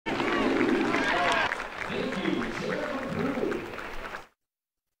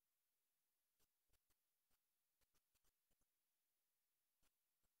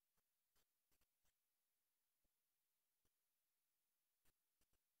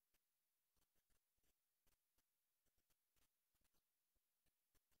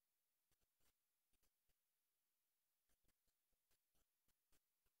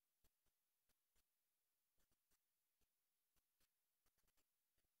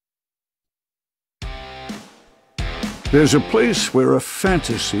There's a place where a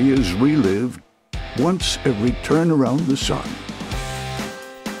fantasy is relived once every turn around the sun.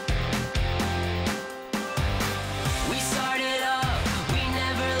 We started up, we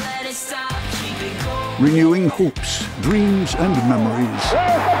never let it stop, keep it going. Renewing hopes, dreams, and memories.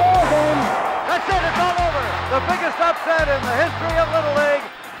 There's the ball game. That's it, it's all over. The biggest upset in the history of Little League.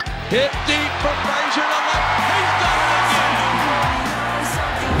 Hit deep from Frazier to left. He's done it again.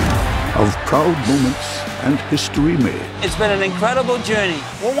 Of proud moments and history made. It's been an incredible journey.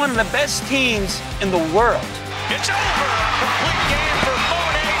 We're one of the best teams in the world. It's over. Complete game for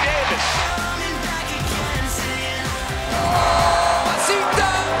Monet Davis.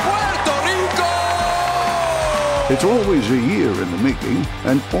 Puerto Rico. It's always a year in the making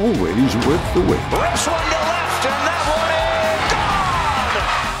and always worth the wait. Rips one to left, and that one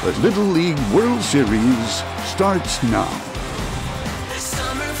is gone. The Little League World Series starts now.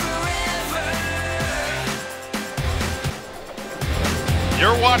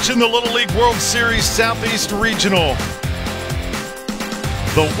 You're watching the Little League World Series Southeast Regional.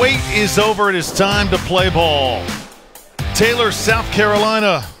 The wait is over. It is time to play ball. Taylor, South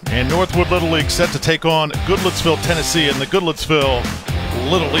Carolina, and Northwood Little League set to take on Goodlettsville, Tennessee, and the Goodlettsville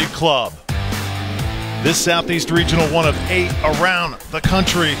Little League Club. This Southeast Regional, one of 8 around the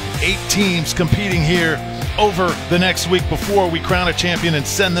country. 8 teams competing here over the next week before we crown a champion and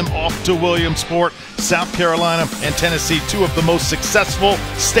send them off to Williamsport. South Carolina and Tennessee, 2 of the most successful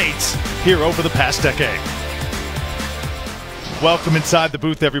states here over the past decade. Welcome inside the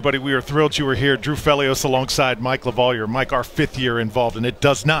booth, everybody. We are thrilled you are here. Drew Felios alongside Mike LaValliere. Mike, our 5th year involved, and it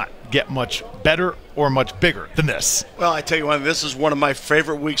does not get much better or much bigger than this. Well, I tell you what, this is one of my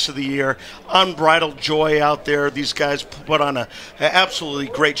favorite weeks of the year. Unbridled joy out there. These guys put on an absolutely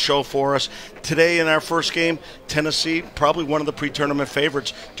great show for us. Today in our first game, Tennessee, probably one of the pre-tournament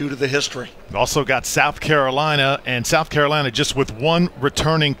favorites due to the history. We also got South Carolina, and South Carolina just with one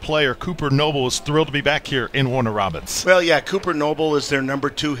returning player. Cooper Noble is thrilled to be back here in Warner Robins. Well, yeah, Cooper Noble is their number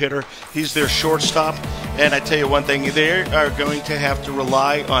 2 hitter. He's their shortstop. And I tell you one thing, they are going to have to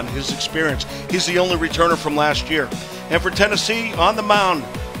rely on his experience. He's the only returner from last year. And for Tennessee, on the mound,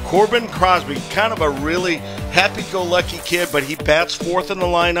 Corbin Crosby, kind of a really happy-go-lucky kid, but he bats 4th in the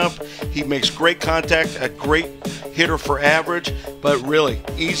lineup. He makes great contact, a great hitter for average, but really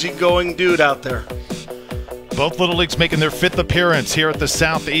easygoing dude out there. Both Little Leagues making their 5th appearance here at the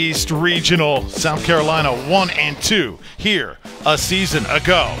Southeast Regional. South Carolina 1 and 2 here a season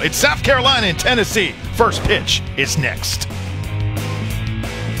ago. It's South Carolina and Tennessee. First pitch is next.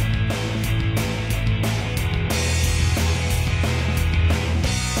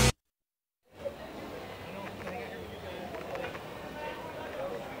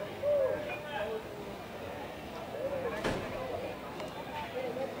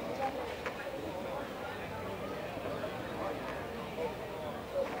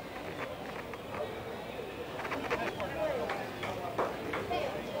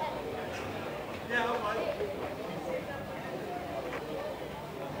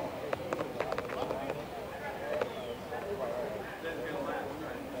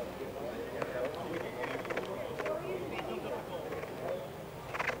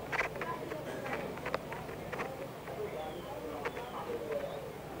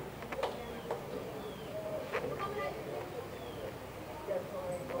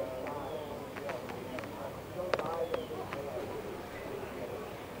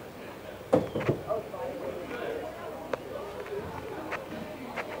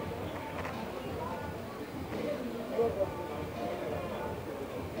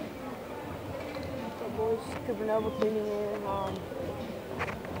 Cooper Noble tuning in.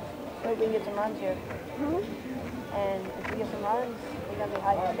 Hope we can get some runs here. And if we get some runs, we're going to be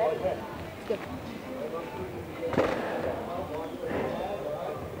high on deck. Let's go.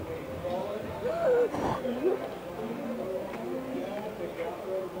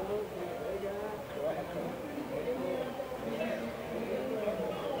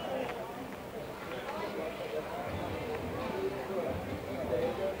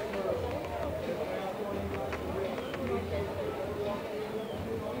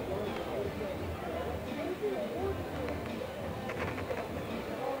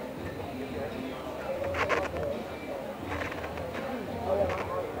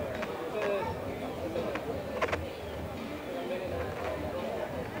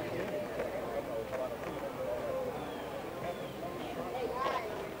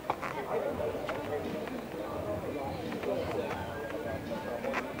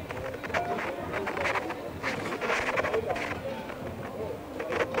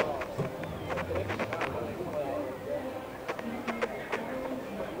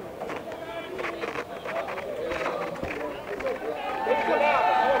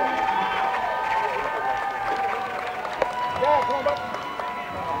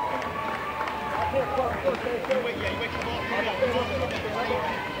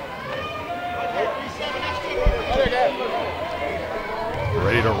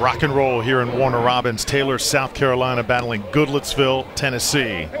 Ready to rock and roll here in Warner Robins. Taylor, South Carolina battling Goodlettsville,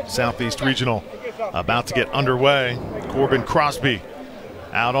 Tennessee. Southeast Regional about to get underway. Corbin Crosby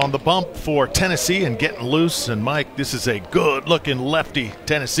out on the bump for Tennessee and getting loose. And Mike, this is a good-looking lefty.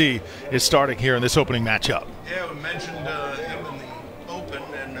 Tennessee is starting here in this opening matchup. Yeah, we mentioned him in the open,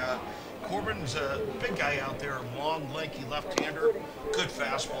 and Corbin's a big guy out there, long, lanky left-hander, good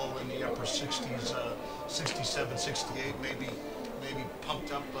fastball in the upper 60s, 67, 68, maybe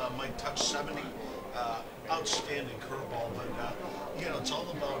pumped up, might touch 70. Outstanding curveball, but you know, it's all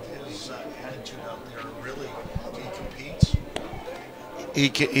about his attitude out there. Really, he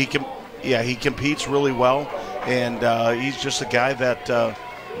competes really well, and he's just a guy that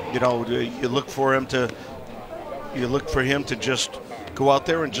you know, you look for him to just go out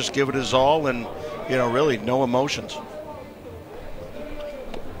there and just give it his all, and you know, really no emotions.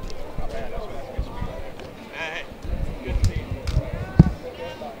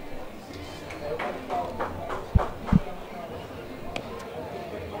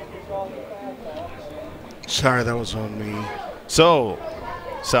 Sorry, that was on me. So,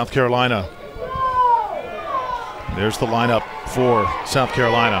 South Carolina. There's the lineup for South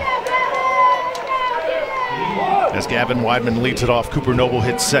Carolina. As Gavin Weidman leads it off, Cooper Noble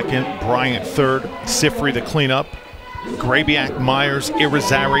hits second, Bryant third, Sifri the cleanup, Grabiak, Myers,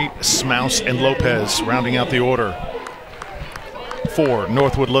 Irizarry, Smouse, and Lopez rounding out the order for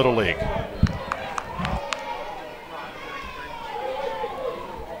Northwood Little League.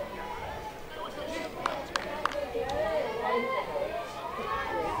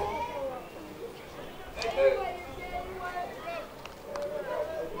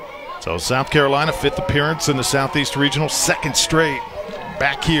 So South Carolina, 5th appearance in the Southeast Regional, 2nd straight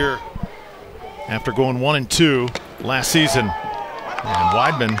back here after going 1-2 last season. And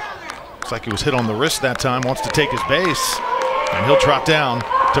Weidman, looks like he was hit on the wrist that time, wants to take his base, and he'll trot down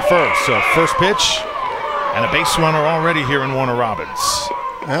to first. So first pitch and a base runner already here in Warner Robins.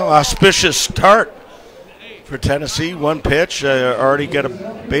 Well, auspicious start for Tennessee. One pitch, already got a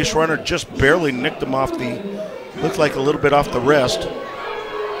base runner, just barely nicked him off the, looked like a little bit off the wrist.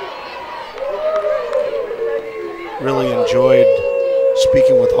 Really enjoyed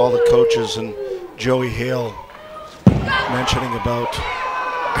speaking with all the coaches, and Joey Hale mentioning about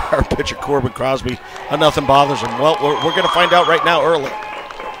our pitcher Corbin Crosby. Nothing bothers him. Well, we're going to find out right now early.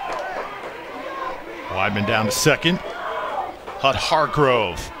 Weidman down to second. Hud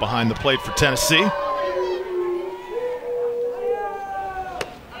Hargrove behind the plate for Tennessee.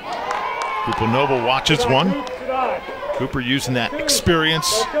 Cooper Noble watches one. Cooper using that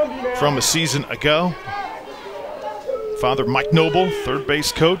experience from a season ago. Father Mike Noble, third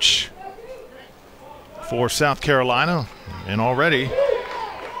base coach for South Carolina. And already,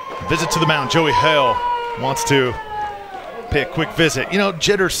 visit to the mound. Joey Hale wants to pay a quick visit. You know,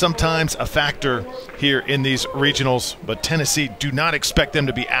 jitter's sometimes a factor here in these regionals, but Tennessee, do not expect them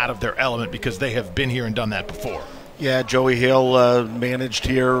to be out of their element because they have been here and done that before. Yeah, Joey Hale managed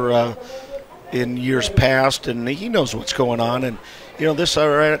here in years past, and he knows what's going on. And, you know, this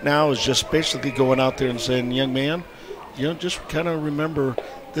right now is just basically going out there and saying, young man, you know, just kind of remember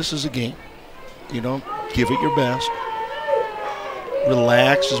this is a game. You know, give it your best.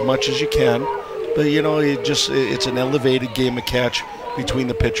 Relax as much as you can. But, you know, it's an elevated game of catch between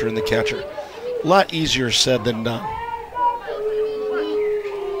the pitcher and the catcher. A lot easier said than done.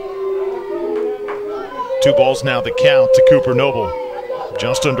 2 balls now the count to Cooper Noble.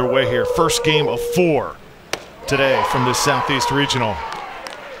 Just underway here. First game of 4 today from this Southeast Regional.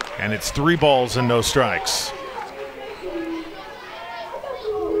 And it's 3 balls and no strikes.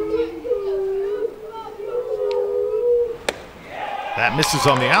 That misses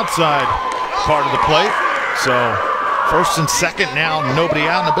on the outside part of the plate. So first and second now, nobody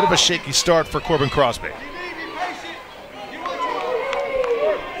out, and a bit of a shaky start for Corbin Crosby.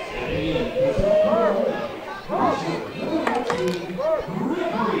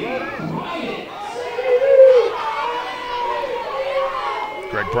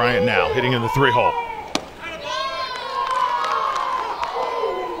 Greg Bryant now hitting in the 3-hole.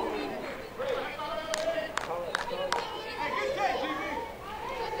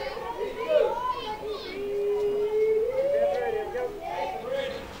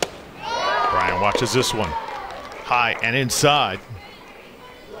 Watches this one. High and inside.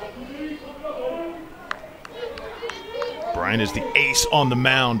 Bryant is the ace on the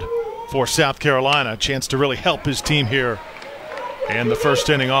mound for South Carolina. A chance to really help his team here. And the first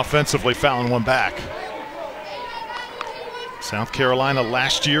inning offensively, fouling one back. South Carolina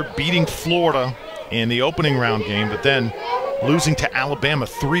last year beating Florida in the opening round game, but then losing to Alabama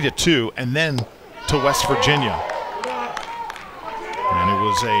 3-2 and then to West Virginia. And it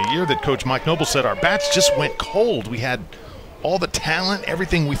was a year that Coach Mike Noble said our bats just went cold. We had all the talent,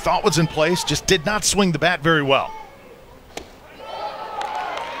 everything we thought was in place, just did not swing the bat very well.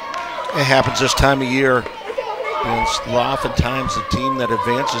 It happens this time of year. And it's oftentimes the team that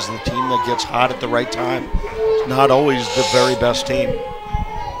advances, the team that gets hot at the right time. It's not always the very best team.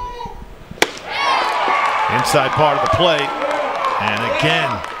 Inside part of the plate. And again,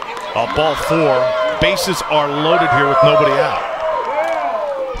 a ball 4. Bases are loaded here with nobody out.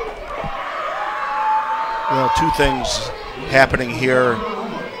 Well, two things happening here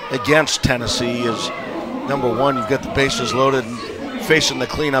against Tennessee is, number one, you've got the bases loaded and facing the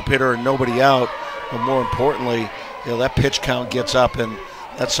cleanup hitter and nobody out. But more importantly, that pitch count gets up, and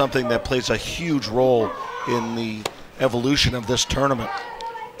that's something that plays a huge role in the evolution of this tournament.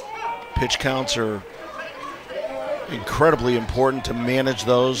 Pitch counts are incredibly important to manage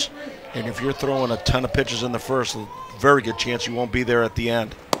those, and if you're throwing a ton of pitches in the first, very good chance you won't be there at the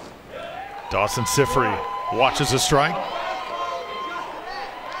end. Dawson Sifry watches a strike.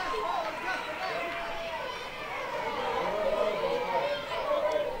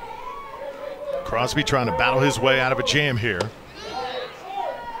 Crosby trying to battle his way out of a jam here.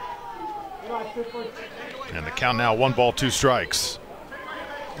 And the count now 1 ball, 2 strikes.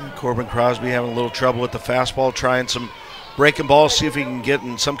 And Corbin Crosby having a little trouble with the fastball, trying some breaking balls, see if he can get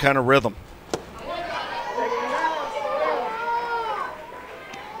in some kind of rhythm.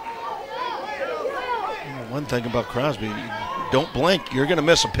 One thing about Crosby, don't blink, you're going to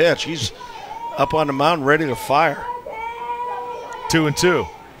miss a pitch. He's up on the mound ready to fire. 2-2.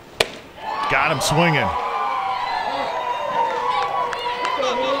 Got him swinging.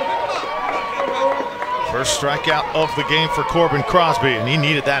 First strikeout of the game for Corbin Crosby, and he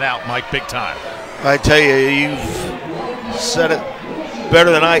needed that out, Mike, big time. I tell you, you've said it better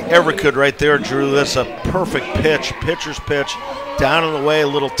than I ever could right there, Drew. That's a perfect pitch, pitcher's pitch, down and away, a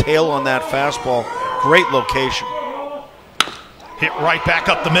little tail on that fastball. Great location. Hit right back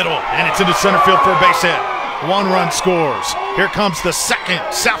up the middle, and it's into center field for a base hit. 1 run scores. Here comes the second.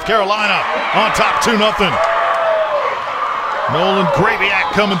 South Carolina on top 2-0. Nolan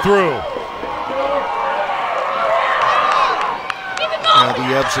Graviak coming through. Now the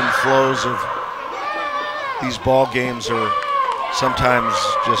ebbs and flows of these ball games are sometimes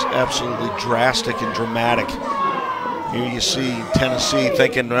just absolutely drastic and dramatic. Here you see Tennessee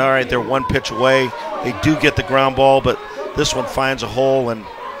thinking, all right, they're 1 pitch away. They do get the ground ball, but this one finds a hole, and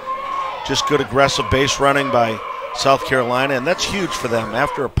just good aggressive base running by South Carolina, and that's huge for them.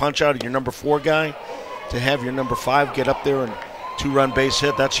 After a punch out of your number 4 guy, to have your number 5 get up there and 2-run base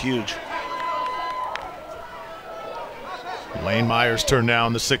hit, that's huge. Lane Myers turned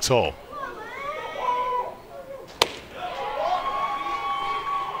down the 6 hole.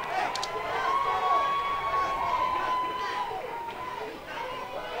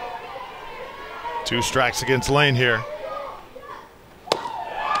 Two strikes against Lane here.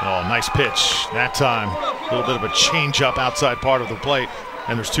 Oh, nice pitch that time. A little bit of a change-up outside part of the plate,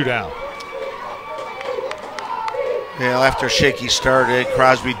 and there's 2 down. Yeah, after a shaky start,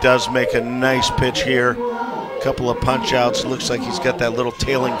 Crosby does make a nice pitch here. Couple of punch-outs. Looks like he's got that little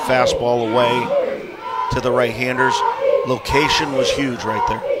tailing fastball away to the right-handers. Location was huge right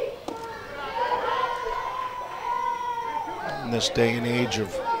there. In this day and age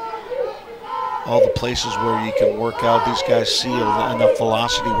of all the places where you can work out, these guys see enough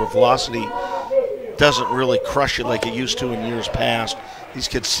velocity where velocity doesn't really crush it like it used to in years past. These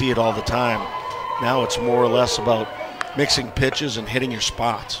kids see it all the time. Now it's more or less about mixing pitches and hitting your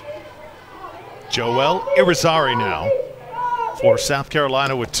spots. Joel Irizarry now for South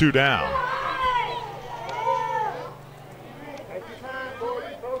Carolina with 2 down.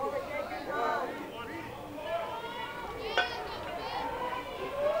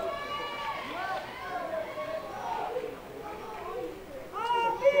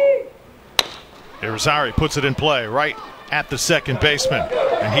 Irizarry puts it in play right at the second baseman,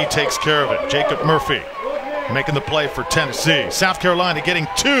 and he takes care of it. Jacob Murphy making the play for Tennessee. South Carolina getting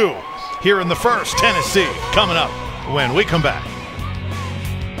 2 here in the first. Tennessee coming up when we come back.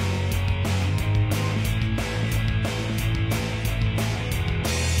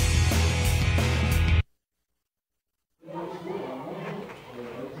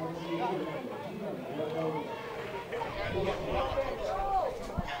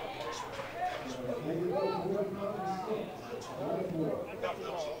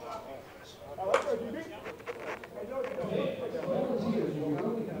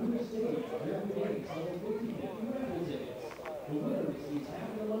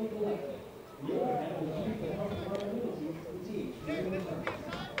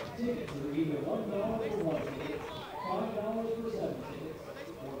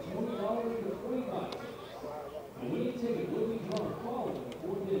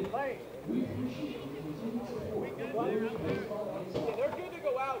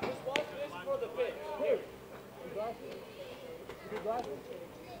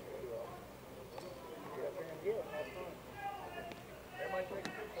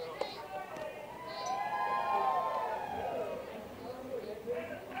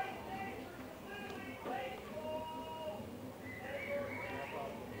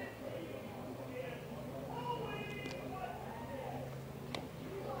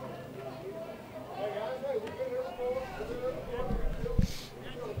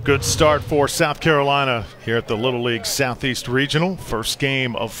 Good start for South Carolina here at the Little League Southeast Regional. First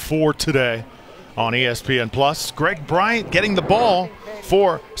game of 4 today on ESPN+. Greg Bryant getting the ball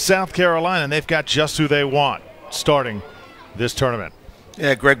for South Carolina, and they've got just who they want starting this tournament.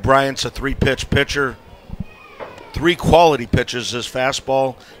 Yeah, Greg Bryant's a 3-pitch pitcher. 3 quality pitches. His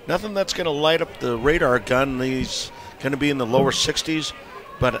fastball, nothing that's going to light up the radar gun. He's going to be in the lower 60s.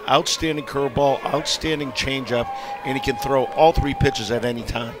 But outstanding curveball, outstanding changeup, and he can throw all 3 pitches at any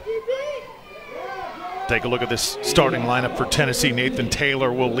time. Take a look at this starting lineup for Tennessee. Nathan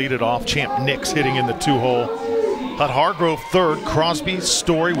Taylor will lead it off. Champ Nix hitting in the 2-hole. Hut Hargrove third. Crosby,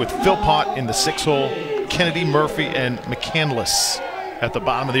 Story with Philpott in the 6-hole. Kennedy, Murphy, and McCandless at the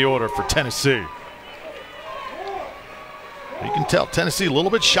bottom of the order for Tennessee. You can tell Tennessee a little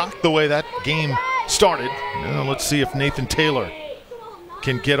bit shocked the way that game started. Now let's see if Nathan Taylor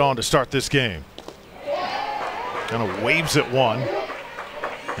can get on to start this game. Kind of waves at one,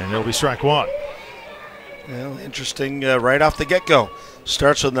 and it'll be strike one. Well, interesting right off the get-go.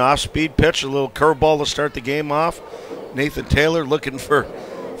 Starts with an off-speed pitch, a little curveball to start the game off. Nathan Taylor looking for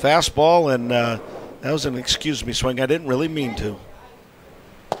fastball, and that was an excuse me swing. I didn't really mean to.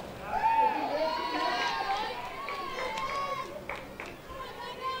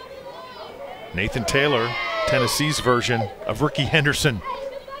 Nathan Taylor, Tennessee's version of Ricky Henderson.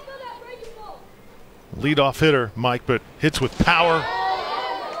 Leadoff hitter, Mike, but hits with power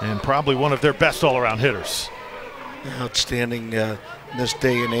and probably one of their best all-around hitters. Outstanding in this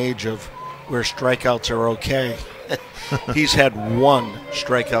day and age of where strikeouts are okay. He's had 1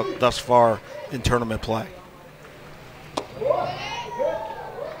 strikeout thus far in tournament play.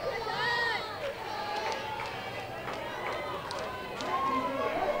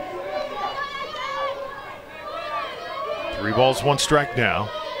 Three balls, 1 strike now.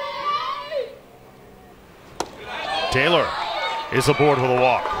 Taylor is aboard with a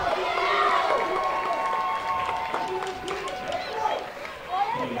walk.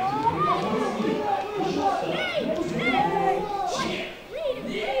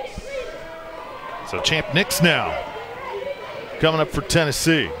 So Champ Nix now coming up for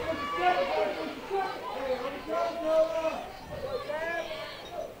Tennessee.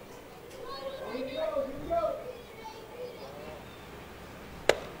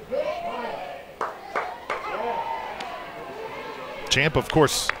 Champ, of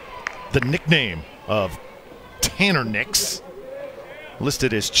course, the nickname of Tanner Nix.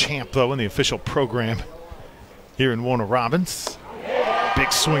 Listed as Champ, though, in the official program here in Warner Robins.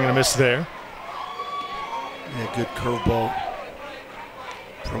 Big swing and a miss there. Yeah, good curveball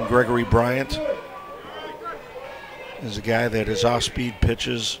from Gregory Bryant. Is a guy that his off-speed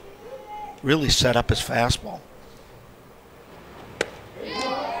pitches really set up his fastball.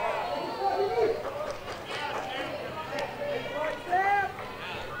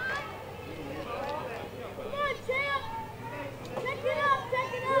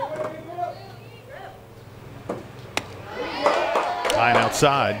 Line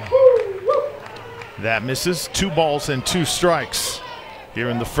outside. That misses. 2 balls and 2 strikes here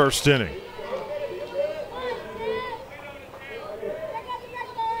in the first inning.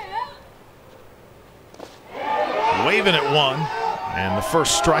 Waving at 1, and the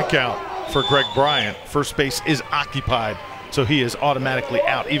first strikeout for Greg Bryant. First base is occupied, so he is automatically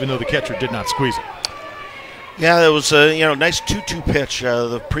out, even though the catcher did not squeeze it. Yeah, that was a nice 2-2 pitch.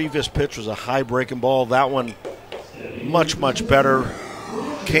 The previous pitch was a high breaking ball. That one much better.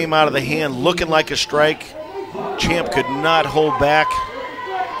 Came out of the hand looking like a strike. Champ could not hold back.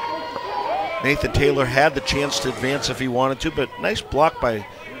 Nathan Taylor had the chance to advance if he wanted to, but nice block by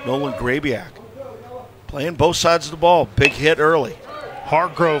Nolan Grabiak. Playing both sides of the ball. Big hit early.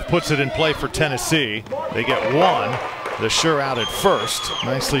 Hargrove puts it in play for Tennessee. They get 1. The sure out at first.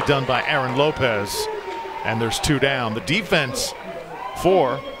 Nicely done by Aaron Lopez. And there's 2 down. The defense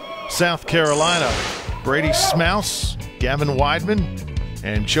for South Carolina. Brady Smouse, Gavin Weidman,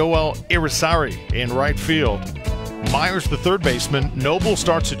 and Joel Irisari in right field. Myers, the third baseman. Noble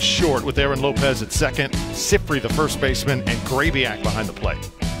starts at short with Aaron Lopez at second. Sifri, the first baseman, and Grabiak behind the plate.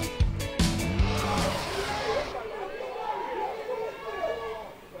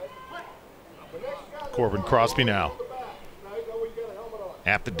 Corbin Crosby now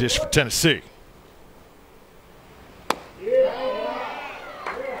at the dish for Tennessee.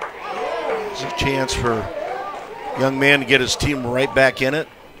 It's a chance for young man to get his team right back in it.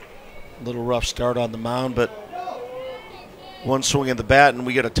 A little rough start on the mound, but one swing of the bat and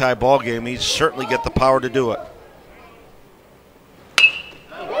we get a tie ball game. He's certainly got the power to do it.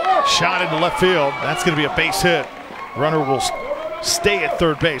 Shot into left field. That's going to be a base hit. Runner will stay at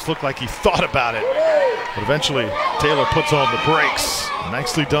third base. Looked like he thought about it. But eventually, Taylor puts on the brakes.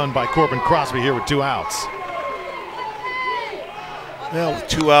 Nicely done by Corbin Crosby here with 2 outs. Well, with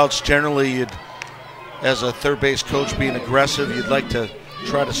 2 outs, generally, you'd, as a third base coach being aggressive, you'd like to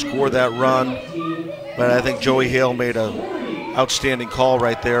try to score that run. But I think Joey Hale made an outstanding call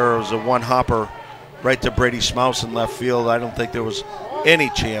right there. It was a one-hopper right to Brady Smouse in left field. I don't think there was any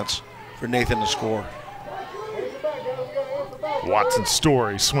chance for Nathan to score. Watson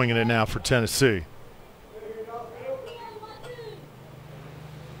Story swinging it now for Tennessee.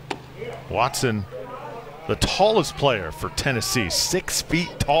 Watson, the tallest player for Tennessee, 6 feet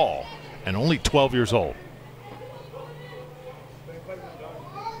tall and only 12 years old.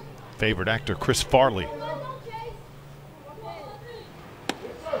 Favorite actor Chris Farley.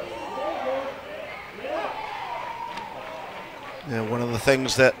 And one of the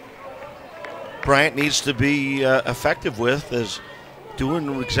things that Bryant needs to be effective with is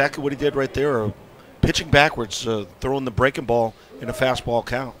doing exactly what he did right there, pitching backwards, throwing the breaking ball in a fastball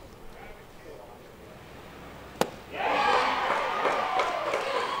count.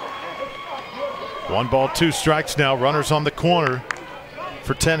 One ball, 2 strikes now. Runners on the corner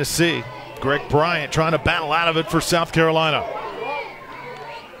for Tennessee. Greg Bryant trying to battle out of it for South Carolina.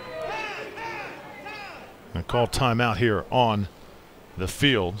 And call timeout here on the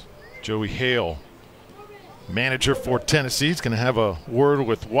field. Joey Hale, manager for Tennessee, is going to have a word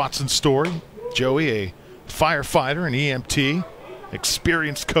with Watson Story. Joey, a firefighter, an EMT,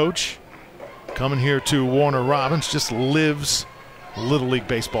 experienced coach, coming here to Warner Robins, just lives Little League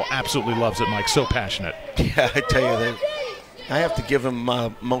Baseball, absolutely loves it, Mike, so passionate. Yeah, I tell you that. I have to give him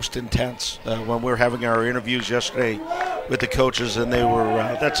most intense. When we were having our interviews yesterday with the coaches, and they were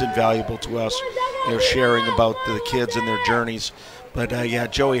that's invaluable to us, sharing about the kids and their journeys. But yeah,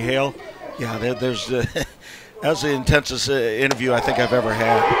 Joey Hale, yeah, there's that was the intensest interview I think I've ever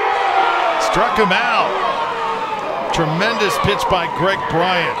had. Struck him out. Tremendous pitch by Greg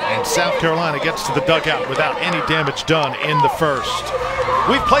Bryant, and South Carolina gets to the dugout without any damage done in the first.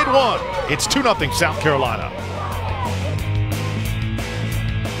 We've played one. It's 2-0 South Carolina.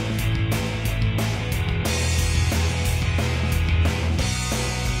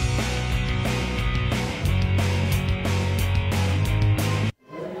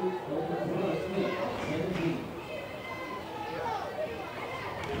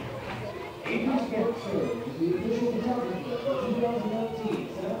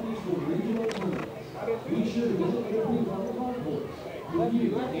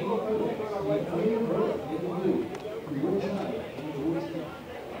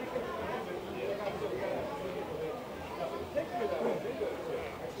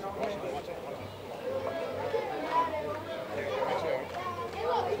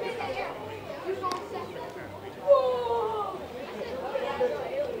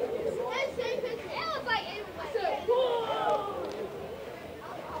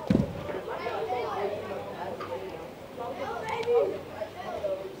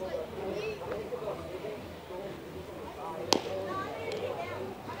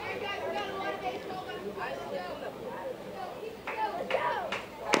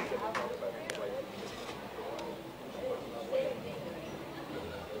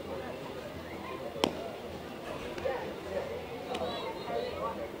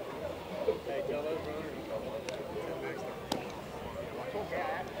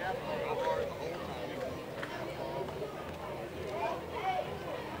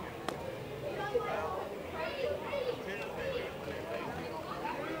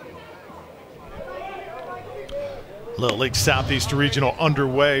 Little League Southeast Regional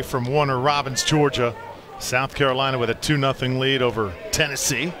underway from Warner Robins, Georgia. South Carolina with a 2-0 lead over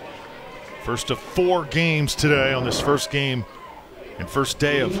Tennessee. First of 4 games today on this first game and first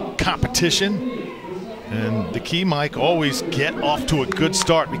day of competition. And the key, Mike, always get off to a good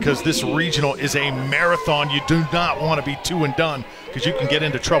start, because this regional is a marathon. You do not want to be 2 and done, because you can get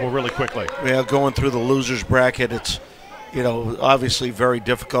into trouble really quickly. Yeah, going through the losers bracket, it's, obviously very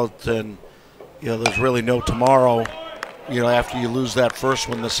difficult, and, there's really no tomorrow. After you lose that first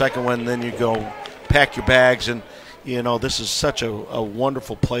one, the second one, then you go pack your bags. And, this is such a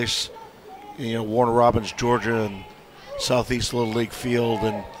wonderful place, Warner Robins, Georgia, and Southeast Little League Field.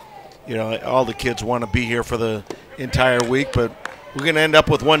 And, all the kids want to be here for the entire week, but we're going to end up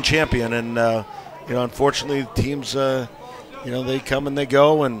with one champion. And, unfortunately, teams, they come and they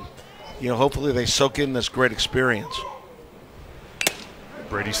go, and, hopefully they soak in this great experience.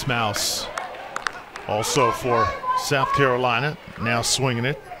 Brady Smouse, also for South Carolina, now swinging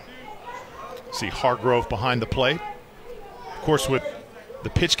it. See Hargrove behind the plate. Of course, with the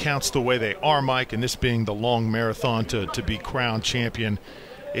pitch counts the way they are, Mike, and this being the long marathon to be crowned champion,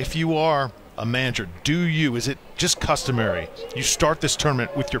 if you are a manager, is it just customary you start this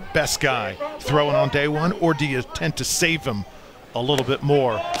tournament with your best guy throwing on day one, or do you tend to save him a little bit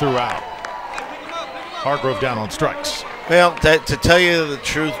more throughout? Hargrove down on strikes. Well, to tell you the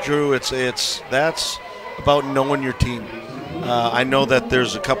truth, Drew, that's about knowing your team. I know that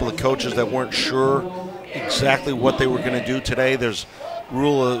there's a couple of coaches that weren't sure exactly what they were going to do today. There's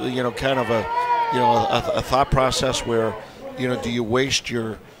kind of a thought process where, do you waste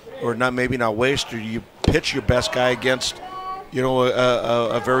or maybe not waste, or do you pitch your best guy against,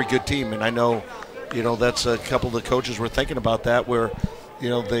 a very good team? And I know, that's a couple of the coaches were thinking about that, where,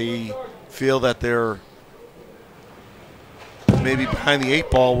 they feel that they're maybe behind the 8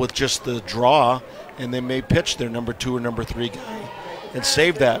 ball with just the draw, and they may pitch their number 2 or number 3 guy and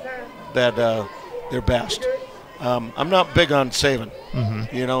save that their best. I'm not big on saving.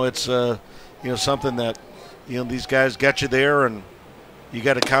 It's something that these guys got you there, and you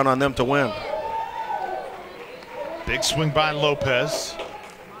got to count on them to win. Big swing by Lopez,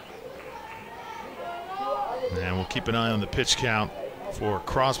 and we'll keep an eye on the pitch count for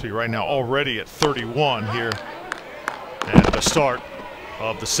Crosby right now, already at 31 here at the start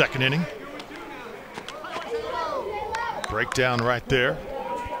of the second inning. Breakdown right there.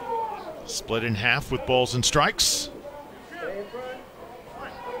 Split in half with balls and strikes.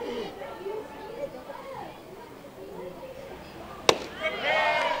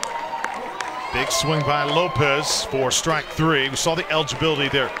 Big swing by Lopez for strike 3. We saw the eligibility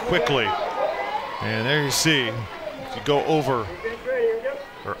there quickly. And there you see, if you go over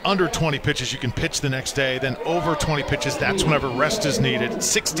or under 20 pitches, you can pitch the next day. Then over 20 pitches, that's whenever rest is needed.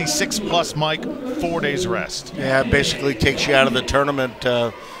 66 plus, Mike, 4 days rest. Yeah, it basically takes you out of the tournament.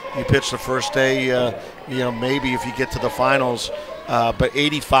 You pitch the first day, maybe if you get to the finals. But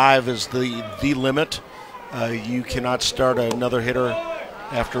 85 is the limit. You cannot start another hitter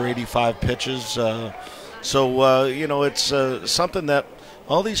after 85 pitches. It's something that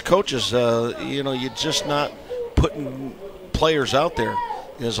all these coaches, you're just not putting players out there.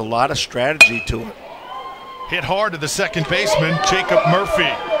 There's a lot of strategy to it. Hit hard to the second baseman, Jacob Murphy.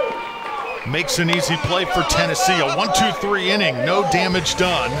 Makes an easy play for Tennessee. A 1-2-3 inning, no damage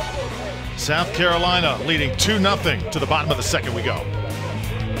done. South Carolina leading 2-0 to the bottom of the second we go.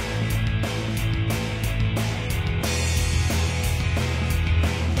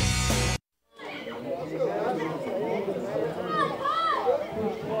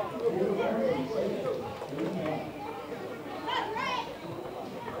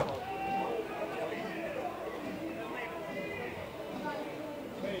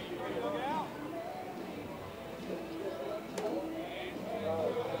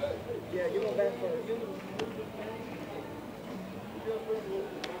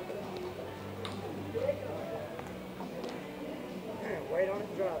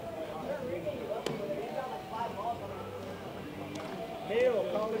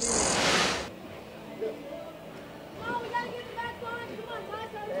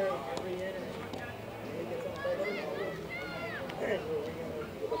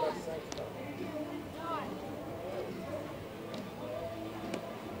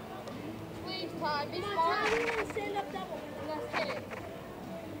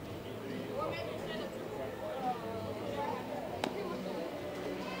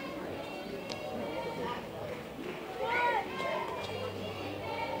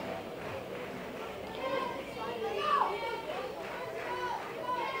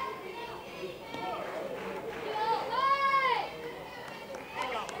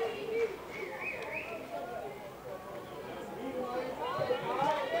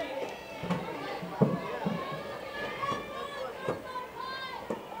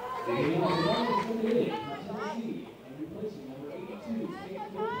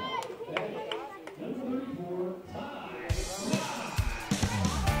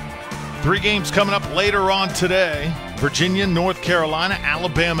 Three games coming up later on today. Virginia, North Carolina,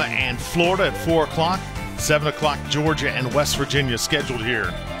 Alabama, and Florida at 4 o'clock. 7 o'clock, Georgia and West Virginia scheduled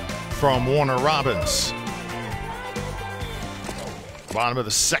here from Warner Robins. Bottom of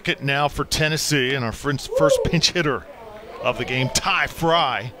the second now for Tennessee, and our first pinch hitter of the game, Ty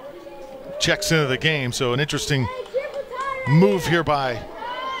Fry, checks into the game. So an interesting move here by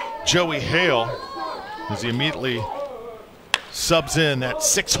Joey Hale as he immediately subs in that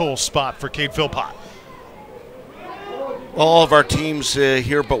 6-hole spot for Cade Philpott. All of our teams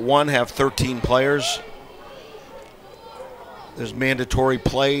here but one have 13 players. There's mandatory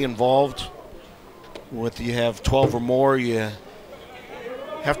play involved. With you have 12 or more, you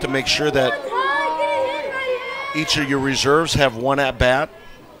have to make sure that each of your reserves have one at bat.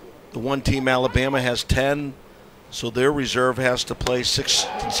 The one team, Alabama, has 10, so their reserve has to play 6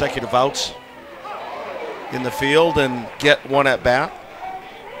 consecutive outs in the field and get one at bat.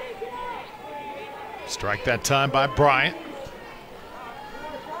 Strike that time by Bryant.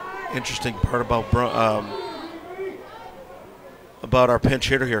 Interesting part about our pinch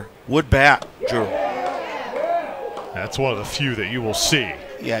hitter here. Wood bat, Drew. That's one of the few that you will see.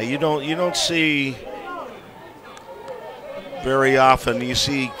 Yeah, you don't see very often. You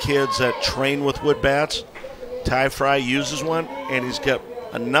see kids that train with wood bats. Ty Fry uses one, and he's got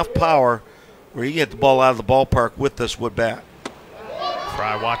enough power where he can get the ball out of the ballpark with this wood bat.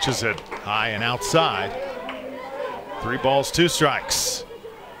 Fry watches it high and outside. 3 balls, 2 strikes.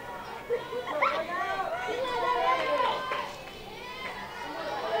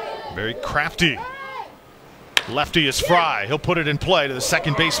 Very crafty. Lefty is Fry. He'll put it in play to the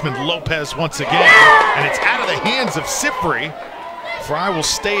second baseman, Lopez, once again. And it's out of the hands of Sifri. Fry will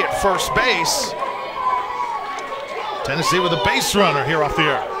stay at first base. Tennessee with a base runner here off the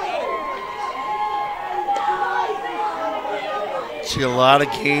earth. See a lot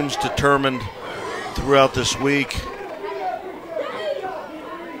of games determined throughout this week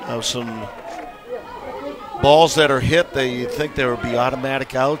of some balls that are hit that you think there would be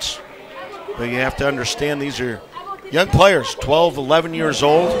automatic outs. But you have to understand these are young players, 12, 11 years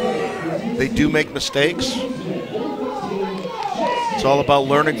old. They do make mistakes. It's all about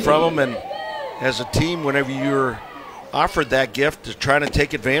learning from them, and as a team, whenever you're offered that gift, to try to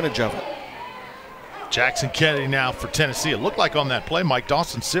take advantage of it. Jackson Kennedy now for Tennessee. It looked like on that play, Mike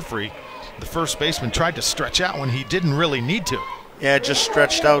Dawson-Sifri, the first baseman, tried to stretch out when he didn't really need to. Yeah, just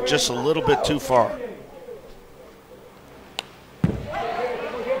stretched out just a little bit too far.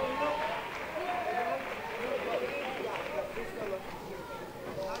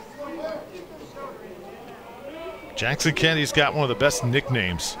 Jackson Kennedy's got one of the best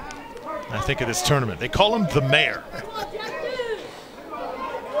nicknames, I think, of this tournament. They call him the Mayor.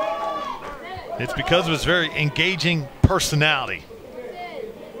 It's because of his very engaging personality.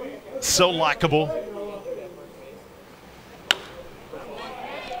 So likable.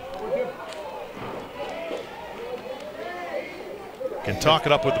 Can talk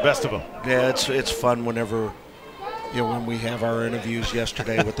it up with the best of them. Yeah, it's fun whenever, when we have our interviews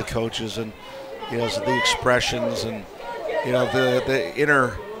yesterday with the coaches, and so the expressions and the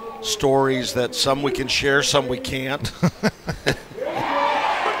inner stories that some we can share, some we can't.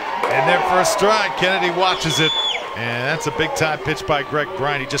 And there for a strike. Kennedy watches it, and that's a big time pitch by Greg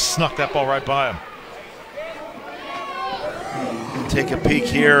Bryant. He just snuck that ball right by him. And take a peek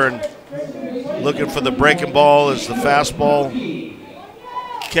here and looking for the breaking ball is the fastball.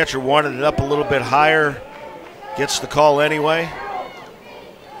 Catcher wanted it up a little bit higher. Gets the call anyway.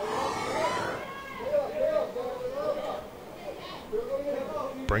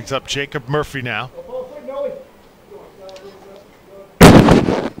 Brings up Jacob Murphy now.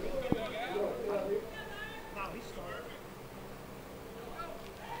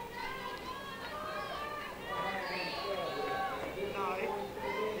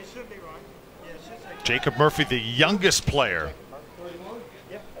 Jacob Murphy, the youngest player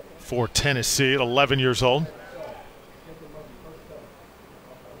for Tennessee at 11 years old.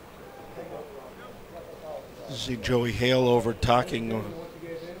 See Joey Hale over talking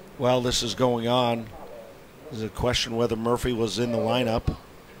while this is going on. There's a question whether Murphy was in the lineup.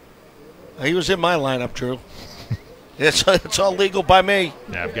 He was in my lineup, Drew. It's all legal by me.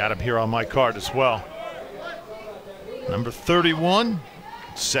 Yeah, I've got him here on my card as well. Number 31,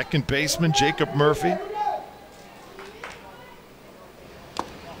 second baseman Jacob Murphy.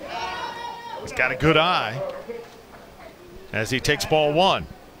 He's got a good eye as he takes ball 1.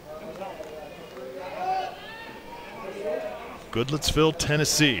 Goodlettsville,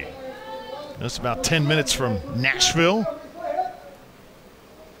 Tennessee. That's about 10 minutes from Nashville.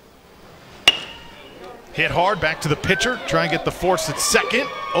 Hit hard, back to the pitcher. Try and get the force at second.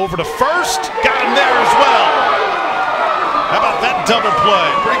 Over to first. Got him there as well. How about that double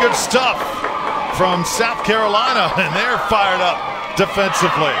play? Pretty good stuff from South Carolina, and they're fired up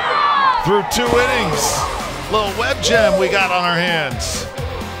defensively. Through 2 innings. Little web gem we got on our hands.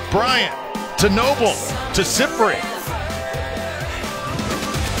 Bryant to Noble to Sifri.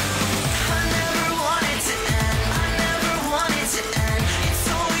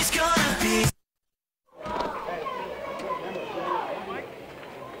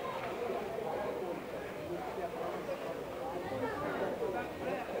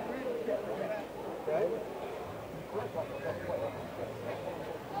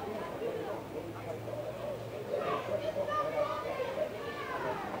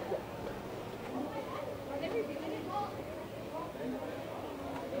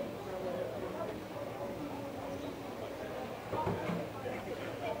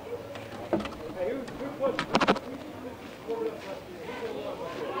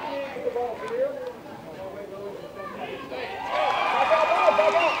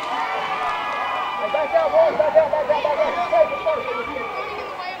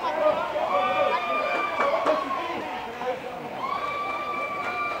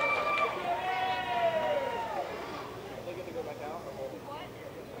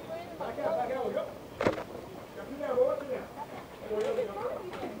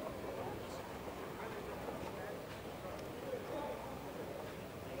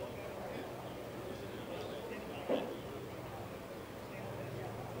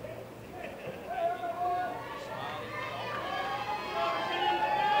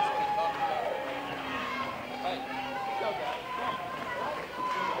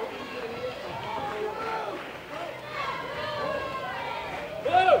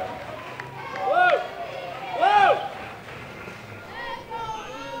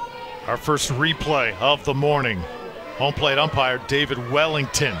 Our first replay of the morning. Home plate umpire David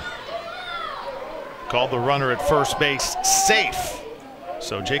Wellington called the runner at first base safe.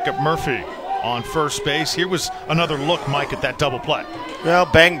 So Jacob Murphy on first base. Here was another look, Mike, at that double play. Well,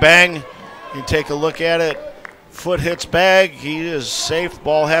 bang, bang. You take a look at it. Foot hits bag. He is safe.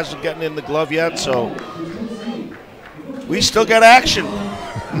 Ball hasn't gotten in the glove yet, so we still got action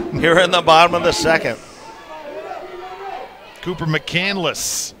here in the bottom of the second. Cooper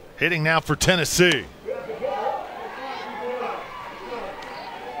McCandless hitting now for Tennessee.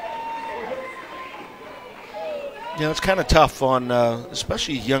 You know, it's kind of tough on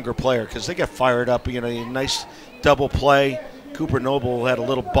especially a younger player because they get fired up. You know, a nice double play. Cooper Noble had a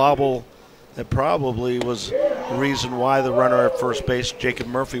little bobble that probably was the reason why the runner at first base, Jacob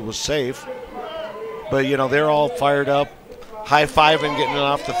Murphy, was safe. But, you know, they're all fired up, high-fiving, getting it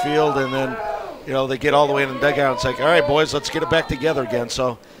off the field, and then, you know, they get all the way in the dugout. It's like, all right, boys, let's get it back together again.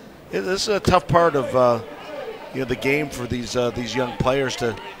 So this is a tough part of, you know, the game for these young players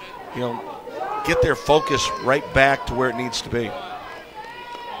to, you know, get their focus right back to where it needs to be.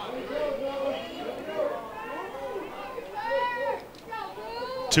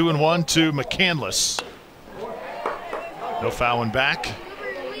 Two and one to McCandless. No fouling back.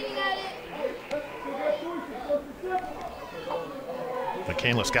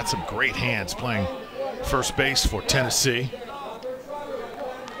 McCandless got some great hands playing first base for Tennessee.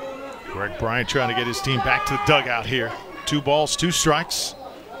 Greg Bryant trying to get his team back to the dugout here. 2 balls, 2 strikes.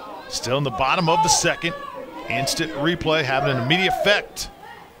 Still in the bottom of the second. Instant replay having an immediate effect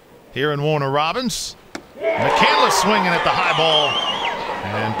here in Warner Robins. McCandless swinging at the high ball.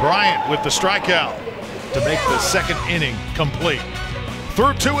 And Bryant with the strikeout to make the second inning complete.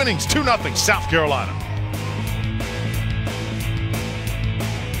 Through 2 innings, 2-0 South Carolina.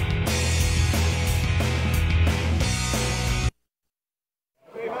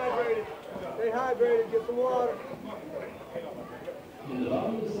 Stay hydrated. Stay hydrated. Get some water.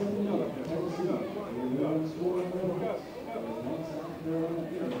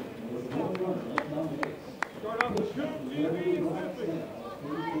 Start off the shoot, TV,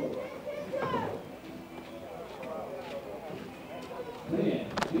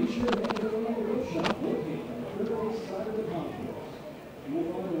 Be sure to make your own workshop located on the third side of the complex. You will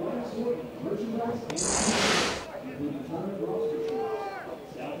find a wide assortment of merchandise and including current roster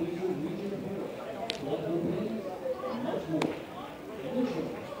shirts, Southeastern region apparel, collectible pins, and much more.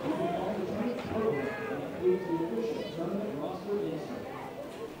 Additionally, you will find the tournament program that includes the official tournament roster insert.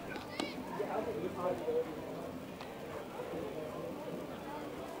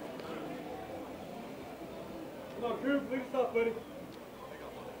 Come on, Coop, leave stuff, buddy.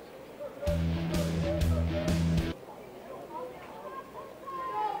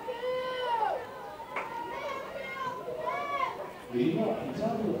 Leading up in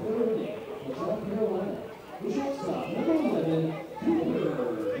top of the third inning for South Carolina, the shortstop, number 11,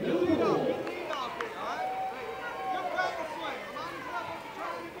 Cooper Noble.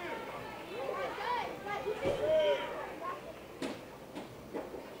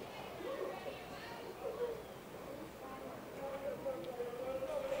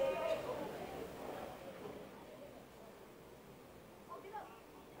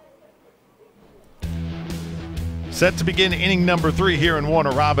 Set to begin inning number 3 here in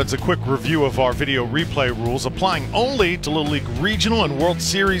Warner Robins. A quick review of our video replay rules, applying only to Little League Regional and World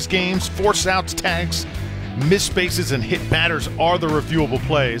Series games. Force outs, tags, missed bases, and hit batters are the reviewable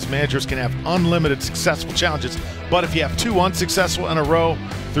plays. Managers can have unlimited successful challenges, but if you have 2 unsuccessful in a row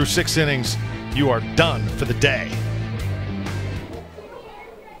through 6 innings, you are done for the day.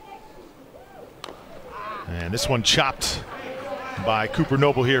 And this one chopped by Cooper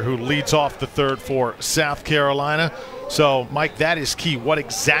Noble here, who leads off the third for South Carolina. So, Mike, that is key. What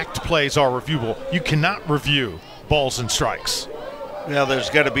exact plays are reviewable? You cannot review balls and strikes. Well, there's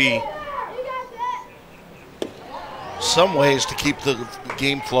got to be some ways to keep the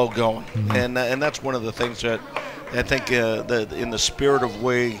game flow going, and that's one of the things that I think in the spirit of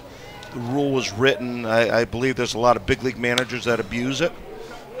way the rule was written, I believe there's a lot of big league managers that abuse it.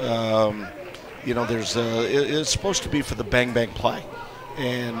 There's it's supposed to be for the bang bang play,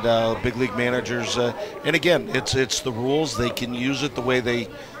 and big league managers, and again, it's the rules. They can use it the way they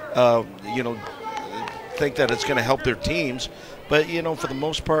think that it's going to help their teams, but for the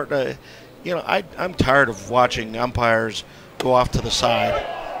most part, I'm tired of watching umpires go off to the side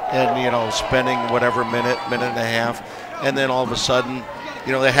and spending whatever minute and a half, and then all of a sudden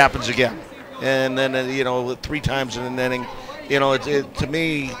that happens again, and then 3 times in an inning. To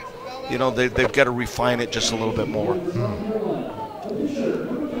me, they've got to refine it just a little bit more.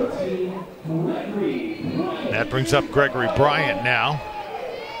 That brings up Gregory Bryant now.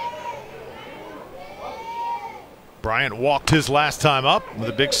 Bryant walked his last time up with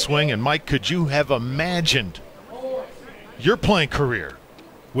a big swing, and Mike, could you have imagined your playing career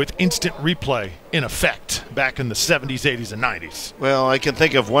with instant replay in effect back in the 70s, 80s, and 90s? Well, I can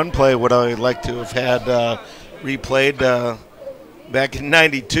think of one play what I'd like to have had replayed. Back in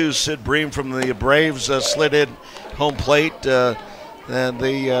 '92, Sid Bream from the Braves slid in home plate, and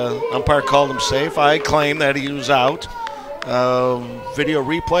the umpire called him safe. I claim that he was out. Video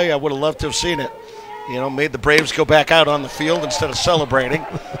replay, I would have loved to have seen it. Made the Braves go back out on the field instead of celebrating.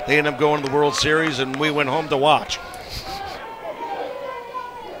 They ended up going to the World Series, and we went home to watch.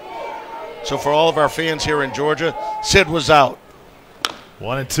 So for all of our fans here in Georgia, Sid was out.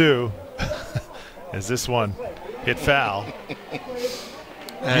 1-2 as this one hit foul.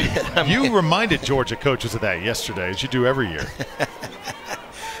 You reminded Georgia coaches of that yesterday, as you do every year.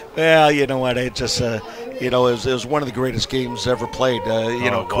 Well, you know what? It just, it was one of the greatest games ever played.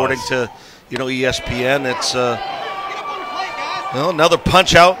 According to, ESPN, it's another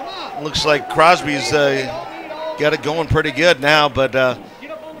punch out. Looks like Crosby's got it going pretty good now, but that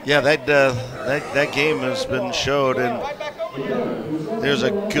game has been showed, and there's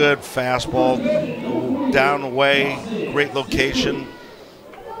a good fastball down away, great location.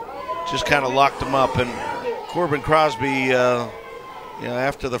 Just kind of locked him up, and Corbin Crosby,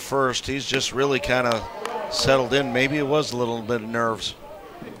 after the first, he's just really kind of settled in. Maybe it was a little bit of nerves.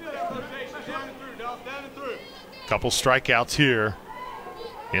 Couple strikeouts here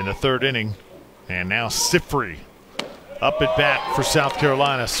in the 3rd inning, and now Sifrey up at bat for South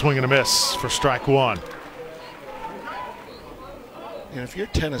Carolina, swing and a miss for strike 1. And if you're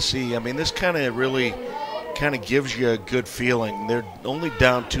Tennessee, this kind of really gives you a good feeling. They're only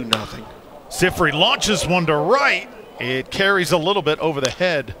down 2-0. Sifrey launches one to right. It carries a little bit over the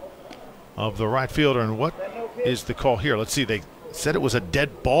head of the right fielder. And what is the call here? Let's see. They said it was a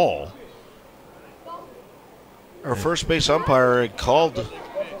dead ball. Our first base umpire had called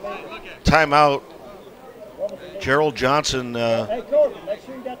timeout. Gerald Johnson. Hey, Corbin, make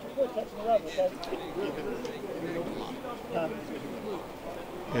sure you got your foot touching the rubber, okay?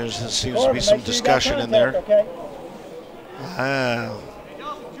 There seems to be some discussion in there.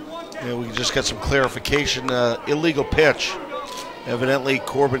 We just got some clarification. Illegal pitch. Evidently,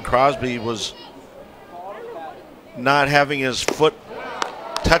 Corbin Crosby was not having his foot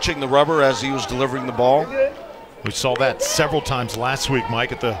touching the rubber as he was delivering the ball. We saw that several times last week,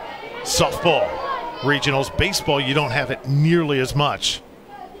 Mike, at the softball regionals. Baseball, you don't have it nearly as much,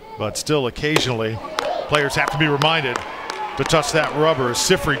 but still occasionally players have to be reminded to touch that rubber as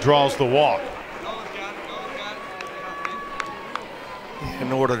Sifrey draws the walk.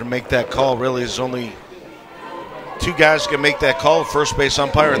 In order to make that call, really, there's only 2 guys can make that call: first base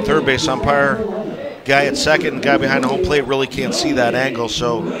umpire and third base umpire. Guy at second, guy behind the home plate really can't see that angle.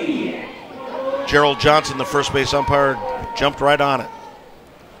 So Gerald Johnson, the first base umpire, jumped right on it.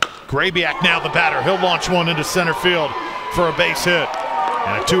 Grabiak now the batter. He'll launch one into center field for a base hit.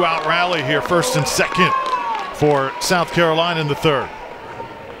 And a 2-out rally here, first and second for South Carolina in the 3rd.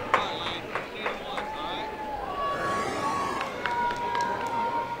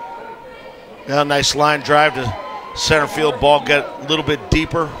 Yeah, nice line drive to center field. Ball got a little bit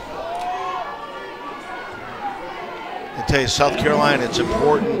deeper. I tell you, South Carolina, it's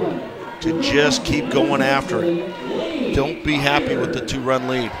important to just keep going after it. Don't be happy with the 2-run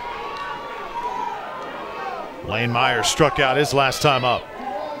lead. Lane Meyer struck out his last time up.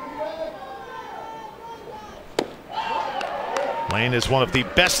 Lane is one of the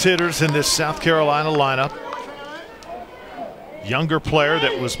best hitters in this South Carolina lineup. Younger player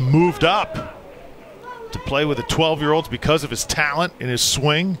that was moved up to play with the 12-year-olds because of his talent and his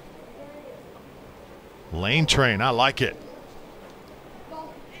swing. Lane train, I like it.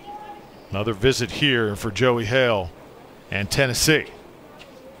 Another visit here for Joey Hale and Tennessee.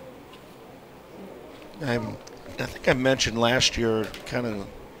 I think I mentioned last year, kind of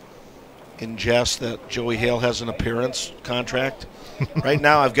in jest, that Joey Hale has an appearance contract. Right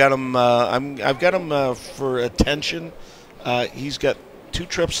now, I've got him. I've got him for attention. He's got 2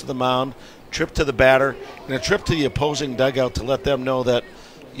 trips to the mound, trip to the batter, and a trip to the opposing dugout to let them know that,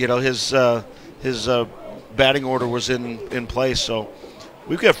 you know, his batting order was in place. So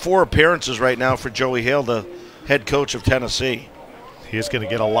we've got 4 appearances right now for Joey Hale, the head coach of Tennessee. He is going to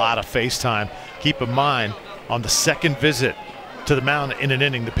get a lot of face time. Keep in mind, on the second visit to the mound in an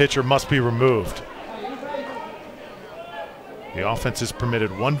inning, the pitcher must be removed. The offense is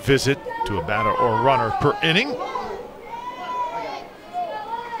permitted 1 visit to a batter or runner per inning.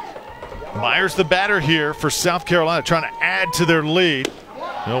 Myers the batter here for South Carolina, trying to add to their lead.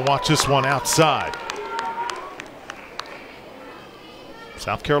 They'll watch this one outside.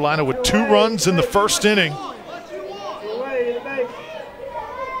 South Carolina with 2 runs in the first inning.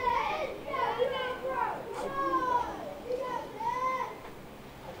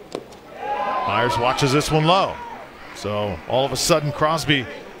 Myers watches this one low. So all of a sudden Crosby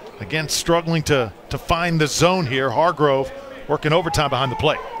again struggling to find the zone here. Hargrove working overtime behind the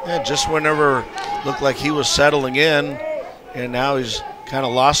plate. Yeah, just whenever looked like he was settling in, and now he's kind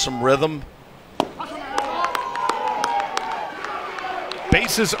of lost some rhythm.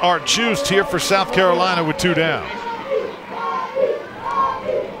 Bases are juiced here for South Carolina with 2 down.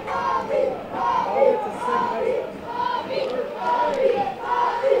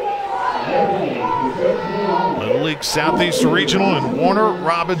 Little League Southeast Regional in Warner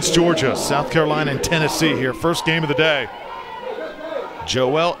Robins, Georgia. South Carolina and Tennessee here. First game of the day.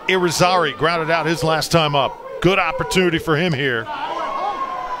 Joel Irizarry grounded out his last time up. Good opportunity for him here.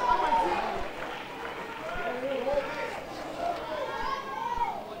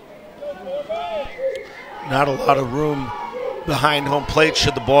 Not a lot of room behind home plate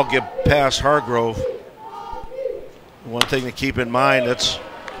should the ball get past Hargrove. One thing to keep in mind, that's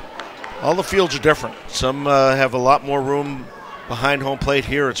all the fields are different. Some have a lot more room behind home plate.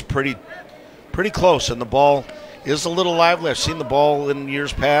 Here it's pretty close, and the ball is a little lively. I've seen the ball in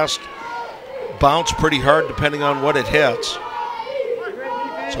years past bounce pretty hard depending on what it hits.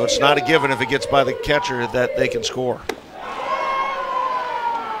 So it's not a given if it gets by the catcher that they can score.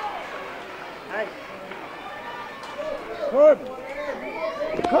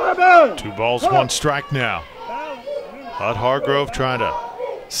 Corbin! 2 balls, 1 strike now. Bud Hargrove trying to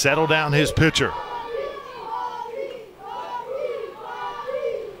settle down his pitcher.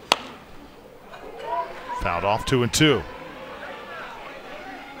 Fouled off 2-2.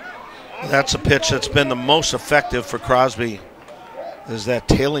 That's a pitch that's been the most effective for Crosby, is that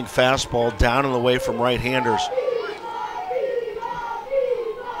tailing fastball down and away from right-handers.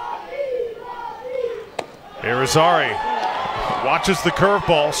 Irizarry watches the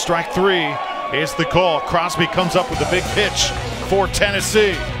curveball. Strike 3 is the call. Crosby comes up with a big pitch for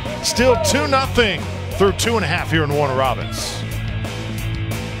Tennessee. Still 2-0 through 2.5 here in Warner Robins.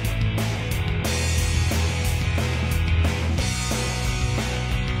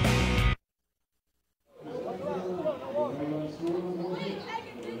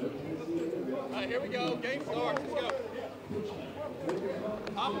 Here we go. Game starts. Let's go.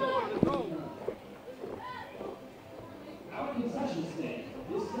 Top of the order. Let's go. Our concession stand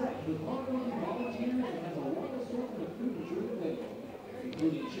is stacked with hardworking volunteers and has a wide assortment of food and drink available,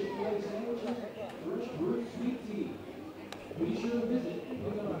 including Chick-fil-A sandwiches, fresh brewed sweet tea,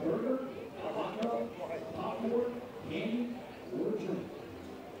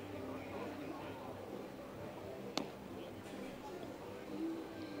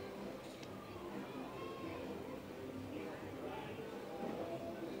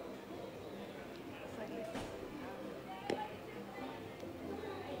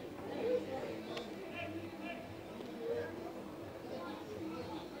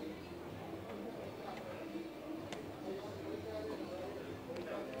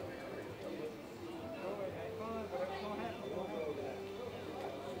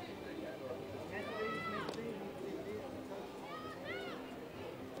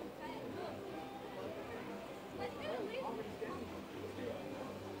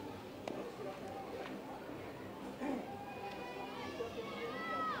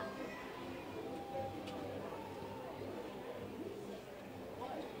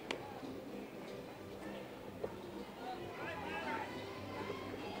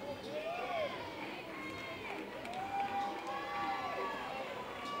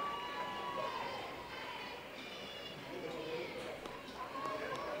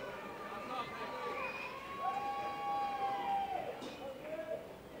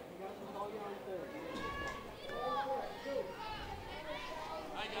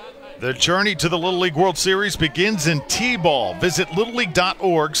 The journey to the Little League World Series begins in T-ball. Visit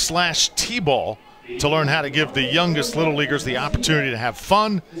littleleague.org/T-ball to learn how to give the youngest Little Leaguers the opportunity to have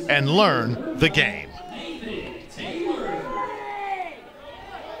fun and learn the game.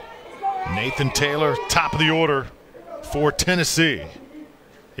 Nathan Taylor, top of the order for Tennessee.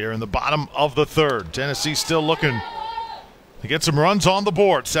 Here in the bottom of the third. Tennessee still looking to get some runs on the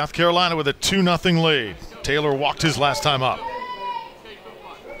board. South Carolina with a 2-0 lead. Taylor walked his last time up.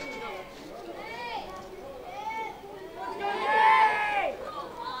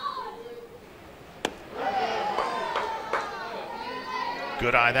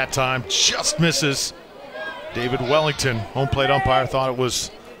 Good eye that time, just misses. David Wellington, home plate umpire, thought it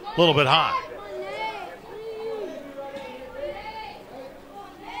was a little bit high.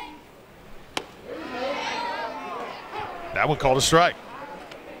 That one called a strike.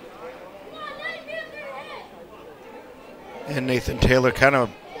 And Nathan Taylor, kind of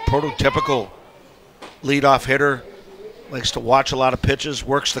prototypical leadoff hitter. Likes to watch a lot of pitches,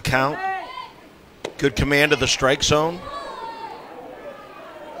 works the count. Good command of the strike zone.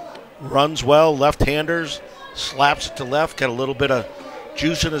 Runs well, left-handers, slaps it to left, got a little bit of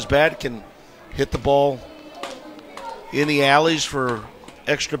juice in his bat, can hit the ball in the alleys for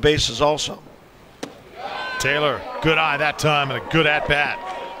extra bases also. Taylor, good eye that time and a good at-bat.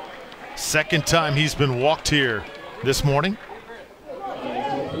 Second time he's been walked here this morning.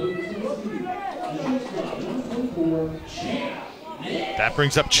 That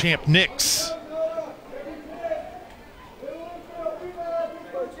brings up Champ Nix.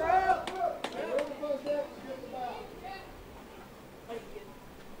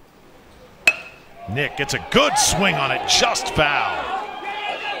 Nick gets a good swing on it, just foul.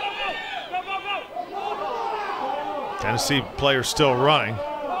 Tennessee player still running.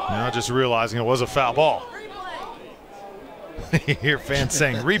 Now just realizing it was a foul ball. You hear fans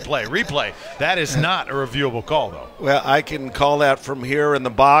saying, replay, replay. That is not a reviewable call, though. Well, I can call that from here in the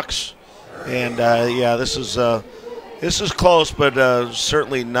box. And, yeah, this is close, but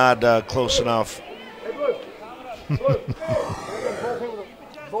certainly not close enough.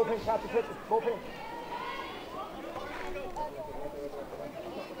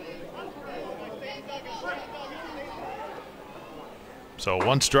 So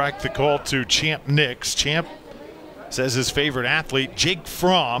one strike, the call to Champ Nix. Champ says his favorite athlete, Jake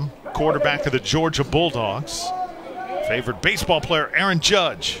Fromm, quarterback of the Georgia Bulldogs. Favorite baseball player, Aaron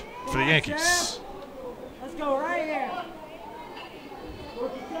Judge for the Yankees. Let's go right here.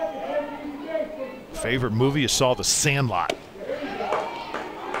 Favorite movie, you saw The Sandlot.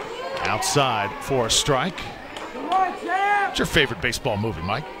 Outside for a strike. What's your favorite baseball movie,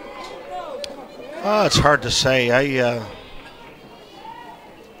 Mike? Oh, it's hard to say.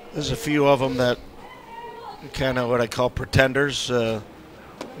 There's a few of them that kind of what I call pretenders,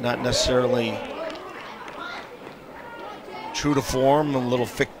 not necessarily true to form, a little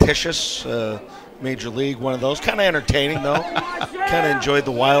fictitious. Major League, one of those. Kind of entertaining, though. Kind of enjoyed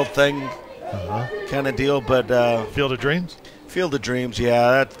the Wild Thing kind of deal, but Field of Dreams? Field of Dreams,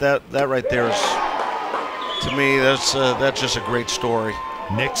 yeah. That right there is, to me, that's just a great story.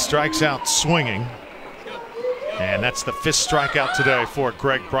 Nick strikes out swinging. And that's the fifth strikeout today for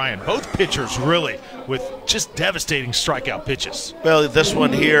Greg Bryant. Both pitchers really with just devastating strikeout pitches. Well, this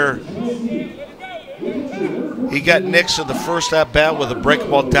one here, he got Nix in the first at-bat with a breaking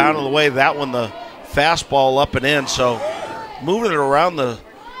ball down and away. That one, the fastball up and in. So moving it around the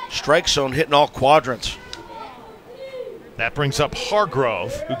strike zone, hitting all quadrants. That brings up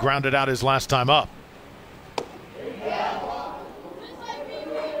Hargrove, who grounded out his last time up.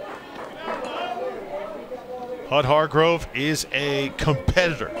 Bud Hargrove is a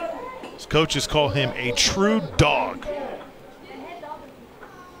competitor. His coaches call him a true dog.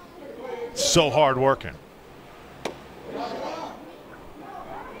 So hard working.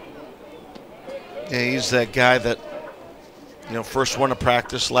 Yeah, he's that guy that, first one to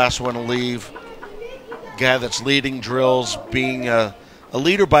practice, last one to leave. Guy that's leading drills, being a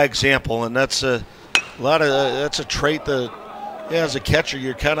leader by example, and that's a trait that, as a catcher,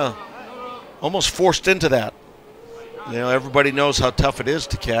 you're kind of almost forced into that. Everybody knows how tough it is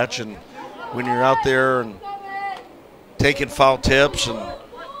to catch, and when you're out there and taking foul tips and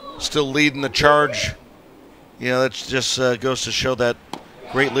still leading the charge, that just goes to show that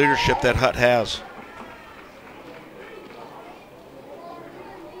great leadership that Hutt has.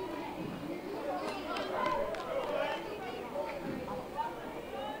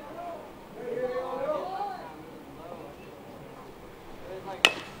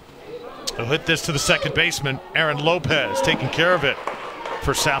 He'll hit this to the second baseman, Aaron Lopez, taking care of it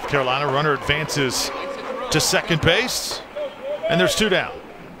for South Carolina. Runner advances to second base, and there's two down.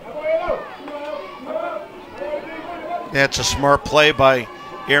 That's a smart play by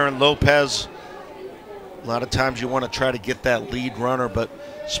Aaron Lopez. A lot of times you want to try to get that lead runner, but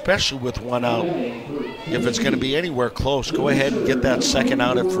especially with one out, if it's going to be anywhere close, go ahead and get that second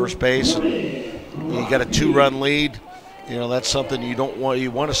out at first base. You got a 2-run lead. You know, that's something you don't want.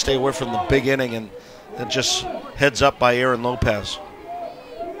 You want to stay away from the big inning, and just heads up by Aaron Lopez.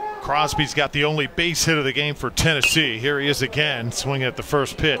 Crosby's got the only base hit of the game for Tennessee. Here he is again, swinging at the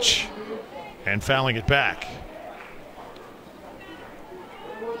first pitch and fouling it back.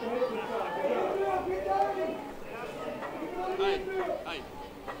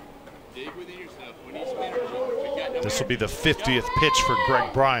 This will be the 50th pitch for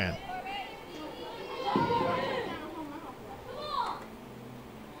Greg Bryant.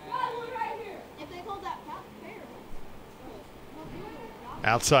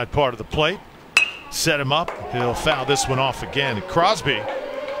 Outside part of the plate. Set him up. He'll foul this one off again. And Crosby,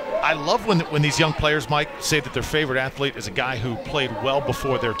 I love when these young players, Mike, say that their favorite athlete is a guy who played well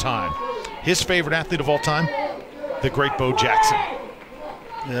before their time. His favorite athlete of all time, the great Bo Jackson.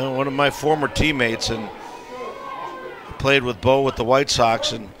 You know, one of my former teammates, and played with Bo with the White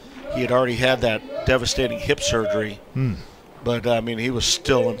Sox, and he had already had that devastating hip surgery. But, I mean, he was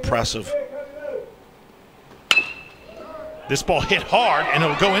still impressive. This ball hit hard, and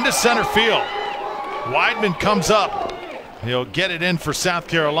it'll go into center field. Weidman comes up. He'll get it in for South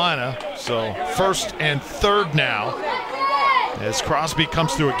Carolina. So first and third now. As Crosby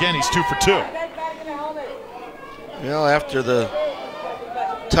comes through again, he's 2 for 2. You know, after the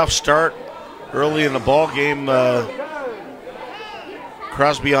tough start early in the ball game,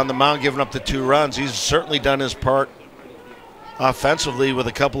 Crosby on the mound giving up the 2 runs. He's certainly done his part offensively with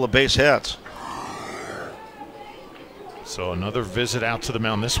a couple of base hits. So another visit out to the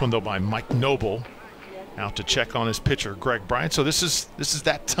mound. This one, though, by Mike Noble, out to check on his pitcher, Greg Bryant. So this is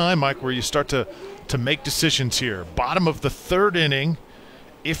that time, Mike, where you start to make decisions here. Bottom of the 3rd inning.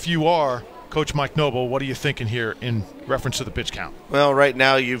 If you are Coach Mike Noble, what are you thinking here in reference to the pitch count? Well, right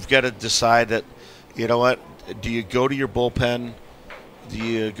now you've got to decide that, you know what, do you go to your bullpen? Do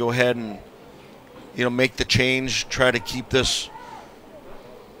you go ahead and, you know, make the change, try to keep this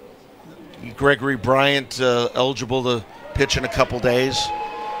Gregory Bryant eligible to pitch in a couple days?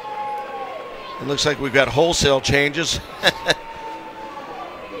 It looks like we've got wholesale changes.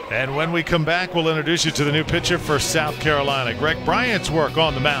 And when we come back, we'll introduce you to the new pitcher for South Carolina. Greg Bryant's work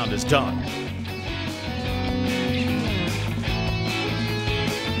on the mound is done.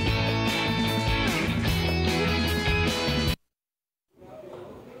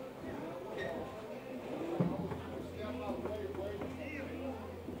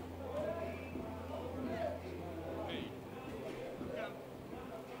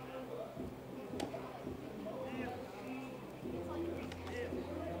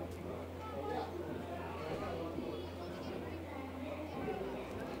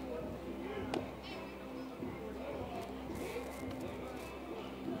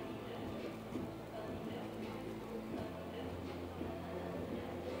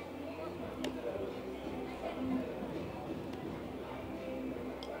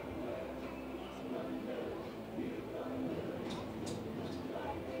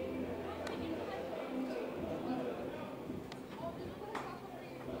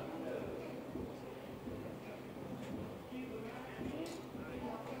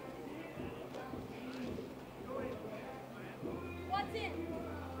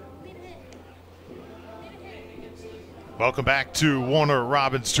 Welcome back to Warner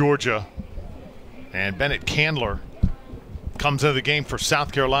Robins, Georgia. And Bennett Candler comes into the game for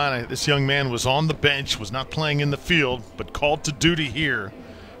South Carolina. This young man was on the bench, was not playing in the field, but called to duty here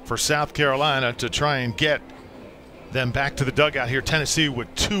for South Carolina to try and get them back to the dugout here. Tennessee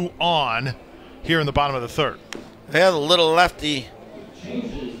with 2 on here in the bottom of the 3rd. Yeah, the little lefty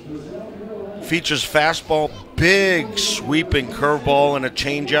features fastball, big sweeping curveball, and a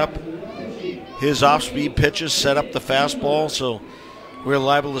changeup. His off-speed pitches set up the fastball, so we're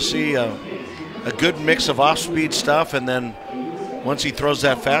liable to see a good mix of off-speed stuff, and then once he throws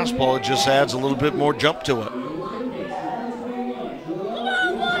that fastball, it just adds a little bit more jump to it.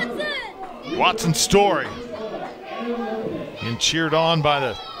 Watson Story, and cheered on by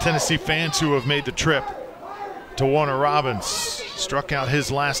the Tennessee fans who have made the trip to Warner Robins. Struck out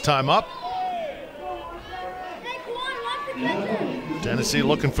his last time up. Tennessee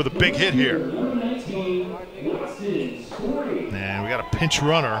looking for the big hit here. And we got a pinch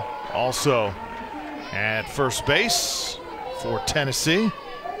runner also at first base for Tennessee.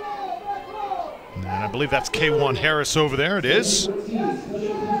 And I believe that's K1 Harris over there. It is.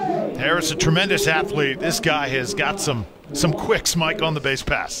 Harris, a tremendous athlete. This guy has got some quicks, Mike, on the base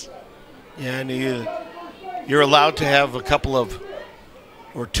pass. Yeah, and he You're allowed to have a couple of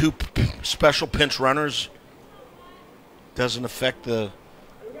or two special pinch runners. Doesn't affect the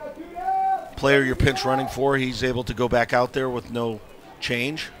player you're pinch running for. He's able to go back out there with no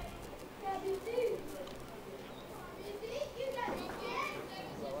change.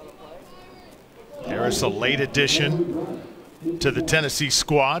 Harris, a late addition to the Tennessee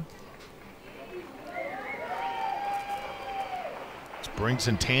squad. This brings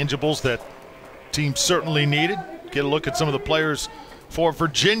intangibles that team certainly needed. Get a look at some of the players for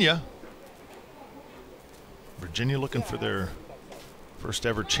Virginia. Virginia looking for their first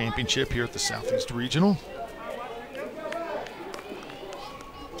ever championship here at the Southeast Regional.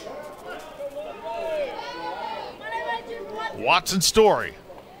 Watson Story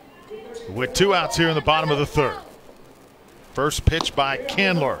with 2 outs here in the bottom of the 3rd. First pitch by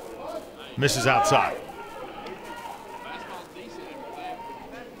Candler. Misses outside.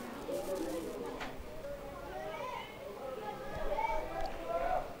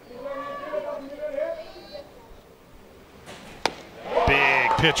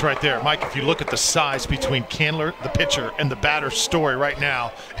 Big pitch right there. Mike, if you look at the size between Candler, the pitcher, and the batter, Story right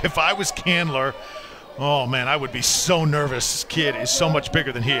now, if I was Candler, oh man, I would be so nervous. This kid is so much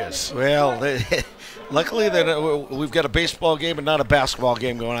bigger than he is. Well, luckily that we've got a baseball game and not a basketball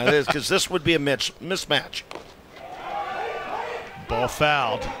game going on, because this would be a mismatch. Ball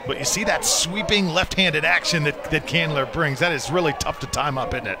fouled, but you see that sweeping left-handed action that Candler brings. That is really tough to time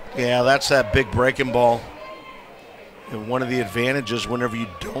up, isn't it? Yeah, that's that big breaking ball. And one of the advantages whenever you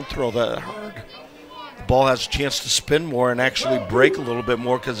don't throw that hard, the ball has a chance to spin more and actually break a little bit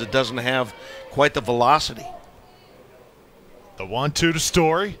more because it doesn't have quite the velocity. The 1-2 to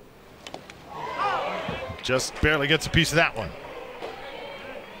Story. Just barely gets a piece of that one.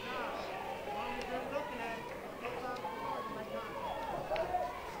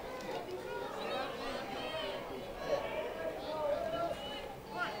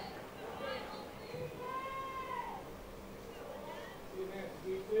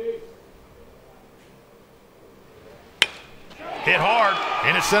 Hit hard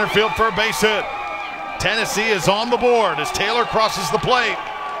into center field for a base hit. Tennessee is on the board as Taylor crosses the plate.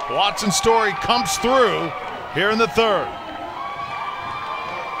 Watson Story comes through here in the 3rd.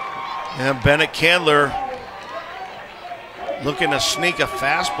 And Bennett Candler looking to sneak a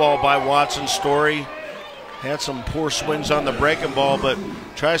fastball by Watson Story. Had some poor swings on the breaking ball, but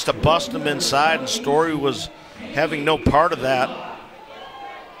tries to bust him inside, and Story was having no part of that.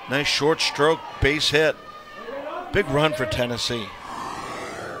 Nice short stroke base hit. Big run for Tennessee.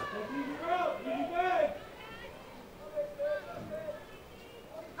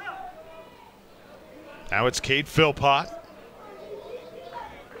 Now it's Cade Philpott.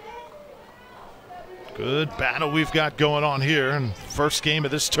 Good battle we've got going on here in the first game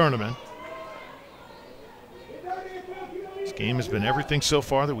of this tournament. This game has been everything so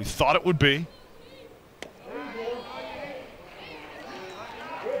far that we thought it would be.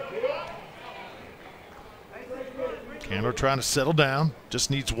 Candler trying to settle down.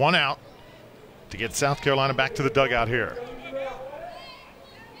 Just needs 1 out to get South Carolina back to the dugout here.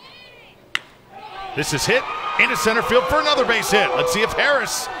 This is hit into center field for another base hit. Let's see if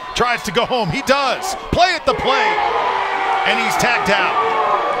Harris tries to go home. He does. Play at the plate. And he's tagged out.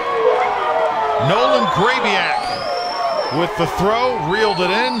 Nolan Grabiak with the throw, reeled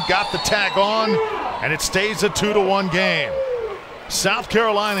it in, got the tag on, and it stays a 2-1 game. South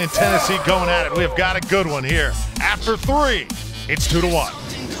Carolina and Tennessee going at it. We have got a good one here. After 3, it's 2-1.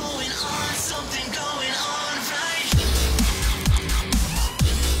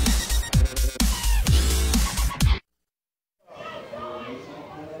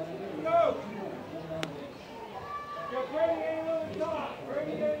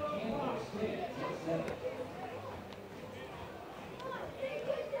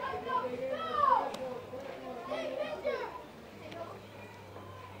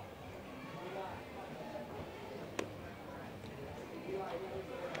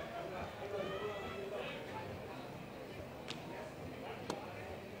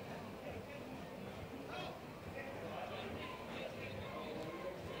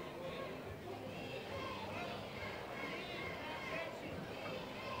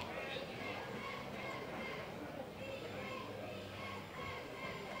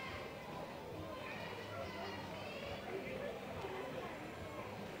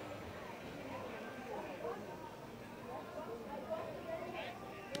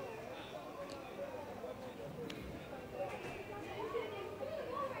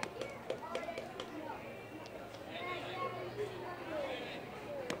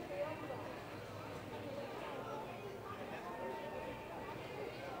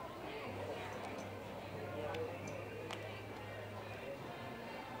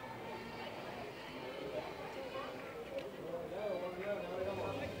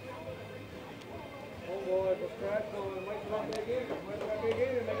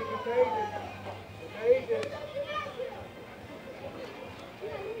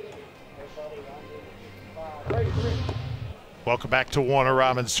 Welcome back to Warner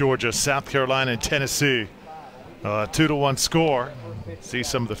Robins, Georgia, South Carolina, and Tennessee. 2-1 score. See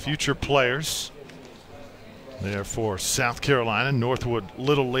some of the future players there for South Carolina, Northwood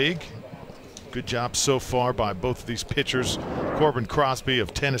Little League. Good job so far by both of these pitchers. Corbin Crosby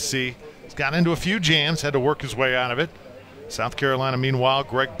of Tennessee has got into a few jams, had to work his way out of it. South Carolina, meanwhile,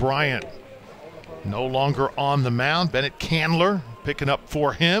 Greg Bryant no longer on the mound. Bennett Candler picking up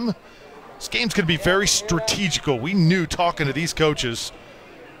for him. This game's going to be very strategical. We knew talking to these coaches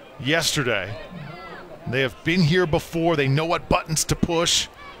yesterday. They have been here before. They know what buttons to push.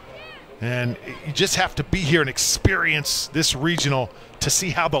 And you just have to be here and experience this regional to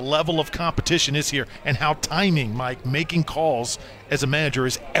see how the level of competition is here and how timing, Mike, making calls as a manager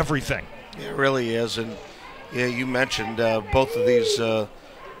is everything. It really is. And, yeah, you mentioned both of these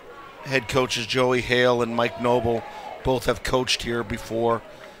head coaches, Joey Hale and Mike Noble, both have coached here before.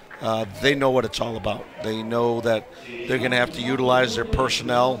 They know what it's all about. They know that they're going to have to utilize their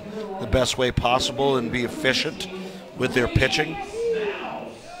personnel the best way possible and be efficient with their pitching.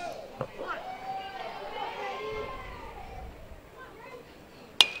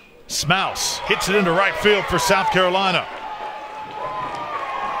 Smouse hits it into right field for South Carolina.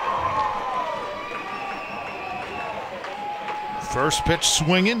 First pitch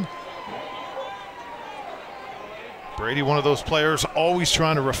swinging. Brady, one of those players, always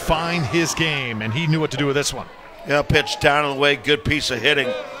trying to refine his game, and he knew what to do with this one. Yeah, pitch down and away, good piece of hitting.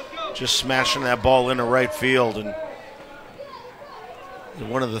 Just smashing that ball into right field. And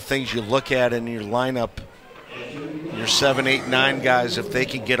one of the things you look at in your lineup, your 7, 8, 9 guys, if they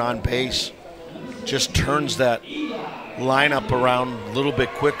can get on base, just turns that lineup around a little bit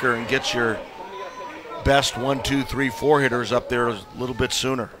quicker and gets your best 1, 2, 3, 4 hitters up there a little bit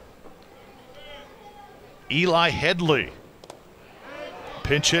sooner. Eli Headley,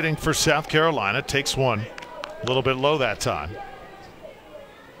 pinch hitting for South Carolina, takes one a little bit low that time.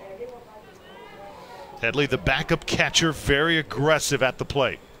 Headley, the backup catcher, very aggressive at the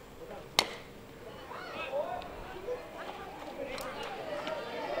plate.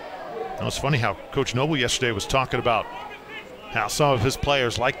 It was funny how Coach Noble yesterday was talking about how some of his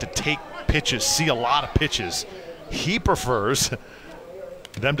players like to take pitches, see a lot of pitches. He prefers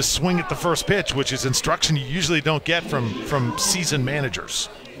them to swing at the first pitch, which is instruction you usually don't get from seasoned managers.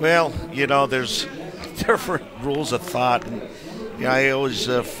 Well, you know, there's different rules of thought. And, you know, I always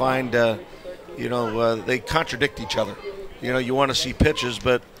find, they contradict each other. You know, you want to see pitches,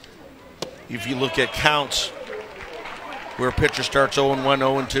 but if you look at counts where a pitcher starts 0-1,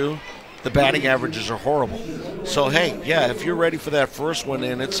 0-2, the batting averages are horrible. So, hey, yeah, if you're ready for that first one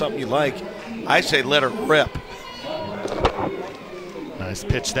and it's something you like, I say let it rip. Nice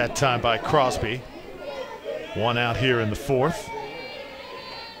pitch that time by Crosby. One out here in the fourth.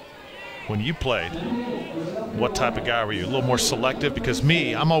 When you played, what type of guy were you? A little more selective? Because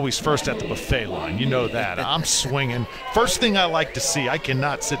me, I'm always first at the buffet line. You know that. I'm swinging. First thing I like to see. I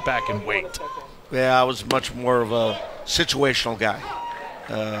cannot sit back and wait. Yeah, I was much more of a situational guy.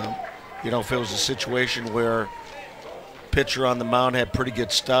 If it was a situation where pitcher on the mound had pretty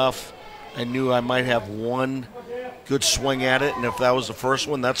good stuff, I knew I might have one good swing at it, and if that was the first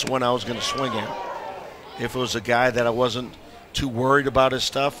one, that's the one I was going to swing at. If it was a guy that I wasn't too worried about his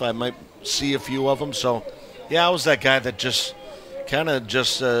stuff, I might see a few of them. So, yeah, I was that guy that just kind of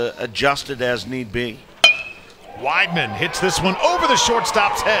adjusted as need be. Weidman hits this one over the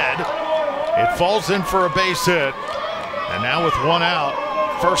shortstop's head. It falls in for a base hit, and now with one out,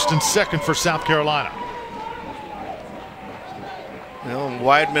 first and second for South Carolina.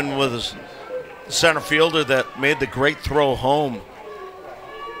 Weidman was the center fielder that made the great throw home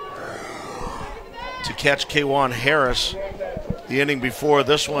to catch K'Wan Harris the inning before.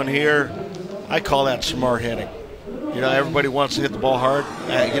 This one here, I call that smart hitting. Everybody wants to hit the ball hard.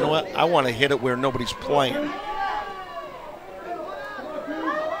 You know what? I want to hit it where nobody's playing.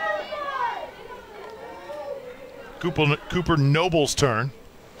 Cooper Noble's turn.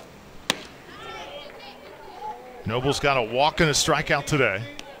 Noble's got a walk and a strikeout today.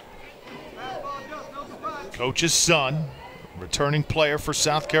 Coach's son, returning player for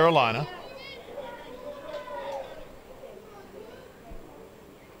South Carolina.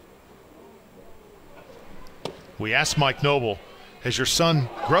 We asked Mike Noble, has your son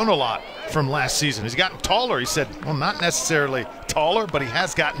grown a lot from last season? Has he gotten taller? He said, well, not necessarily taller, but he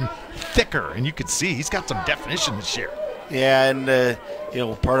has gotten thicker, and you can see he's got some definition this year. Yeah,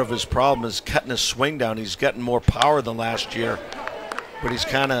 and part of his problem is cutting his swing down. He's gotten more power than last year, but he's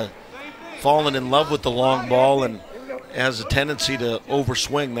kind of fallen in love with the long ball and has a tendency to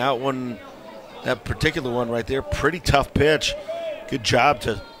overswing. That particular one right there, pretty tough pitch. Good job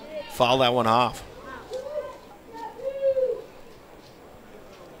to foul that one off.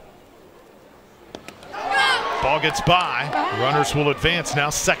 Ball gets by. Runners will advance now,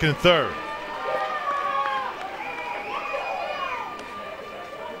 second and third.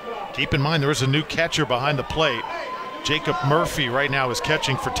 Keep in mind there is a new catcher behind the plate. Jacob Murphy right now is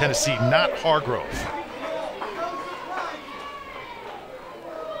catching for Tennessee, not Hargrove.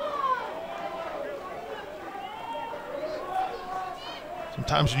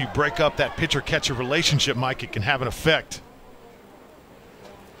 Sometimes when you break up that pitcher-catcher relationship, Mike, it can have an effect.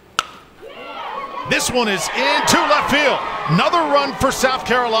 This one is into left field. Another run for South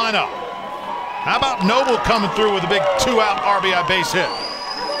Carolina. How about Noble coming through with a big 2-out RBI base hit?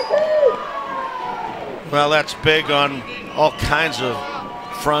 Well, that's big on all kinds of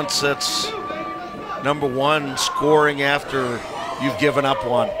fronts. That's number one, scoring after you've given up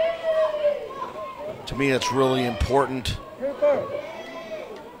one. To me, that's really important.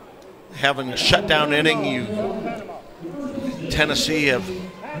 Having a shutdown inning, Tennessee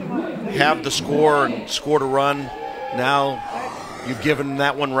have the score and scored a run. Now you've given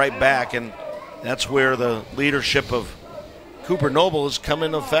that one right back, and that's where the leadership of Cooper Noble has come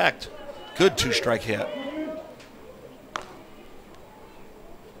into effect. Good two-strike hit.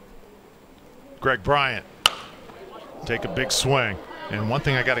 Greg Bryant take a big swing, and one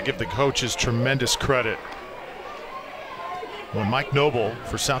thing I got to give the coaches tremendous credit. When Mike Noble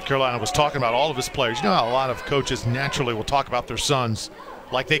for South Carolina was talking about all of his players, you know how a lot of coaches naturally will talk about their sons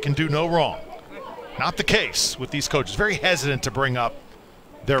like they can do no wrong. Not the case with these coaches. Very hesitant to bring up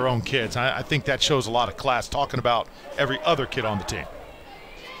their own kids. I think that shows a lot of class, talking about every other kid on the team.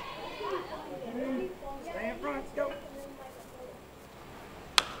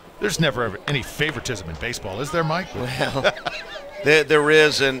 There's never any favoritism in baseball, is there, Mike? Well, there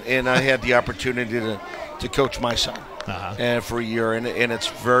is, and I had the opportunity to coach my son and for a year, and it's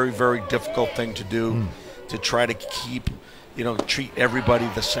a very, very difficult thing to do, to try to keep, treat everybody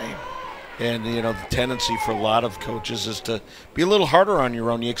the same. And, the tendency for a lot of coaches is to be a little harder on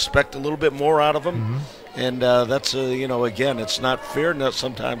your own. You expect a little bit more out of them, and that's, again, it's not fair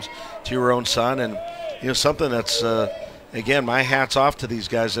sometimes to your own son, and, something that's, again, my hat's off to these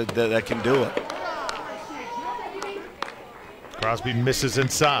guys that can do it. Crosby misses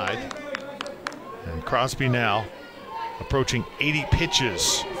inside, and Crosby now approaching 80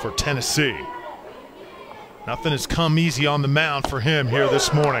 pitches for Tennessee. Nothing has come easy on the mound for him here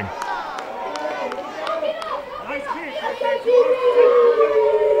this morning.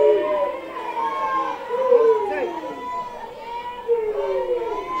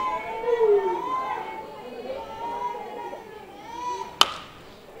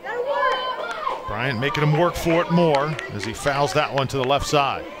 Bryant making him work for it more as he fouls that one to the left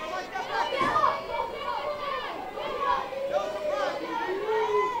side.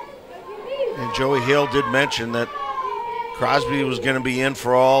 And Joey Hill did mention that Crosby was going to be in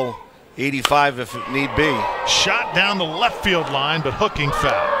for all 85 if it need be. Shot down the left field line, but hooking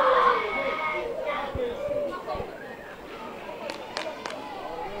foul.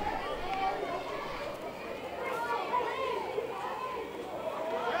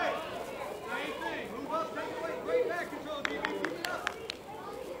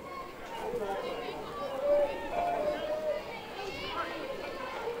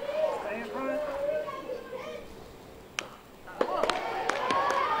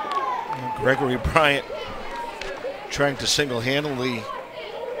 Gregory Bryant trying to single-handedly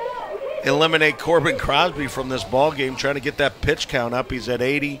eliminate Corbin Crosby from this ball game, trying to get that pitch count up. He's at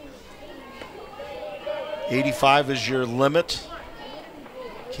 80. 85 is your limit.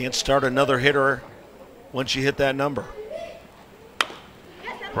 Can't start another hitter once you hit that number.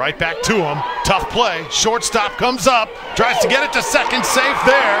 Right back to him. Tough play. Shortstop comes up, tries to get it to second, safe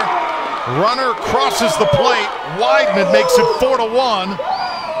there. Runner crosses the plate. Weidman makes it 4-1.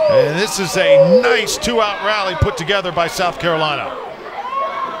 And this is a nice 2-out rally put together by South Carolina.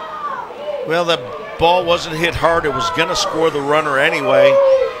 Well, the ball wasn't hit hard. It was going to score the runner anyway.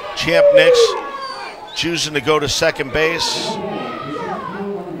 Champ Nix choosing to go to second base.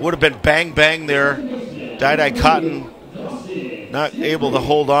 Would have been bang there. Dai Cotton not able to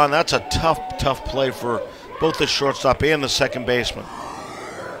hold on. That's a tough play for both the shortstop and the second baseman.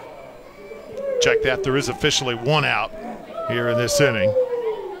 Check that. There is officially 1 out here in this inning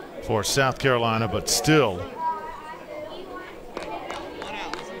for South Carolina, but still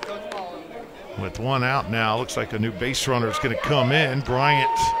with 1 out now, looks like a new base runner is going to come in.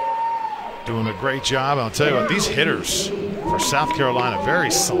 Bryant doing a great job. I'll tell you what, these hitters for South Carolina, very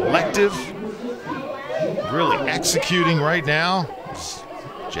selective, really executing right now.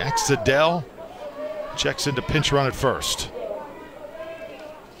 Jack Siddell checks into pinch run at first.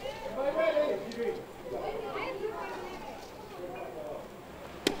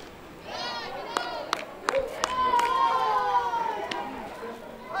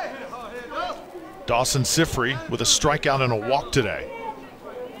 Dawson Sifry with a strikeout and a walk today.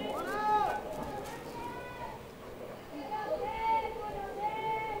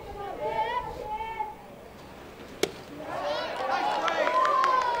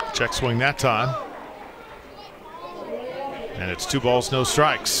 Check swing that time. And it's 2 balls, no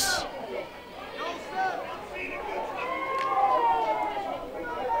strikes.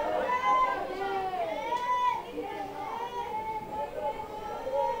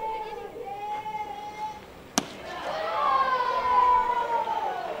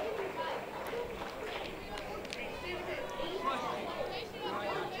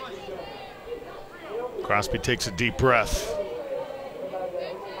 Crosby takes a deep breath.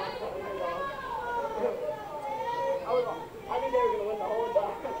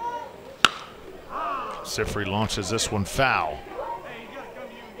 Sifry launches this one foul.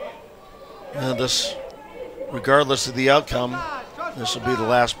 This, regardless of the outcome, this will be the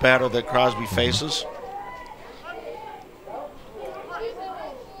last batter that Crosby faces.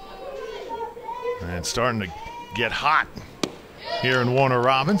 And starting to get hot here in Warner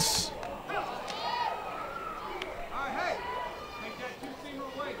Robins.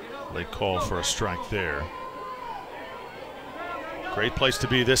 Late call for a strike there. Great place to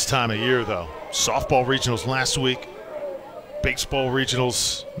be this time of year, though. Softball regionals last week. Baseball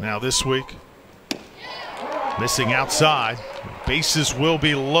regionals now this week. Missing outside. Bases will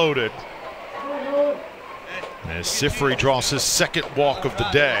be loaded. As Sifry draws his second walk of the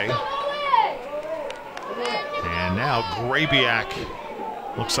day. And now Grabiak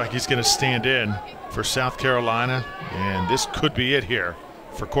looks like he's going to stand in for South Carolina. And this could be it here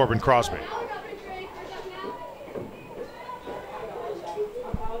for Corbin Crosby.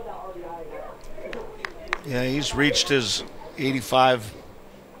 Yeah, he's reached his 85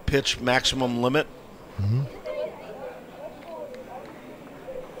 pitch maximum limit. Mm-hmm.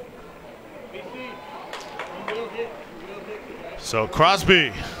 So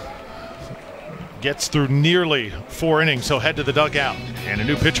Crosby gets through nearly 4 innings. He'll head to the dugout. And a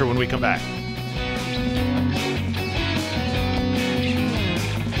new pitcher when we come back.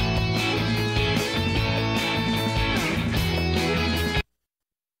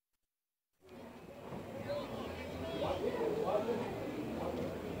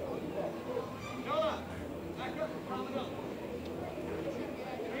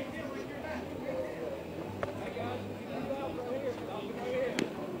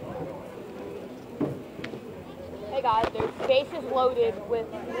 Hey guys, there's bases loaded with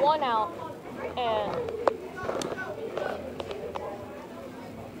 1 out, and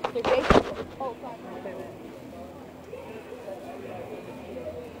there's bases. Oh, sorry.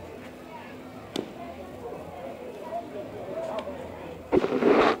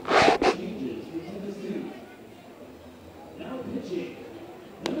 Now pitching,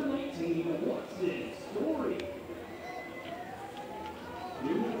 number 19, what's this story?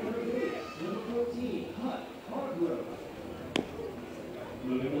 Number 14, Hut Hargrove.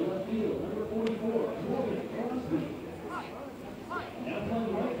 Moving to left field, number 44, Corbin Crosby. Now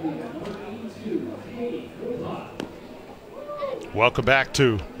playing right field, number 82, Hayden Goodlettsville. Welcome back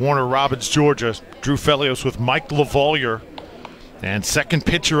to Warner Robins, Georgia. Drew Felios with Mike LaValliere. And second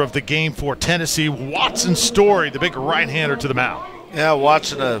pitcher of the game for Tennessee, Watson Story, the big right-hander to the mound. Yeah,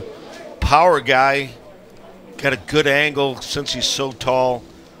 Watson, a power guy. Got a good angle since he's so tall.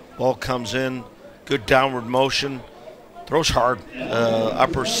 Ball comes in, good downward motion. Throws hard,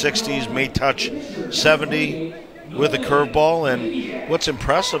 upper 60s, may touch 70 with a curveball. And what's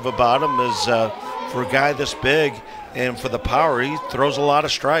impressive about him is for a guy this big and for the power, he throws a lot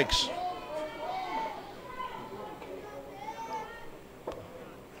of strikes.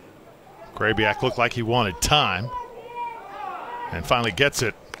 Grabiak looked like he wanted time and finally gets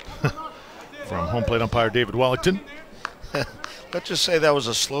it from home plate umpire David Wellington. Let's just say that was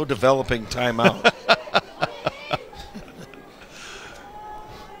a slow developing timeout.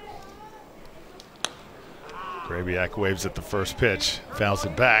 Grabiak waves at the first pitch, fouls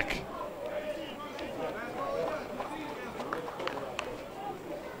it back.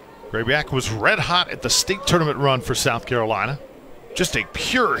 Grabiak was red hot at the state tournament run for South Carolina. Just a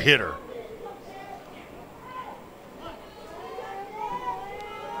pure hitter.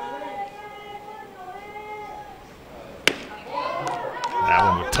 That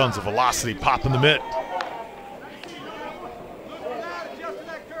one with tons of velocity popping the mitt.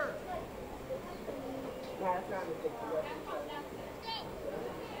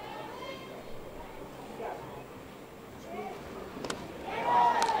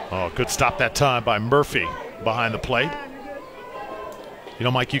 Oh, good stop that time by Murphy behind the plate. You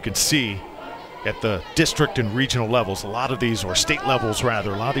know, Mike, you can see at the district and regional levels, a lot of these, or state levels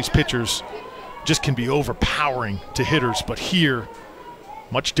rather, a lot of these pitchers just can be overpowering to hitters. But here,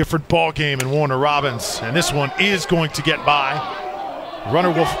 much different ball game in Warner Robins. And this one is going to get by.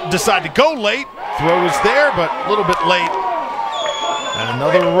 Runner will decide to go late. Throw is there, but a little bit late. And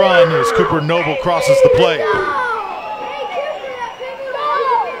another run as Cooper Noble crosses the plate.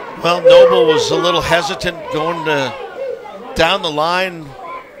 Well, Noble was a little hesitant going down the line.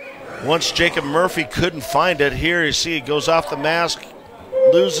 Once Jacob Murphy couldn't find it, here you see it goes off the mask,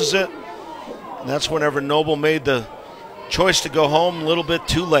 loses it. And that's whenever Noble made the choice to go home a little bit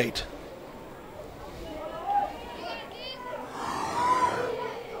too late.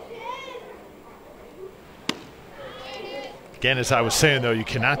 Again, as I was saying, though, you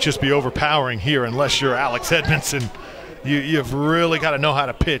cannot just be overpowering here unless you're Alex Edmondson. You've really got to know how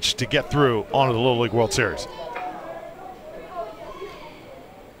to pitch to get through onto the Little League World Series.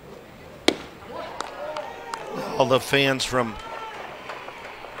 All the fans from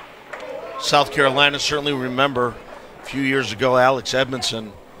South Carolina certainly remember a few years ago, Alex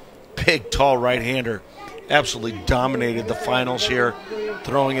Edmondson, big, tall right-hander, absolutely dominated the finals here,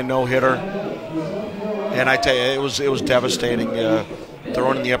 throwing a no-hitter. And I tell you, it was devastating.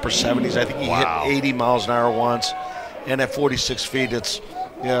 Throwing in the upper 70s. I think he hit 80 miles an hour once. And at 46 feet, it's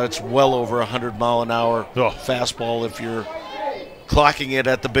well over 100 mile an hour fastball if you're clocking it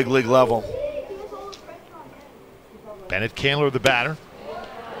at the big league level. Bennett Candler, the batter.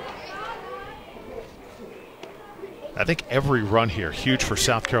 I think every run here huge for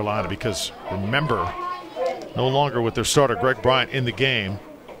South Carolina because remember, no longer with their starter Greg Bryant in the game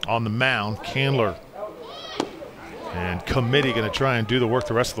on the mound. Candler and committee going to try and do the work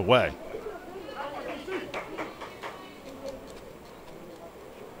the rest of the way.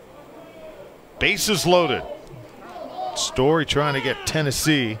 Bases loaded. Story trying to get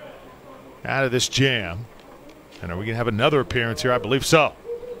Tennessee out of this jam. And are we going to have another appearance here? I believe so.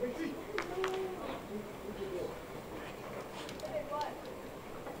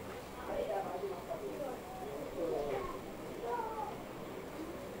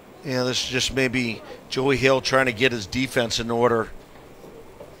 Yeah, this is just maybe Joey Hill trying to get his defense in order.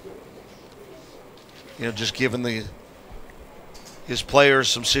 You know, just giving his players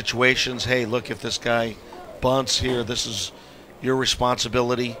some situations. Hey, look, if this guy bunts here, this is your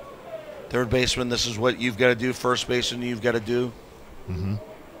responsibility. Third baseman, this is what you've got to do. First baseman, you've got to do. Mm-hmm.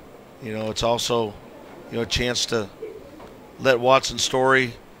 You know, it's also, a chance to let Watson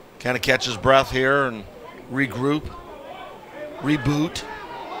Story kind of catch his breath here and regroup, reboot.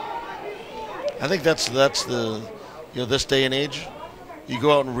 I think that's the, this day and age, you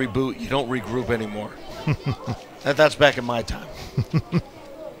go out and reboot, you don't regroup anymore. That's back in my time.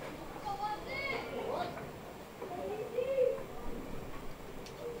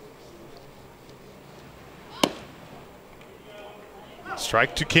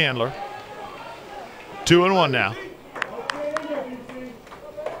 Strike to Candler. 2-1 now.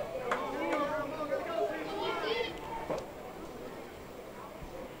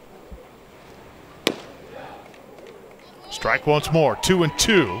 Strike once more.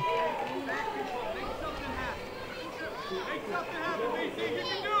 2-2.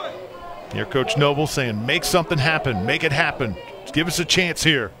 Here, Coach Noble saying, make something happen. Make it happen. Give us a chance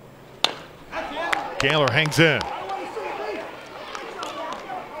here. Candler hangs in.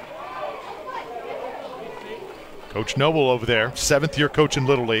 Coach Noble over there, 7th-year coach in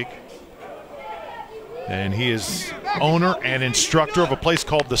Little League. And he is owner and instructor of a place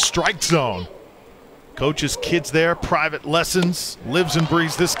called the Strike Zone. Coaches kids there, private lessons, lives and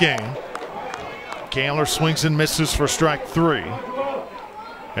breathes this game. Candler swings and misses for strike 3.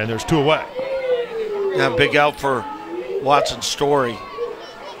 And there's 2 away. Yeah, big out for Watson Story.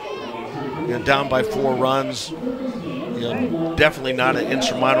 Down by 4 runs. Definitely not an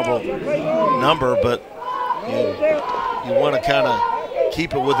insurmountable number, but you want to kind of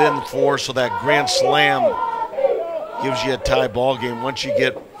keep it within 4 so that grand slam gives you a tie ball game. Once you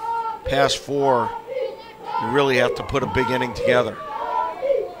get past 4, you really have to put a big inning together.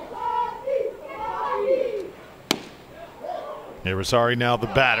 Irizarry now the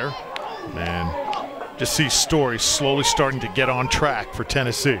batter. And just see Story slowly starting to get on track for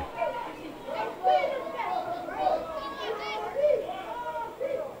Tennessee.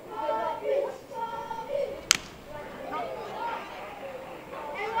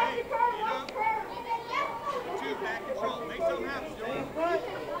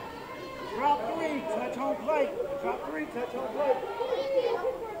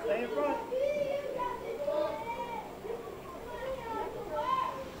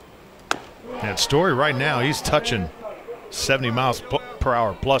 And Story right now, he's touching 70 miles per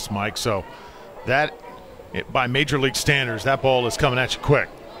hour plus, Mike. So that, by major league standards, that ball is coming at you quick.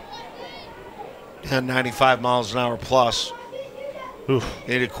 And 95 miles an hour plus. Oof.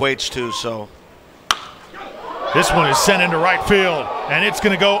 It equates to, so. This one is sent into right field, and it's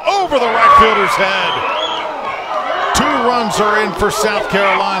going to go over the right fielder's head. 2 runs are in for South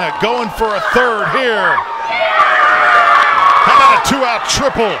Carolina, going for a third here. How about a 2-out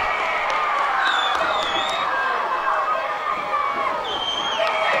triple?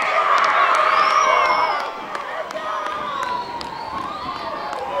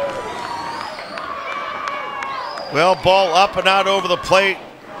 Well, ball up and out over the plate.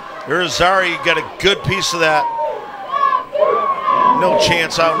 Irizarry got a good piece of that. No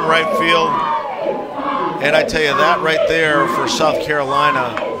chance out in right field. And I tell you, that right there for South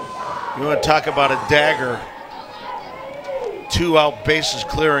Carolina, you want to talk about a dagger. 2-out bases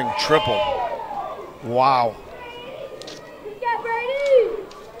clearing triple. Wow.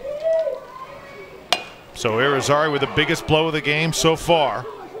 So Irizarry with the biggest blow of the game so far.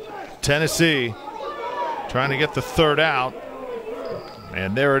 Tennessee trying to get the third out.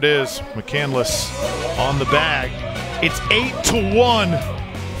 And there it is, McCandless on the bag. It's 8-1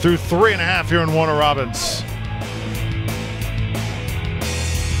 through 3.5 here in Warner Robins.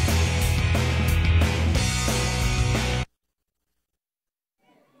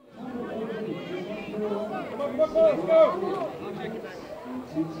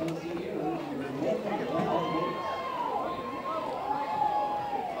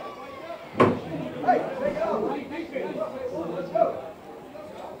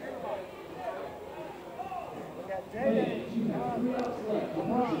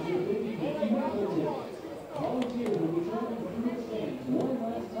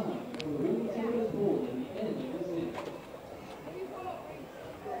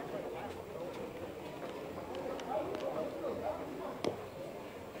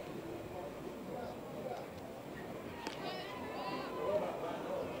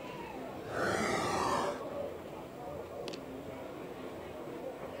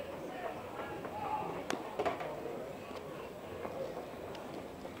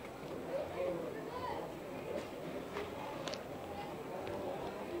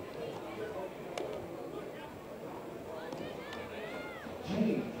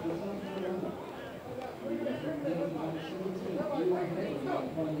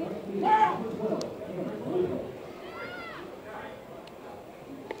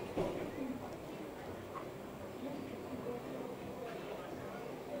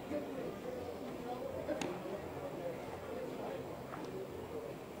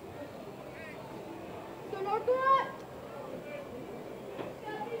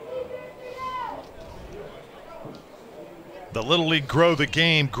 The Little League Grow the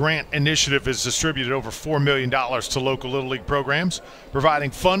Game grant initiative has distributed over $4 million to local Little League programs, providing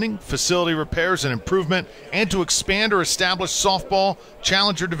funding, facility repairs and improvement, and to expand or establish softball,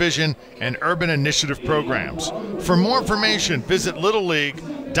 challenger division, and urban initiative programs. For more information, visit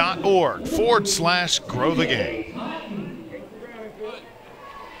littleleague.org/grow the game.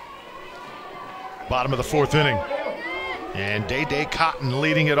 Bottom of the 4th inning. And Day Cotton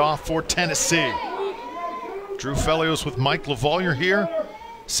leading it off for Tennessee. Drew Felios with Mike LaValliere here.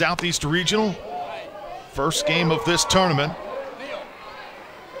 Southeast Regional. First game of this tournament.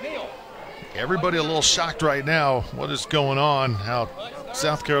 Everybody a little shocked right now. What is going on? How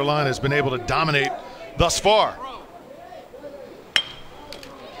South Carolina has been able to dominate thus far.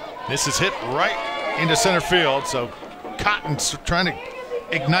 This is hit right into center field. So Cotton's trying to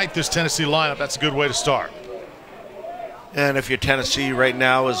ignite this Tennessee lineup. That's a good way to start. And if you're Tennessee right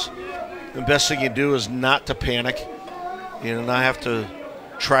now, is the best thing you do is not to panic. You know, not have to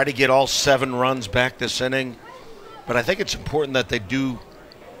try to get all 7 runs back this inning. But I think it's important that they do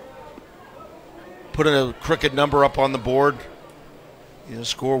put a crooked number up on the board. You know,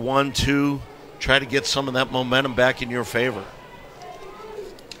 score 1, 2, try to get some of that momentum back in your favor.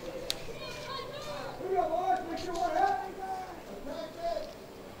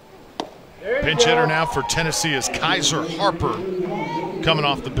 Pinch hitter now for Tennessee is Kaiser Harper coming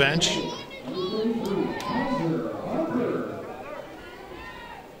off the bench.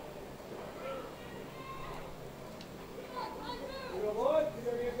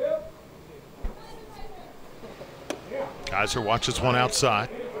 Kaiser watches one outside.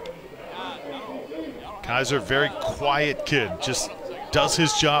 Kaiser, very quiet kid, just does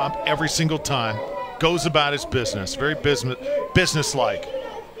his job every single time, goes about his business, very business-like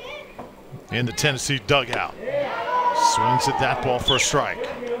in the Tennessee dugout. Swings at that ball for a strike.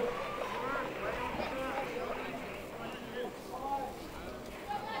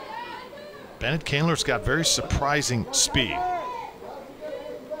 Bennett Candler's got very surprising speed.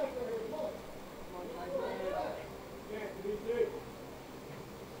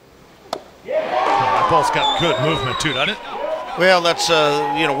 That ball's got good movement too, doesn't it? Well, that's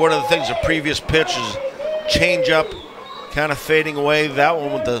one of the things. The previous pitch is change up, kind of fading away. That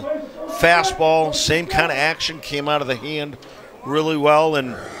one with the fastball, same kind of action, came out of the hand really well,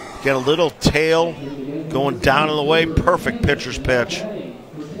 and get a little tail going down in the way. Perfect pitcher's pitch.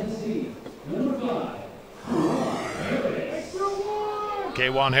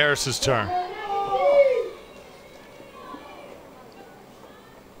 K'Wan Harris's turn.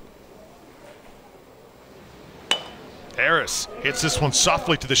 Harris hits this one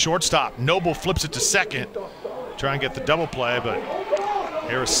softly to the shortstop. Noble flips it to second. Try and get the double play, but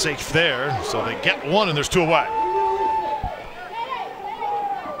Harris safe there. So they get one, and there's two away.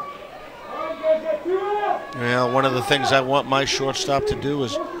 Well, one of the things I want my shortstop to do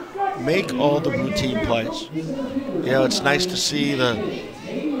is make all the routine plays. It's nice to see the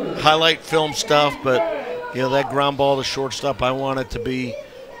highlight film stuff, but that ground ball to shortstop, I want it to be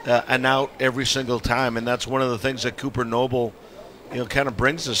an out every single time, and that's one of the things that Cooper Noble, kind of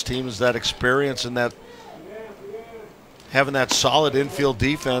brings this team, is that experience and that having that solid infield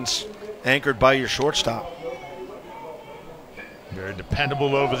defense anchored by your shortstop. Very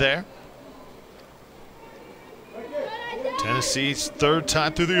dependable over there. Tennessee's third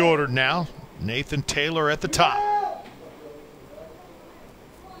time through the order now. Nathan Taylor at the top.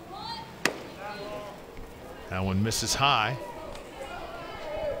 That one misses high.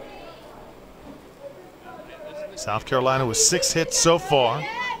 South Carolina with 6 hits so far.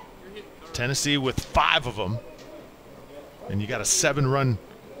 Tennessee with 5 of them. And you got a 7-run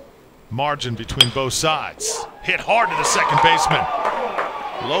margin between both sides. Hit hard to the second baseman.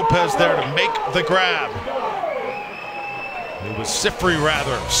 Lopez there to make the grab. It was Sifri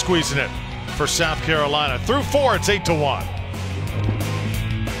rather squeezing it for South Carolina. Through 4, it's 8-1.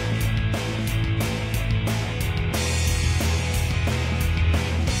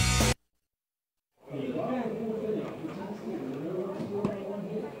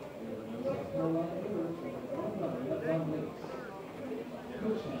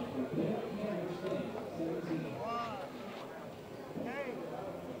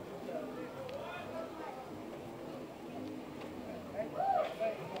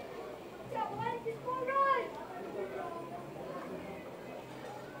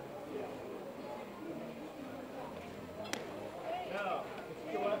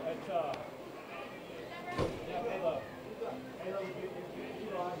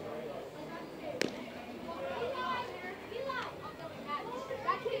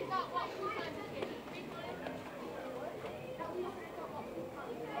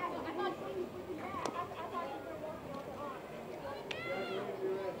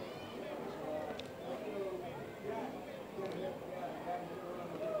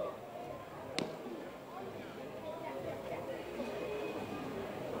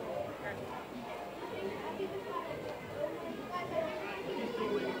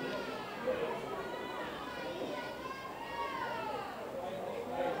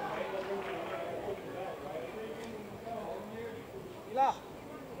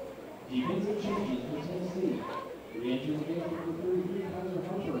 Defensive changes for Tennessee. Re-entering the game for 33, Tyler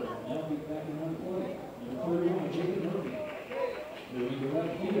Harper. Now he's back in one play. Number 31, Jacob Murphy. Moving to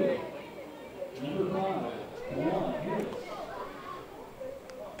right field. Number 5, K'Wan Harris.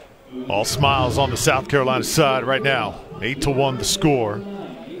 All smiles on the South Carolina side right now. 8-1 the score.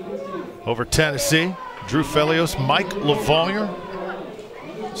 Over Tennessee, Drew Felios, Mike LaValliere.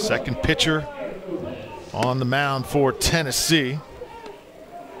 Second pitcher on the mound for Tennessee.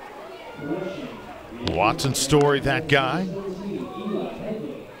 Watson Story, that guy.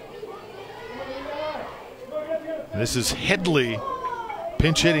 This is Headley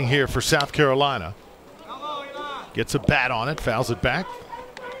pinch hitting here for South Carolina. Gets a bat on it, fouls it back.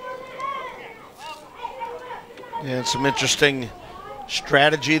 And some interesting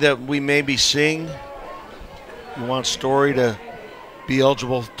strategy that we may be seeing. You want Story to be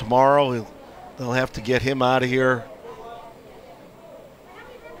eligible tomorrow. They'll have to get him out of here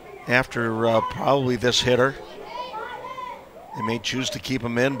after probably this hitter. They may choose to keep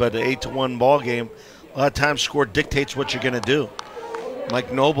him in, but an 8-1 ball game, a lot of times score dictates what you're going to do.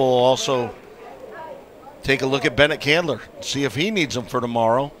 Mike Noble will also take a look at Bennett Candler, see if he needs him for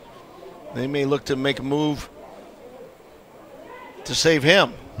tomorrow. They may look to make a move to save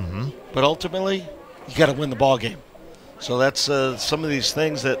him. But ultimately, you got to win the ball game. So that's some of these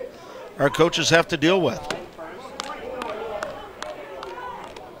things that our coaches have to deal with.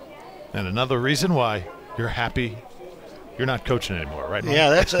 And another reason why you're happy you're not coaching anymore, right, Mike? Yeah,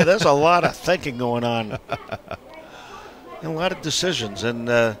 that's a lot of thinking going on. And a lot of decisions. And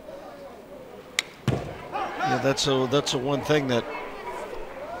that's a one thing that,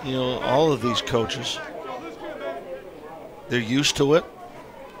 all of these coaches, they're used to it.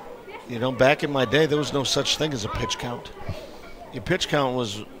 Back in my day, there was no such thing as a pitch count. Your pitch count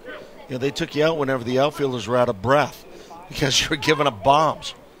was, they took you out whenever the outfielders were out of breath because you were giving up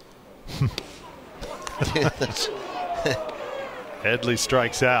bombs. Headley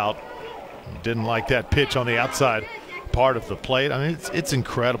strikes out. Didn't like that pitch on the outside part of the plate. I mean, it's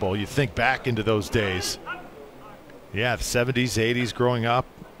incredible. You think back into those days. Yeah, the 70s, 80s growing up,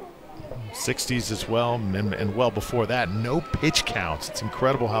 60s as well, and well before that. No pitch counts. It's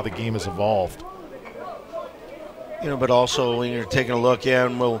incredible how the game has evolved. But also when you're taking a look,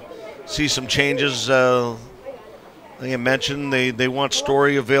 and we'll see some changes. Like I mentioned, they want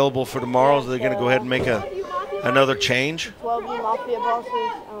Story available for tomorrow. So they're going to go ahead and make another change.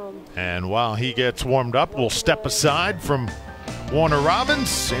 And while he gets warmed up, we'll step aside from Warner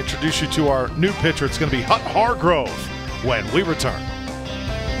Robins, introduce you to our new pitcher. It's going to be Hut Hargrove when we return.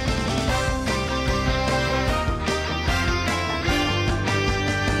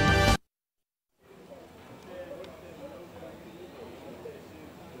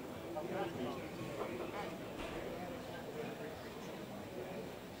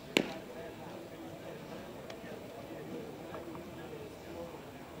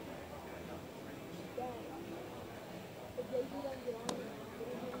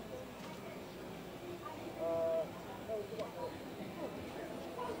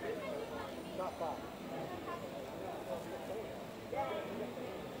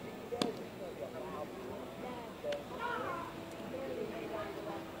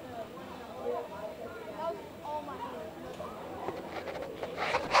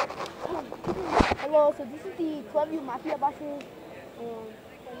 Hello, so this is the Clubview Mafia boxing.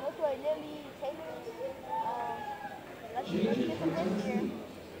 And also a Lily Taylor. Let's get some wins here.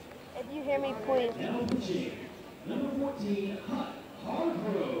 If you hear me, please. Number 14, Hut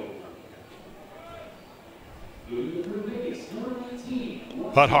Hargrove. Moving to third base, number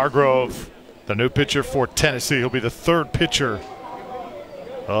 19. Hut Hargrove, the new pitcher for Tennessee. He'll be the third pitcher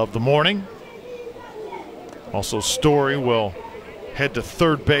of the morning. Also, Story will head to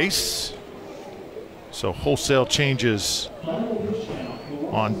third base. So wholesale changes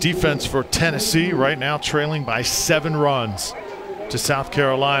on defense for Tennessee. Right now trailing by 7 runs to South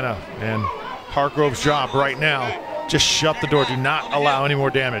Carolina. And Hargrove's job right now, just shut the door. Do not allow any more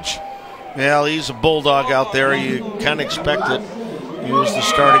damage. Well, he's a bulldog out there. You kind of expect it. He was the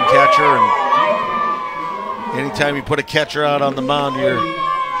starting catcher. And anytime you put a catcher out on the mound,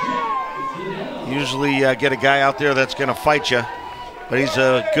 you usually get a guy out there that's going to fight you. But he's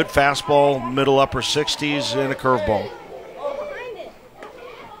a good fastball, middle upper 60s, and a curveball.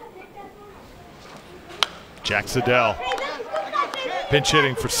 Jack Siddell, pinch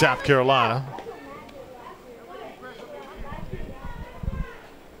hitting for South Carolina.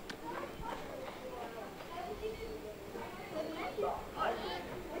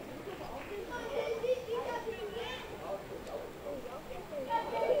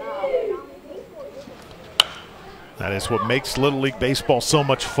 That is what makes Little League Baseball so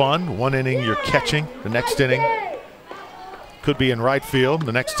much fun. One inning you're catching, the next inning could be in right field.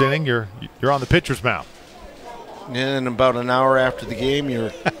 The next inning you're on the pitcher's mound. And about an hour after the game,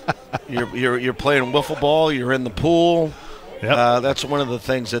 you're playing wiffle ball. You're in the pool. Yep. That's one of the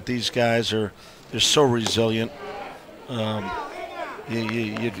things that these guys are. They're so resilient.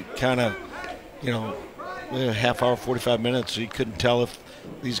 You kind of, a half hour, 45 minutes. You couldn't tell if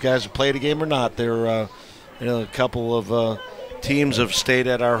these guys have played a game or not. They're. A couple of teams have stayed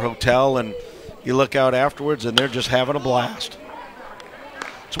at our hotel, and you look out afterwards, and they're just having a blast.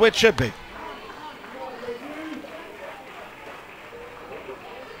 It's the way it should be.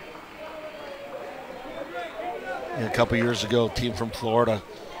 And a couple years ago, a team from Florida,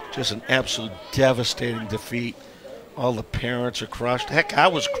 just an absolute devastating defeat. All the parents are crushed. Heck, I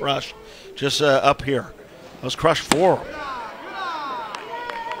was crushed just up here. I was crushed for them.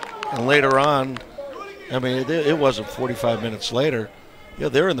 And later on, I mean, it wasn't 45 minutes later.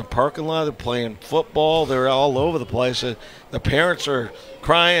 They're in the parking lot. They're playing football. They're all over the place. The parents are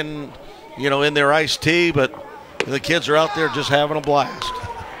crying, in their iced tea, but the kids are out there just having a blast.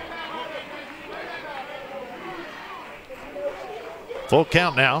 Full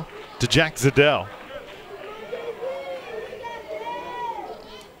count now to Jack Siddell.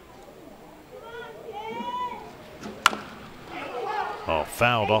 Oh,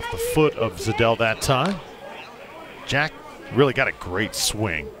 fouled off the foot of Siddell that time. Jack Really got a great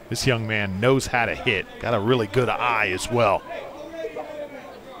swing. This young man knows how to hit. Got a really good eye as well.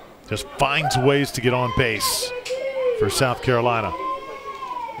 Just finds ways to get on base for South Carolina.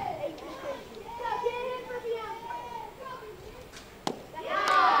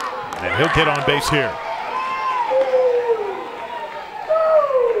 And he'll get on base here.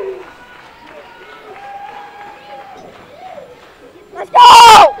 Let's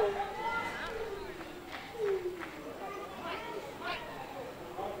go!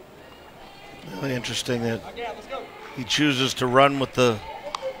 Really interesting that he chooses to run with the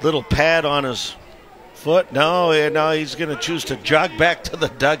little pad on his foot. No, he's going to choose to jog back to the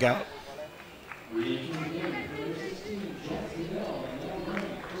dugout.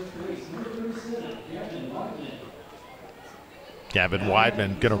 Gavin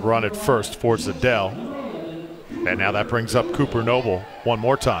Weidman going to run it first for Zadell. And now that brings up Cooper Noble one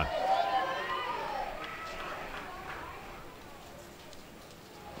more time.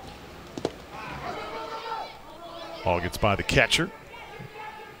 Ball gets by the catcher.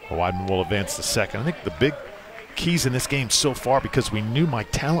 Weidman will advance to second. I think the big keys in this game so far, because we knew Mike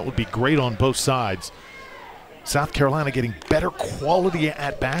Talent would be great on both sides. South Carolina getting better quality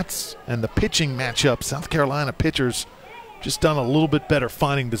at-bats, and the pitching matchup, South Carolina pitchers just done a little bit better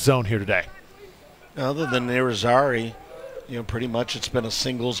finding the zone here today. Other than Irizarry, pretty much it's been a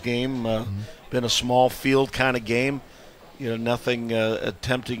singles game, been a small field kind of game. Nothing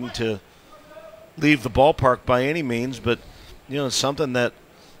attempting to leave the ballpark by any means, but it's something that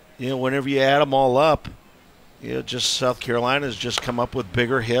whenever you add them all up, just South Carolina's just come up with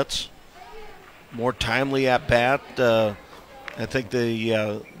bigger hits, more timely at bat. I think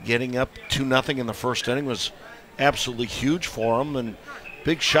the getting up 2-0 in the first inning was absolutely huge for them, and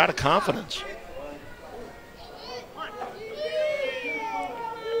big shot of confidence.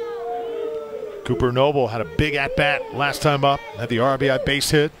 Cooper Noble had a big at-bat last time up, had the RBI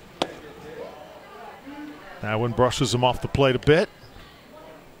base hit. That one brushes him off the plate a bit.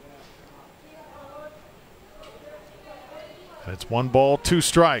 And it's 1-2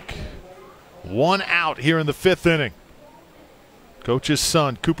 strike. 1 out here in the 5th inning. Coach's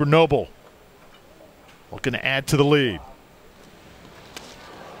son, Cooper Noble, looking to add to the lead.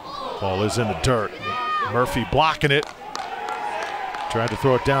 Ball is in the dirt. Murphy blocking it. Tried to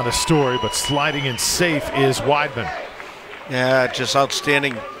throw it down to Story, but sliding in safe is Weidman. Yeah, just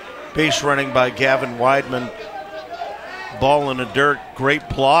outstanding base running by Gavin Weidman. Ball in the dirt. Great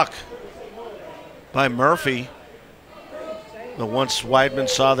block by Murphy. But once Weidman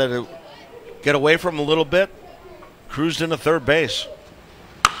saw that it get away from him a little bit, cruised into third base.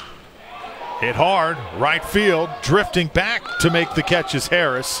 Hit hard, right field, drifting back to make the catch is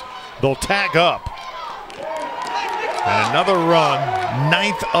Harris. They'll tag up. And another run,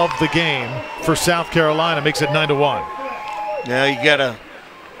 9th of the game for South Carolina, makes it 9-1. Now you got to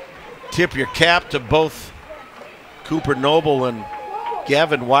tip your cap to both Cooper Noble and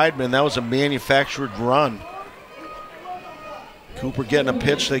Gavin Weidman. That was a manufactured run. Cooper getting a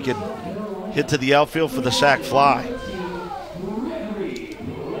pitch they could hit to the outfield for the sac fly.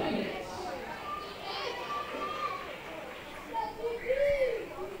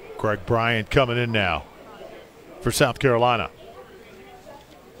 Greg Bryant coming in now for South Carolina.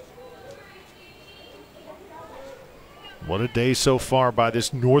 What a day so far by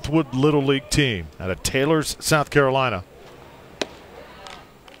this Northwood Little League team out of Taylor's, South Carolina.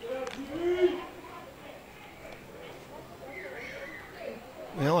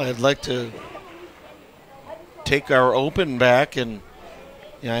 Well, I'd like to take our open back, and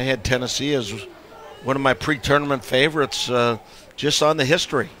I had Tennessee as one of my pre-tournament favorites just on the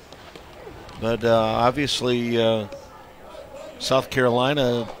history. But obviously South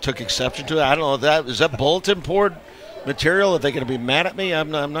Carolina took exception to it. I don't know, is that bulletin board material? Are they going to be mad at me?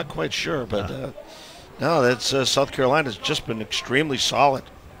 I'm not quite sure. But no, that's South Carolina's just been extremely solid.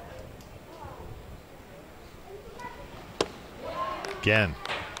 Again,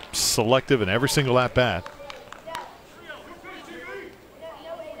 selective in every single at-bat.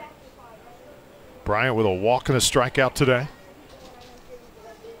 Bryant with a walk and a strikeout today.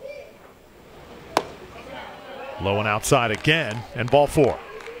 Low and outside again, and ball 4.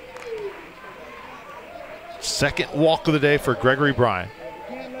 Second walk of the day for Gregory Bryant.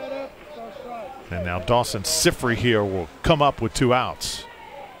 And now Dawson Sifrey here will come up with 2 outs.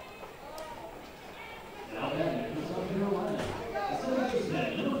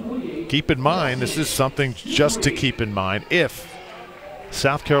 Keep in mind, this is something just to keep in mind. If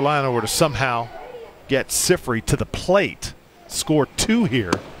South Carolina were to somehow get Sifrey to the plate, score 2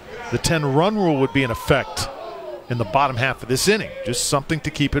 here, the 10-run rule would be in effect in the bottom half of this inning. Just something to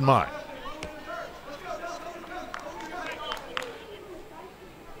keep in mind.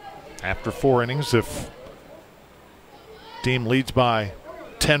 After 4 innings, if team leads by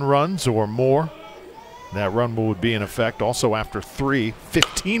 10 runs or more, that run would be in effect. Also after 3,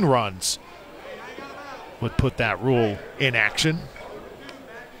 15 runs would put that rule in action.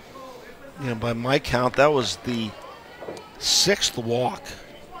 You know, by my count, that was the 6th walk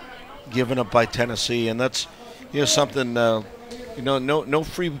given up by Tennessee, and that's, you know, something, you know, no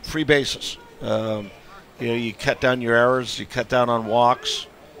free bases. You know, you cut down your errors, you cut down on walks,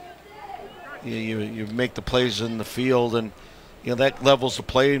 you make the plays in the field, and you know that levels the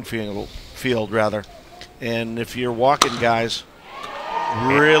playing field rather. And if you're walking guys,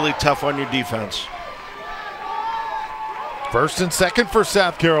 really tough on your defense. First and second for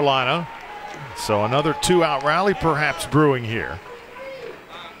South Carolina. So another 2-out rally perhaps brewing here.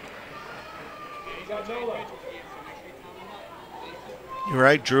 You're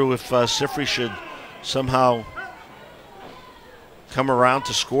right, Drew. If Sifri should somehow come around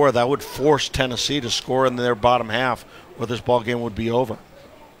to score, that would force Tennessee to score in their bottom half, or this ball game would be over.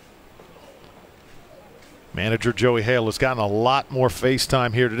 Manager Joey Hale has gotten a lot more face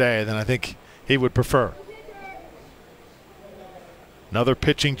time here today than I think he would prefer. Another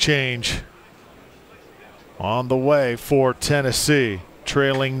pitching change on the way for Tennessee,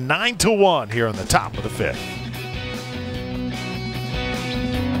 trailing 9-1 here in the top of the 5th.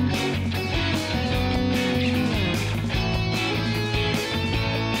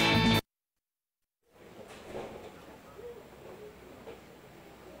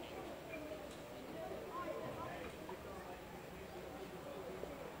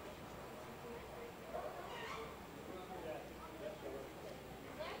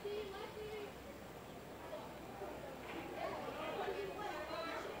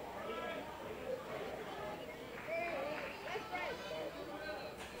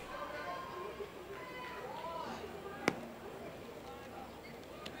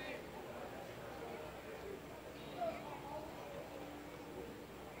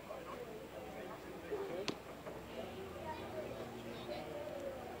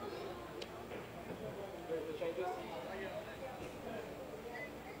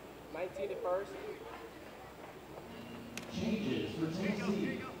 Changes for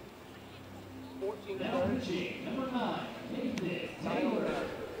Tennessee. 14 now pitching, number 9, Nathan Taylor.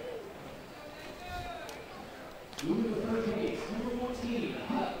 Moving to third base, number 14.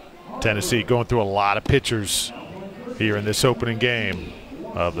 Tennessee going through a lot of pitchers here in this opening game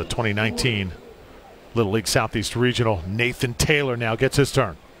of the 2019 Little League Southeast Regional. Nathan Taylor now gets his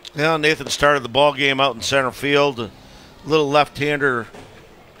turn. Yeah, Nathan started the ball game out in center field. A little left-hander,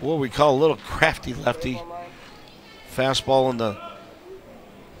 what we call a little crafty lefty. Fastball in the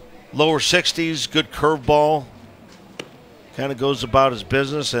lower 60s, good curveball. Kind of goes about his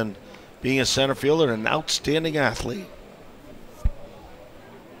business, and being a center fielder, an outstanding athlete.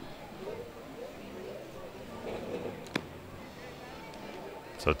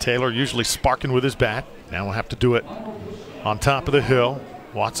 So Taylor usually sparking with his bat. Now we'll have to do it on top of the hill.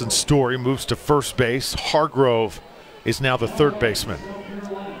 Watson Story moves to first base. Hargrove is now the third baseman.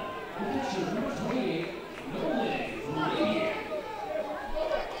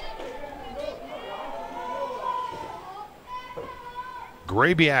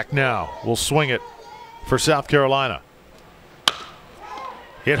 Grabiak now will swing it for South Carolina.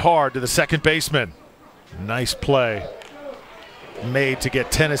 Hit hard to the second baseman. Nice play made to get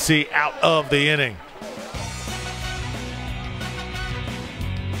Tennessee out of the inning.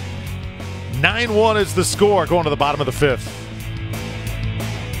 9-1 is the score going to the bottom of the 5th.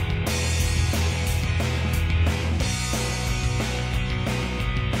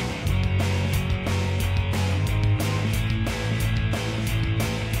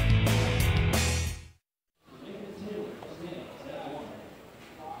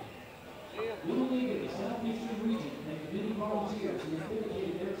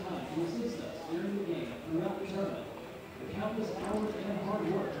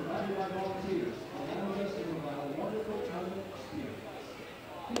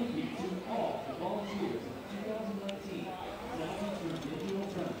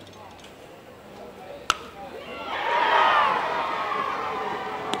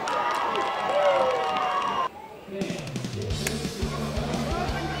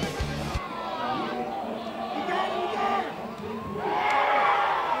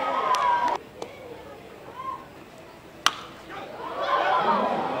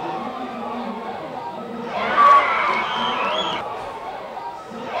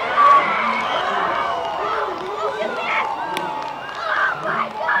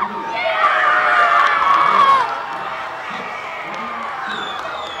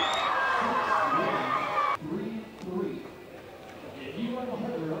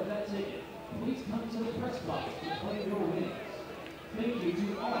 Please come to the press box to claim your winnings. Thank you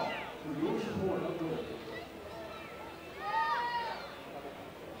to all for your support of Goodlettsville.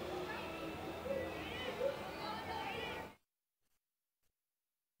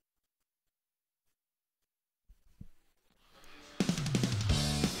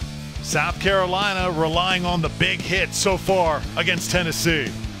 South Carolina relying on the big hit so far against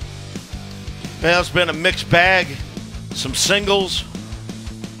Tennessee. Well, it's been a mixed bag. Some singles.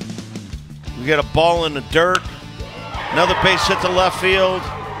 We got a ball in the dirt. Another base hit to left field.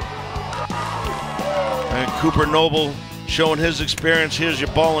 And Cooper Noble showing his experience. Here's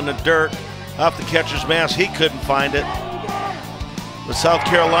your ball in the dirt. Off the catcher's mask. He couldn't find it. But South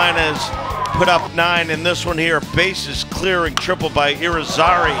Carolina has put up 9 in this one here. Bases clearing triple by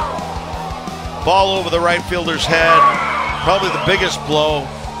Irizarry. Ball over the right fielder's head. Probably the biggest blow.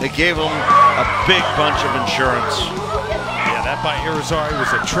 They gave him a big bunch of insurance. Yeah, that by Irizarry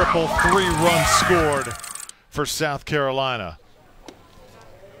was a triple. 3 runs scored for South Carolina.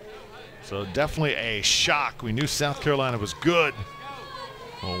 So definitely a shock. We knew South Carolina was good.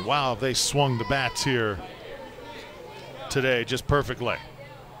 Well, wow, they swung the bats here today just perfectly.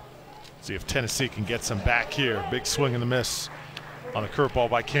 See if Tennessee can get some back here. Big swing and a miss on a curveball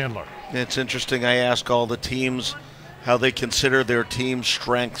by Candler. It's interesting. I ask all the teams how they consider their team's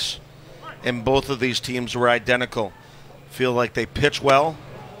strengths, and both of these teams were identical. Feel like they pitch well,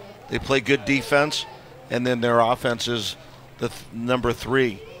 they play good defense, and then their offense is the number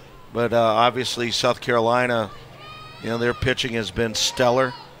 3. But obviously South Carolina, their pitching has been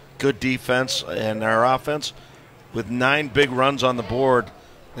stellar, good defense, and our offense with 9 big runs on the board,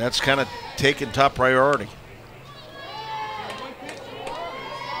 that's kind of taken top priority.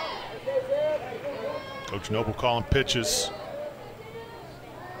 Coach Noble calling pitches.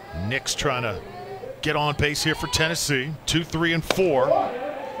 Nick's trying to get on base here for Tennessee. 2, 3, and 4.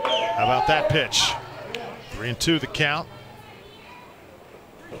 How about that pitch? 3-2 the count.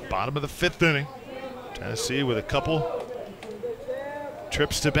 Bottom of the 5th inning. Tennessee with a couple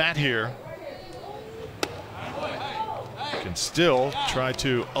trips to bat here. Can still try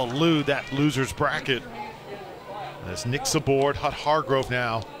to elude that loser's bracket. As Nick's aboard, Hut Hargrove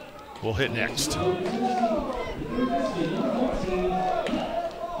now will hit next.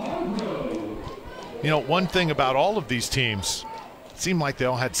 One thing about all of these teams, it seemed like they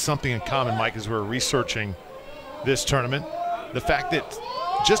all had something in common, Mike, as we were researching this tournament. The fact that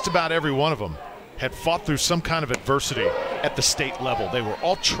just about every one of them had fought through some kind of adversity at the state level. They were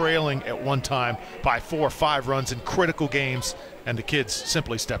all trailing at one time by 4 or 5 runs in critical games, and the kids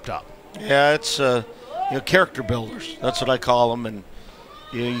simply stepped up. Yeah, it's character builders. That's what I call them. And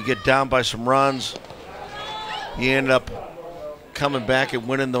you get down by some runs, you end up coming back and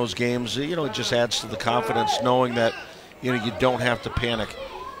winning those games. It just adds to the confidence knowing that you don't have to panic.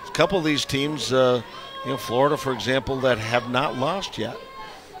 A couple of these teams, Florida, for example, that have not lost yet.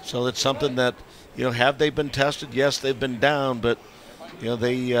 So it's something that, have they been tested? Yes, they've been down, but they've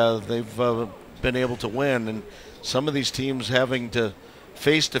been able to win. And some of these teams having to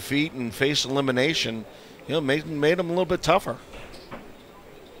face defeat and face elimination, made them a little bit tougher.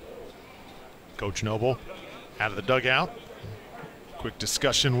 Coach Noble out of the dugout. Quick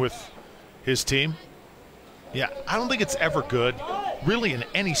discussion with his team. Yeah, I don't think it's ever good, really, in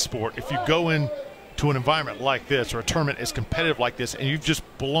any sport, if you go in to an environment like this or a tournament as competitive like this and you've just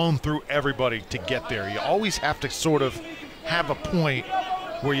blown through everybody to get there. You always have to sort of have a point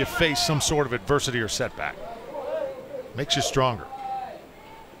where you face some sort of adversity or setback. Makes you stronger.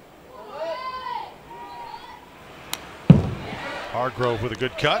 Hargrove with a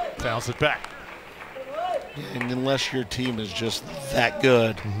good cut, fouls it back. And unless your team is just that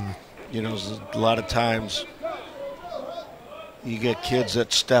good, a lot of times you get kids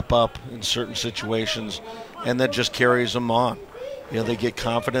that step up in certain situations, and that just carries them on. They get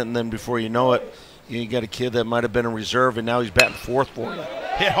confident, and then before you know it, you got a kid that might have been a reserve, and now he's batting 4th for you.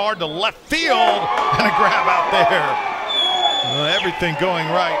 Hit hard to left field, and a grab out there. Everything going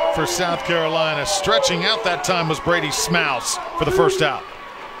right for South Carolina. Stretching out that time was Brady Smouse for the first out.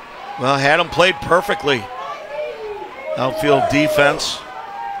 Well, had him played perfectly. Outfield defense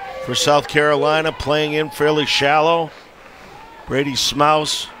for South Carolina, playing in fairly shallow. Brady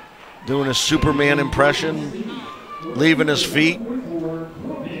Smouse doing a Superman impression, leaving his feet.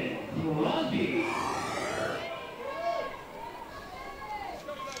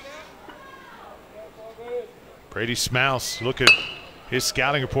 Brady Smouse, look at his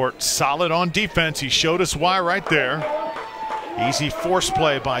scouting report. Solid on defense. He showed us why right there. Easy force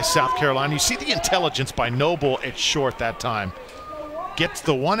play by South Carolina. You see the intelligence by Noble at short that time. Gets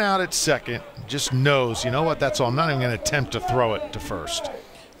the 1 out at second, just knows, you know what, that's all. I'm not even going to attempt to throw it to first.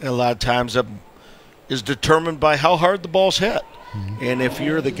 And a lot of times is determined by how hard the ball's hit. And if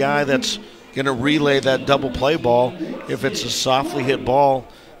you're the guy that's going to relay that double play ball, if it's a softly hit ball,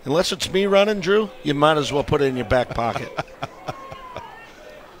 unless it's me running, Drew, you might as well put it in your back pocket.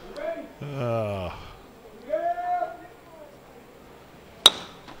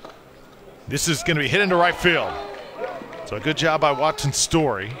 This is going to be hit into right field. So a good job by Watson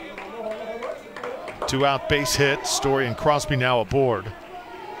Story. 2-out base hit. Story and Crosby now aboard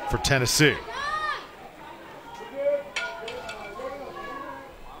for Tennessee.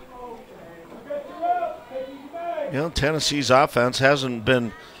 You know, Tennessee's offense hasn't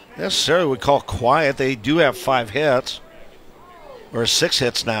been necessarily what we call quiet. They do have 5 hits, or 6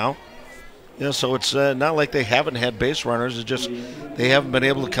 hits now. You know, so it's not like they haven't had base runners. It's just they haven't been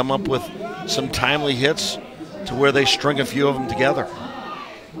able to come up with some timely hits to where they string a few of them together.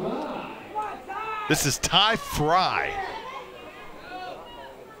 This is Ty Fry.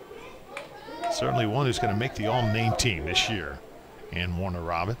 Certainly one who's going to make the all-name team this year. And Warner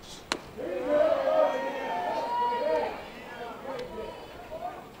Robins.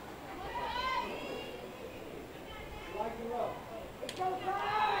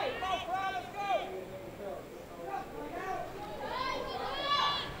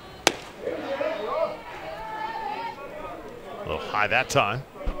 A little high that time.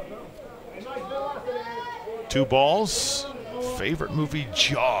 2 balls. Favorite movie,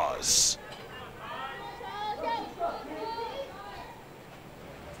 Jaws.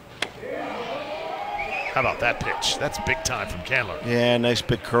 How about that pitch? That's big time from Candler. Yeah, nice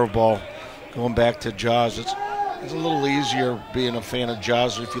big curveball. Going back to Jaws, it's a little easier being a fan of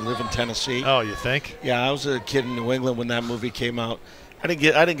Jaws if you live in Tennessee. Oh, you think? Yeah, I was a kid in New England when that movie came out. I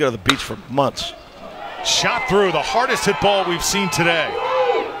didn't go to the beach for months. Shot through, the hardest hit ball we've seen today.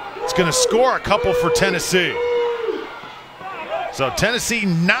 It's going to score a couple for Tennessee. So Tennessee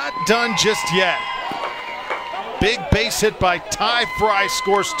not done just yet. Big base hit by Ty Fry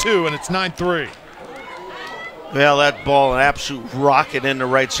scores 2, and it's 9-3. Well, that ball, an absolute rocket into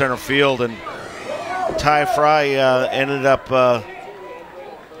right center field, and Ty Fry ended up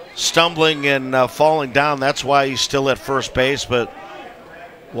stumbling and falling down. That's why he's still at first base, but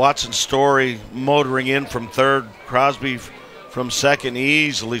Watson Story motoring in from third, Crosby from second,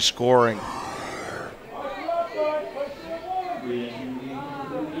 easily scoring.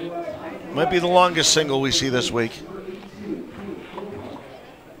 Might be the longest single we see this week.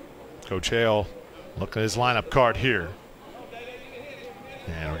 Coach Hale, look at his lineup card here.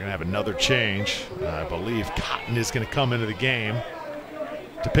 And we're going to have another change. I believe Cotton is going to come into the game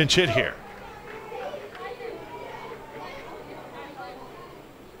to pinch hit here.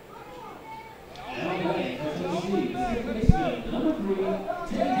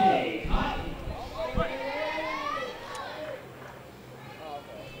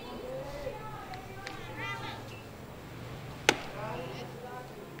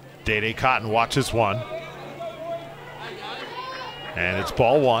 Day Cotton watches one. And it's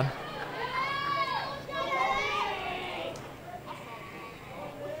ball 1.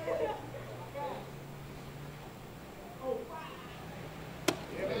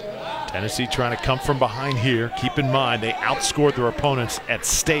 Tennessee trying to come from behind here. Keep in mind they outscored their opponents at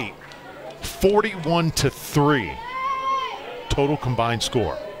State 41-3 total combined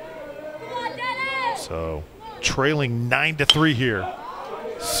score. So trailing 9-3 here.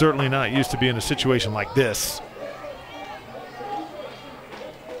 Certainly not used to be in a situation like this.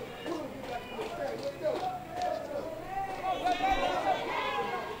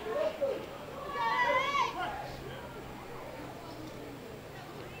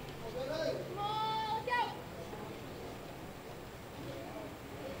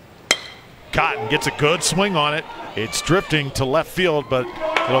 Cotton gets a good swing on it. It's drifting to left field, but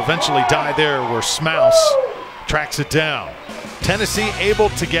it'll eventually die there where Smouse tracks it down. Tennessee able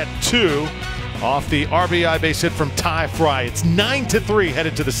to get 2 off the RBI base hit from Ty Fry. It's 9-3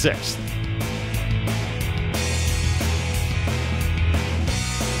 headed to the 6th.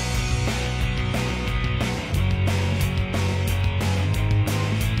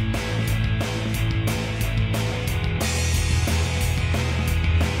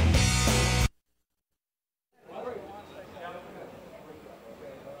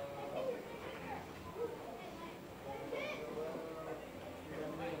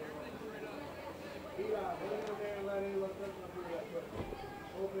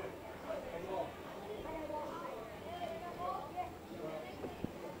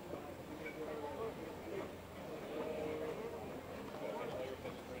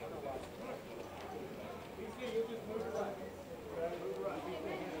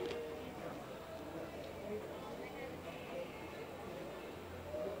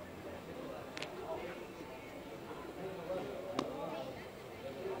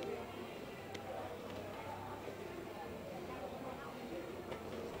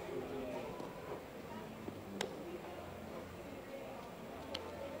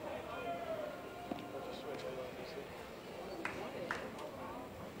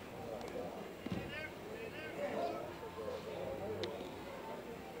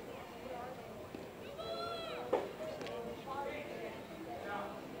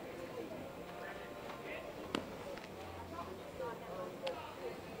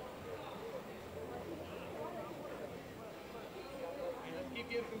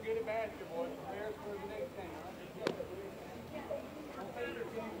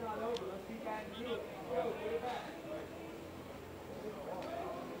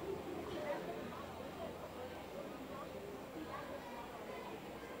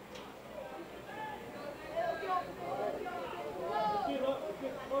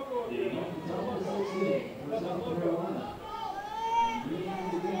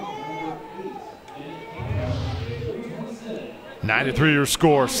 93 your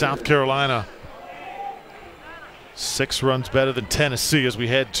score. South Carolina 6 runs better than Tennessee as we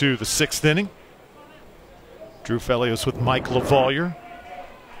head to the 6th inning. Drew Felios with Mike LaValliere.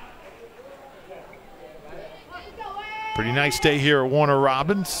 Pretty nice day here at Warner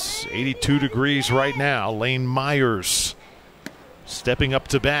Robins. 82 degrees right now. Lane Myers stepping up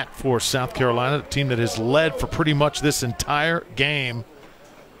to bat for South Carolina, the team that has led for pretty much this entire game.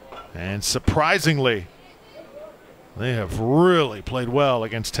 And surprisingly, they have really played well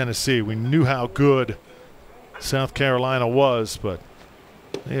against Tennessee. We knew how good South Carolina was, but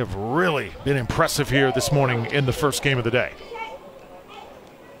they have really been impressive here this morning in the first game of the day.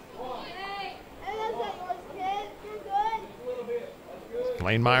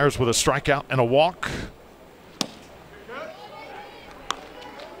 Lane Myers with a strikeout and a walk.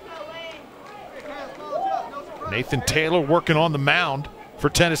 Nathan Taylor working on the mound for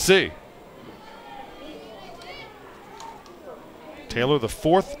Tennessee. Taylor, the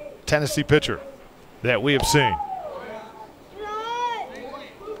 4th Tennessee pitcher that we have seen.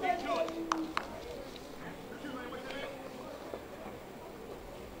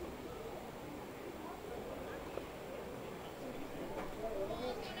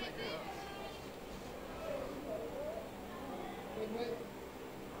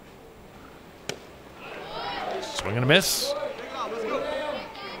 Swing and a miss.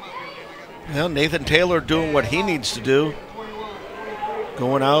 Well, Nathan Taylor doing what he needs to do.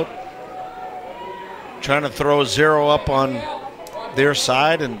 Going out, trying to throw a 0 up on their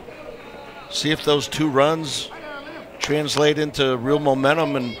side and see if those 2 runs translate into real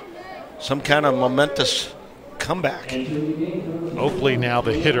momentum and some kind of momentous comeback. Oakley now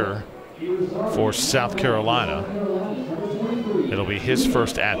the hitter for South Carolina. It'll be his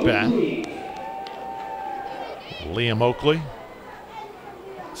first at-bat. Liam Oakley,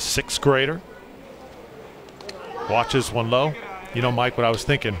 6th grader. Watches one low. You know, Mike, what I was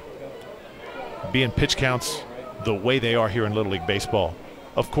thinking, being pitch counts the way they are here in Little League Baseball,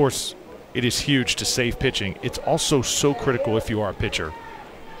 of course, it is huge to save pitching. It's also so critical if you are a pitcher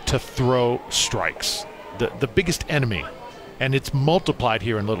to throw strikes. The biggest enemy, and it's multiplied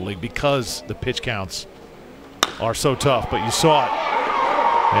here in Little League because the pitch counts are so tough. But you saw it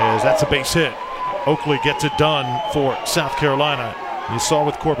as that's a base hit. Oakley gets it done for South Carolina. You saw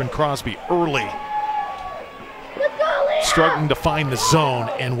with Corbin Crosby early, struggling to find the zone,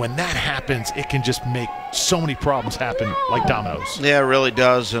 and when that happens, it can just make so many problems happen like dominoes. Yeah, it really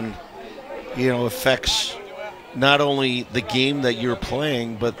does, and affects not only the game that you're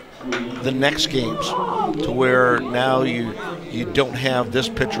playing, but the next games, to where now you don't have this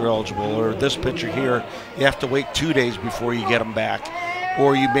pitcher eligible or this pitcher here. You have to wait 2 days before you get them back,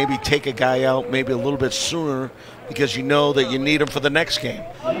 or you maybe take a guy out maybe a little bit sooner because you know that you need him for the next game.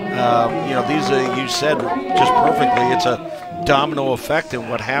 These are, you said just perfectly, it's a domino effect, and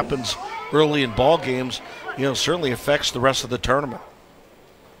what happens early in ball games, certainly affects the rest of the tournament.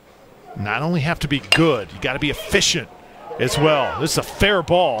 Not only have to be good, you got to be efficient as well. This is a fair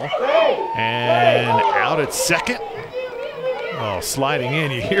ball, and out at second. Oh, sliding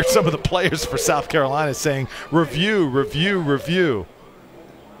in. You hear some of the players for South Carolina saying, review, review, review.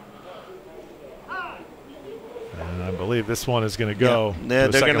 And I believe this one is going to go to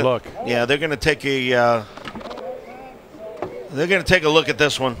a second look. Yeah, they're going to take a look at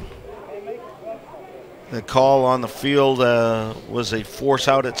this one. The call on the field was a force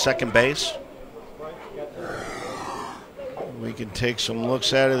out at second base. We can take some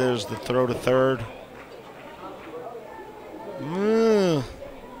looks at it. There's the throw to third.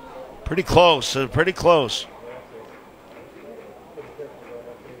 Pretty close. Pretty close.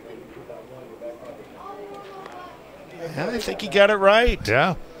 Yeah, I think he got it right.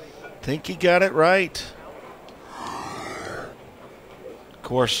 Yeah. I think he got it right. Of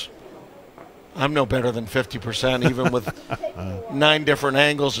course, I'm no better than 50%, even with 9 different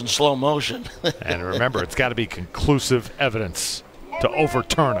angles in slow motion. And remember, it's got to be conclusive evidence to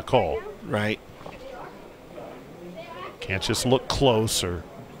overturn a call. Right. Can't just look close, or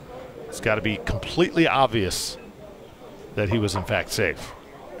it's got to be completely obvious that he was in fact safe.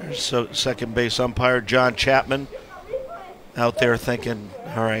 So second base umpire John Chapman out there thinking,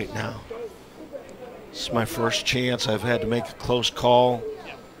 all right, now this is my first chance. I've had to make a close call.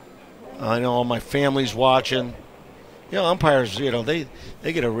 I know all my family's watching. Umpires, they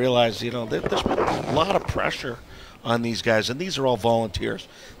got to realize, there's a lot of pressure on these guys, and these are all volunteers.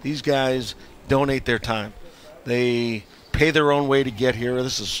 These guys donate their time. They pay their own way to get here.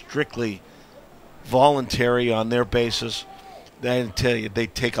 This is strictly voluntary on their basis. I tell you, they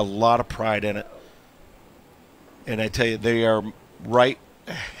take a lot of pride in it. And I tell you, they are right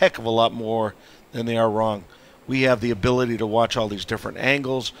a heck of a lot more than they are wrong. we have the ability to watch all these different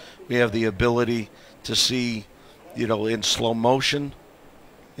angles. We have the ability to see, in slow motion.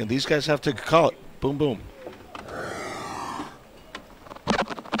 And these guys have to call it. Boom, boom.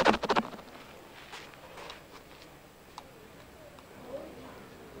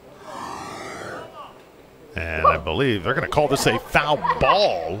 And I believe they're going to call this a foul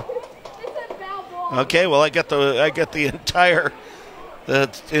ball. Okay, well, I get the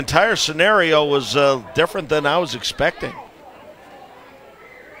entire scenario was different than I was expecting.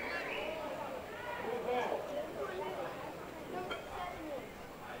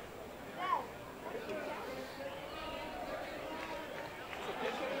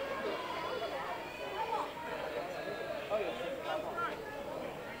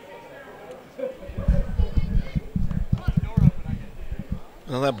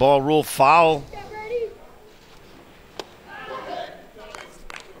 Well, that ball rule foul.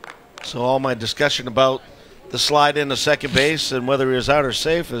 So all my discussion about the slide into second base and whether he was out or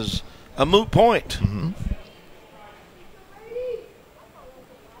safe is a moot point. Mm-hmm.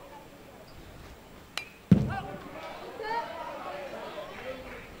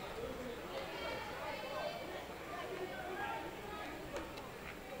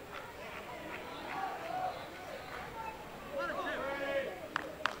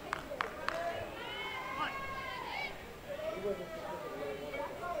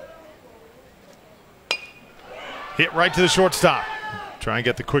 Hit right to the shortstop. Try and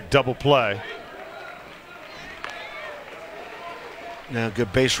get the quick double play. Now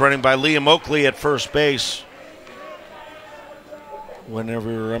good base running by Liam Oakley at first base.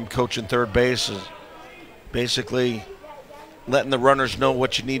 Whenever I'm coaching third base, is basically letting the runners know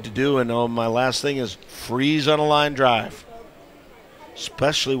what you need to do. And my last thing is freeze on a line drive,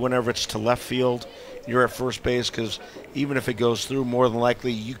 especially whenever it's to left field. You're at first base, because even if it goes through, more than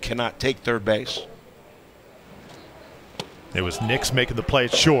likely you cannot take third base. It was Nix making the play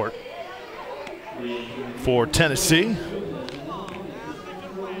at short for Tennessee.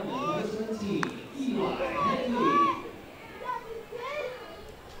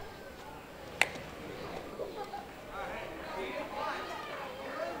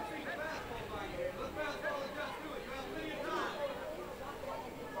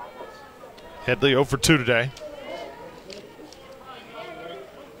 Headley 0 for 2 today.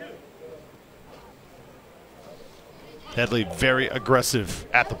 Headley very aggressive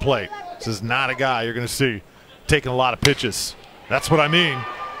at the plate. This is not a guy you're going to see taking a lot of pitches. That's what I mean.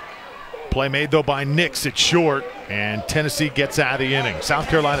 Play made, though, by Nix. It's short, and Tennessee gets out of the inning. South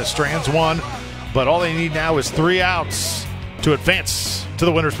Carolina strands one, but all they need now is 3 outs to advance to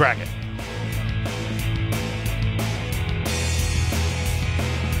the winner's bracket.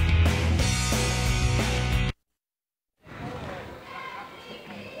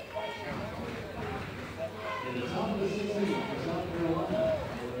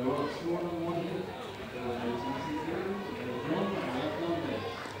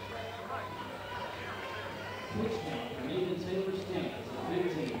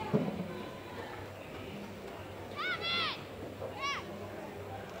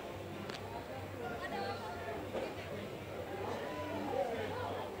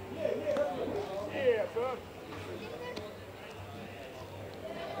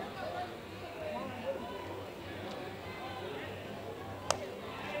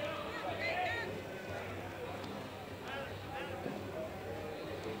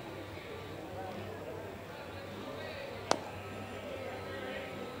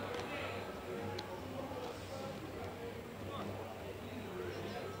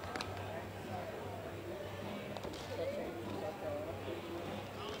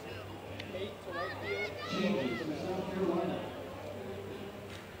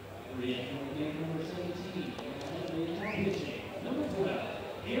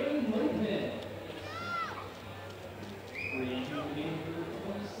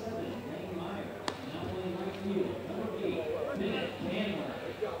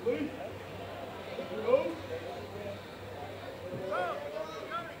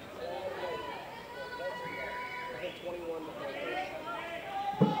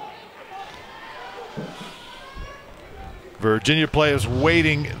 Virginia players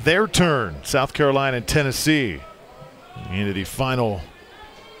waiting their turn. South Carolina and Tennessee into the final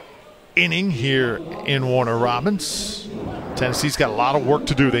inning here in Warner Robins. Tennessee's got a lot of work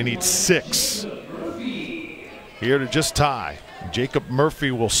to do. They need 6 here to just tie. Jacob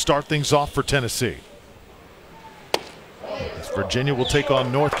Murphy will start things off for Tennessee. Virginia will take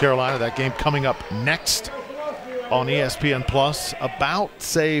on North Carolina. That game coming up next on ESPN Plus, about,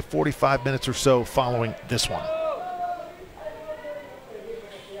 say, 45 minutes or so following this one.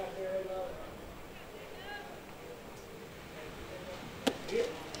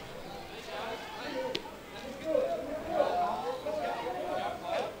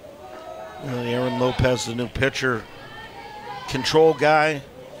 Aaron Lopez, the new pitcher, control guy.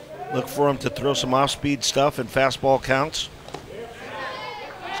 Look for him to throw some off-speed stuff and fastball counts.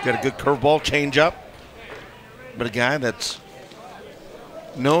 He's got a good curveball, changeup, but a guy that's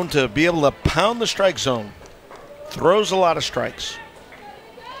known to be able to pound the strike zone. Throws a lot of strikes.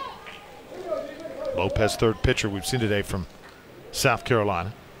 Lopez, third pitcher we've seen today from South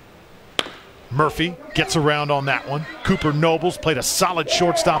Carolina. Murphy gets around on that one. Cooper Nobles played a solid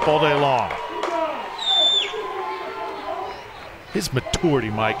shortstop all day long. His maturity,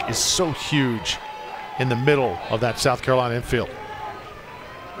 Mike, is so huge in the middle of that South Carolina infield.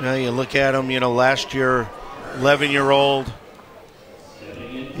 Now you look at him, last year, 11-year-old,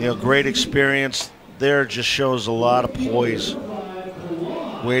 great experience there, just shows a lot of poise.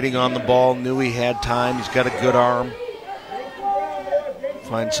 Waiting on the ball, knew he had time, he's got a good arm.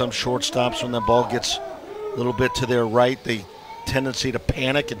 Find some shortstops when that ball gets a little bit to their right, they tendency to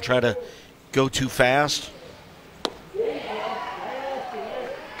panic and try to go too fast.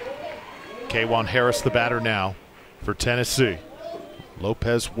 K'Wan Harris, the batter now for Tennessee.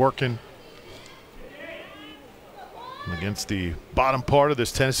 Lopez working against the bottom part of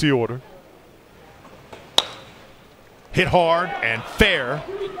this Tennessee order. Hit hard and fair.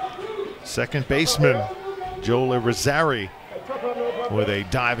 Second baseman Joe Irizarry with a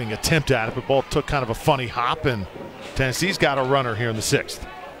diving attempt at it, but ball took kind of a funny hop, and Tennessee's got a runner here in the sixth.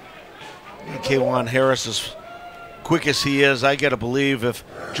 K'Wan Harris, as quick as he is, I got to believe if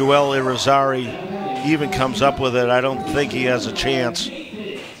Joel Irizarry even comes up with it, I don't think he has a chance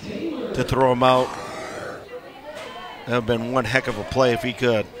to throw him out. That would have been one heck of a play if he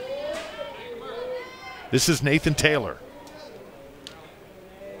could. This is Nathan Taylor.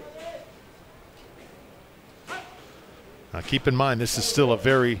 Now keep in mind, this is still a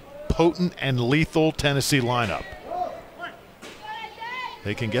very potent and lethal Tennessee lineup.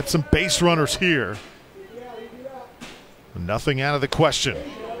 They can get some base runners here. Nothing out of the question.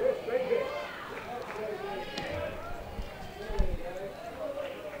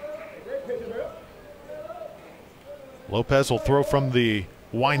 Lopez will throw from the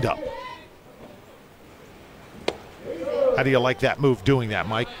windup. How do you like that move, doing that,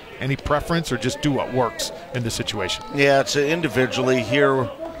 Mike? Any preference, or just do what works in this situation? Yeah, it's individually here.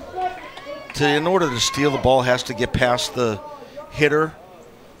 In order to steal the ball, has to get past the hitter,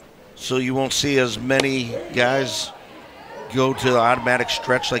 so you won't see as many guys go to the automatic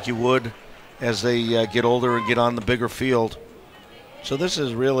stretch like you would as they get older and get on the bigger field. So this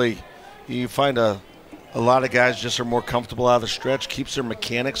is really, you find a lot of guys just are more comfortable out of the stretch, keeps their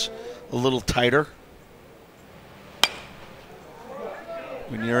mechanics a little tighter.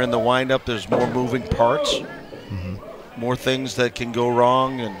 When you're in the windup, there's more moving parts, more things that can go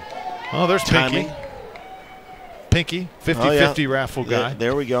wrong. And oh, there's timing. Pinky, 50-50 raffle guy.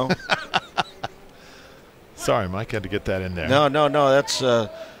 There we go. Sorry, Mike, had to get that in there. No, that's,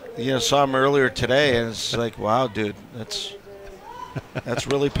 saw him earlier today, and it's like, wow, dude, that's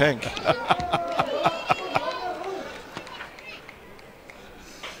really pink.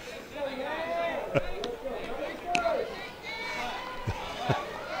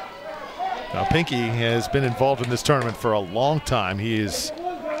 Now, Pinky has been involved in this tournament for a long time. He is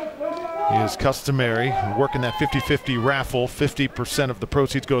customary, working that 50-50 raffle. 50% of the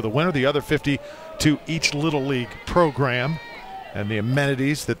proceeds go to the winner, the other 50 to each Little League program and the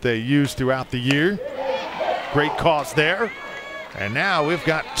amenities that they use throughout the year. Great cause there. And now we've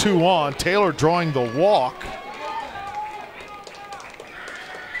got 2 on. Taylor drawing the walk.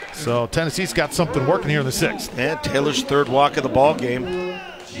 So Tennessee's got something working here in the sixth. And Taylor's third walk of the ball game.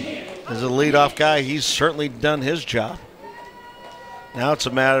 As a leadoff guy, he's certainly done his job. Now it's a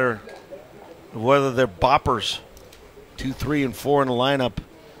matter of whether they're boppers, 2, 3, and 4 in the lineup,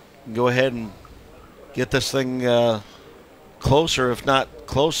 and go ahead and get this thing closer, if not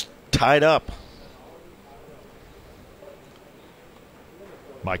close, tied up.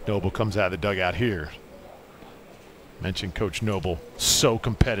 Mike Noble comes out of the dugout here. Mentioned Coach Noble, so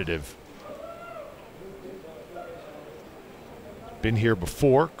competitive. Been here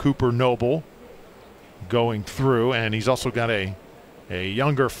before. Cooper Noble going through, and he's also got a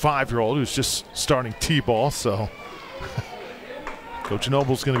younger 5-year-old who's just starting T-ball. So Coach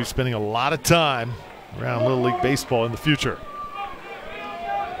Noble's going to be spending a lot of time around Little League baseball in the future.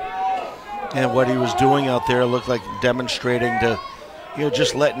 And what he was doing out there looked like demonstrating to,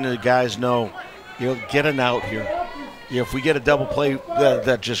 just letting the guys know, get an out here. If we get a double play,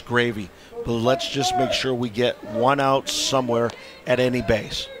 that's just gravy. But let's just make sure we get 1 out somewhere at any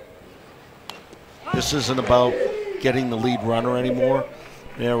base. This isn't about getting the lead runner anymore.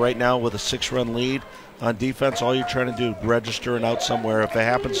 Right now with a 6-run lead, On defense, all you're trying to do is register and out somewhere. If it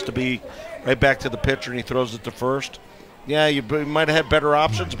happens to be right back to the pitcher and he throws it to first, yeah, you might have had better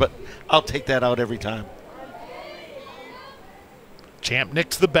options, but I'll take that out every time. Champ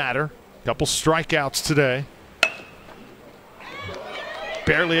Nick's the batter. Couple strikeouts today.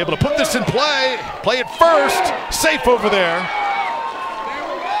 Barely able to put this in play. Play it first. Safe over there.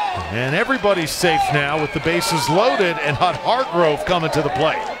 And everybody's safe now with the bases loaded and Hut Hargrove coming to the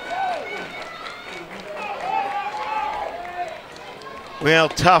plate. Well,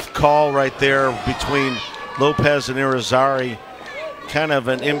 tough call right there between Lopez and Irizarry. Kind of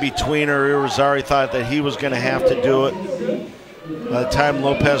an in-betweener. Irizarry thought that he was going to have to do it. By the time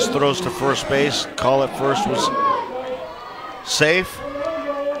Lopez throws to first base, call at first was safe.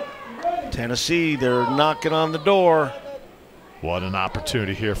 Tennessee, they're knocking on the door. What an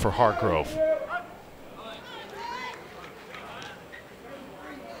opportunity here for Hargrove.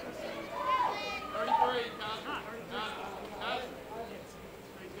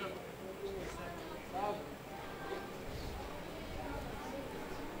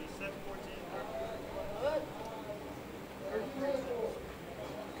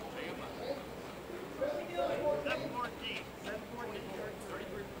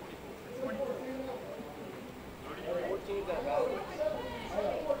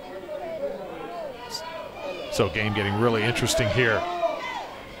 So game getting really interesting here.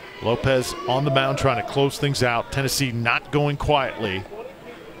 Lopez on the mound trying to close things out. Tennessee not going quietly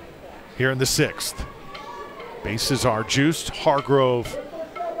here in the 6th. Bases are juiced. Hargrove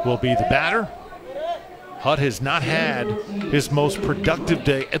will be the batter. Hut has not had his most productive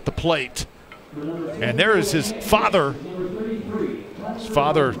day at the plate. And there is his father. His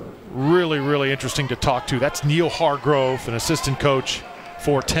father, really, really interesting to talk to. That's Neil Hargrove, an assistant coach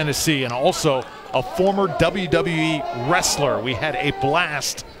for Tennessee, and also a former WWE wrestler. We had a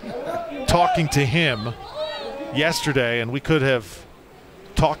blast talking to him yesterday, and we could have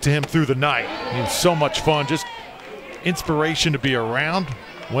talked to him through the night. It was so much fun, just inspiration to be around.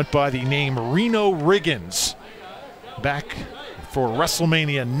 Went by the name Reno Riggins back for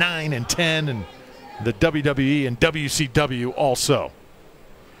WrestleMania 9 and 10 and the WWE and WCW also.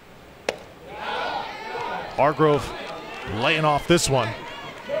 Hargrove laying off this one.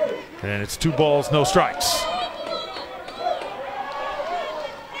 And it's 2 balls, no strikes.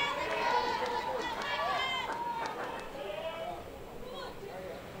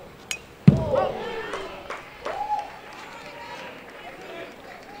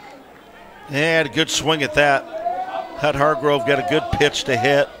 He had a good swing at that. Hut Hargrove got a good pitch to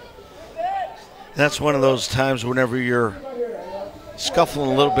hit. That's one of those times whenever you're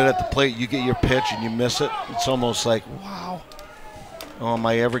scuffling a little bit at the plate, you get your pitch and you miss it. It's almost like, wow. Oh, am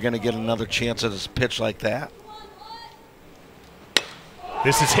I ever going to get another chance at a pitch like that?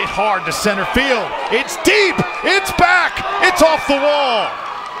 This is hit hard to center field. It's deep. It's back. It's off the wall.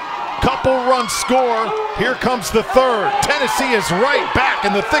 Couple runs score. Here comes the 3rd. Tennessee is right back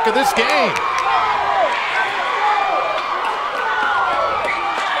in the thick of this game.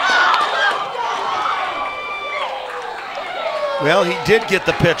 Well, he did get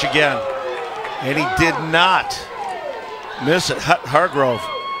the pitch again, and he did not miss it. Hargrove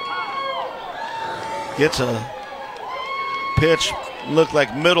gets a pitch, looked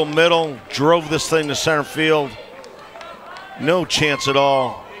like middle, drove this thing to center field. No chance at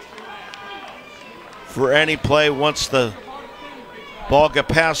all for any play. Once the ball got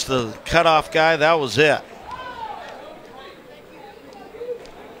past the cutoff guy, that was it.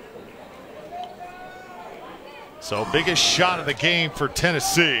 So biggest shot of the game for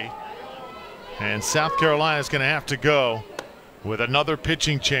Tennessee. And South Carolina is going to have to go with another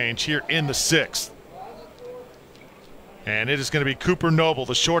pitching change here in the 6th. And it is going to be Cooper Noble,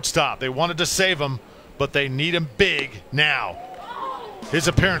 the shortstop. They wanted to save him, but they need him big now. His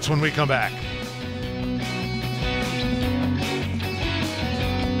appearance when we come back.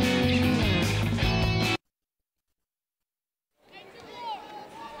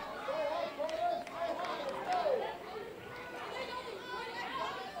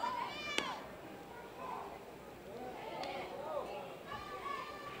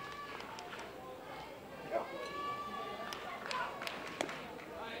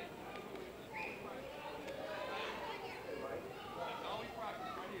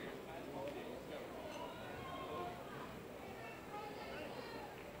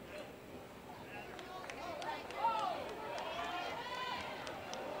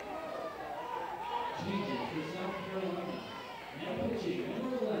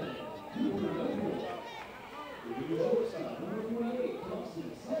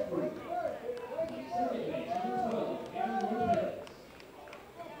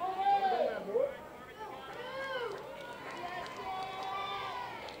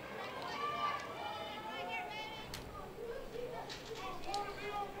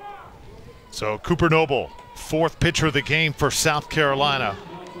 So Cooper Noble, fourth pitcher of the game for South Carolina.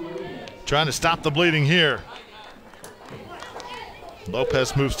 Trying to stop the bleeding here.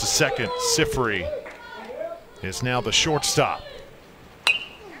 Lopez moves to second. Sifri is now the shortstop.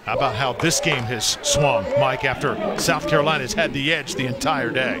 How about how this game has swung, Mike, after South Carolina's had the edge the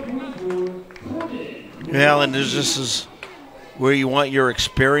entire day? Yeah, and this is where you want your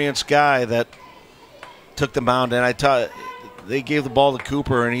experienced guy that took the mound. And I thought they gave the ball to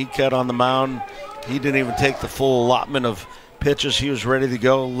Cooper, and he cut on the mound. He didn't even take the full allotment of pitches. He was ready to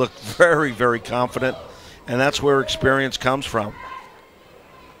go, looked very, very confident. And that's where experience comes from.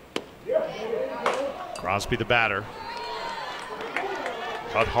 Crosby the batter.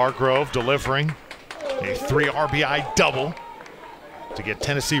 Bud Hargrove delivering a 3 RBI double to get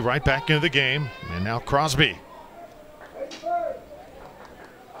Tennessee right back into the game. And now Crosby.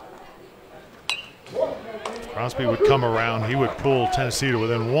 If Crosby would come around, he would pull Tennessee to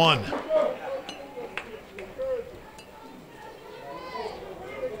within 1.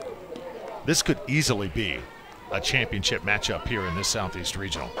 This could easily be a championship matchup here in this Southeast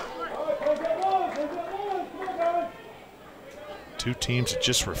Regional. Two teams that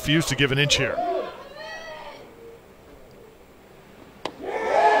just refuse to give an inch here.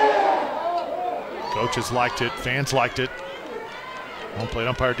 Coaches liked it, fans liked it. Home plate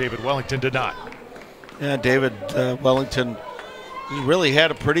umpire David Wellington did not. Yeah, David Wellington really had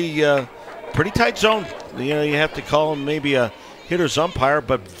a pretty tight zone. You know, you have to call him maybe a hitter's umpire,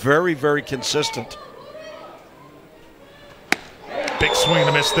 but very, very consistent. Big swing and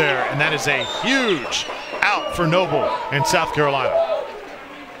a miss there, and that is a huge out for Noble in South Carolina.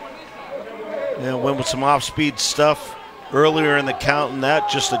 Yeah, went with some off-speed stuff earlier in the count, and that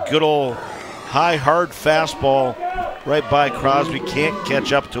just a good old high, hard fastball right by Crosby. Can't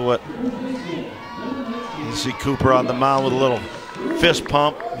catch up to it. You see Cooper on the mound with a little fist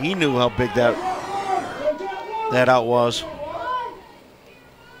pump. He knew how big that out was.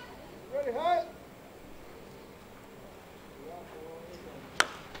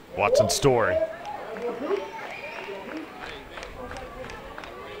 Watson Story.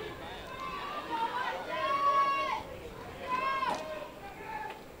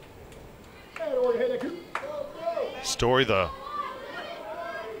 Story, the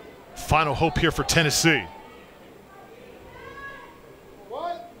final hope here for Tennessee.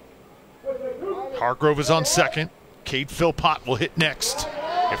 Hargrove is on second. Cade Philpott will hit next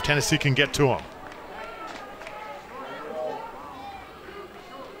if Tennessee can get to him.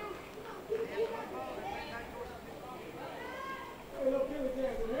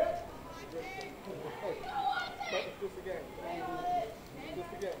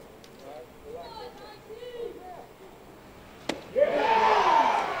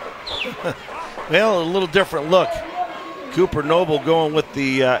 Well, a little different look. Cooper Noble going with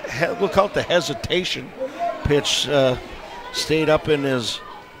the, we'll call it the hesitation pitch. Stayed up in his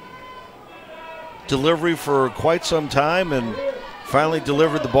delivery for quite some time and finally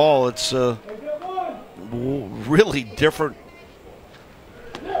delivered the ball. It's really different.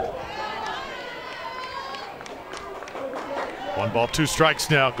 One ball, 2 strikes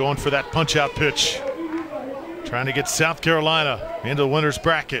now, going for that punch-out pitch. Trying to get South Carolina into the winner's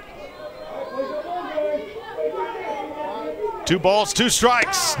bracket. 2 balls, 2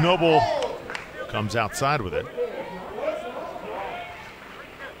 strikes. Noble comes outside with it.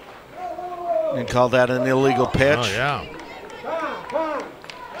 And call that an illegal pitch. Oh, yeah.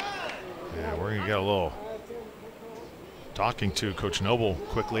 Yeah, we're going to get a little talking to Coach Noble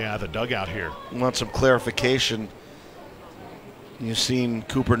quickly out of the dugout here. Want some clarification. You've seen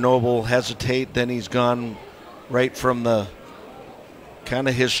Cooper Noble hesitate, then he's gone right from the kind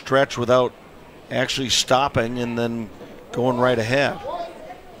of his stretch without actually stopping and then going right ahead.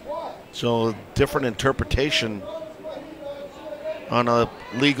 So different interpretation on a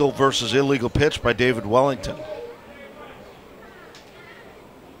legal versus illegal pitch by David Wellington.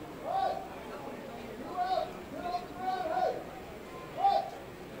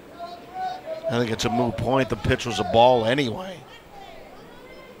 I think it's a moot point. The pitch was a ball anyway.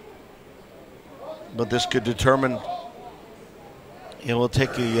 But this could determine, you know, we'll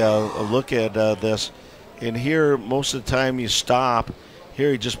take a look at this. And here, most of the time you stop.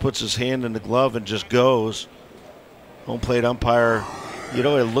 Here he just puts his hand in the glove and just goes. Home plate umpire, you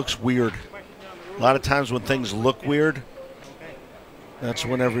know, it looks weird. A lot of times when things look weird, that's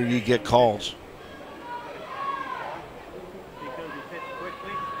whenever you get calls.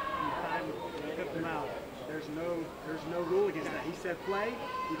 There's no rule against that. He said play,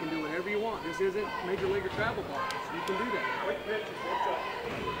 you can do whatever you want. This isn't Major League or travel ball. You can do that.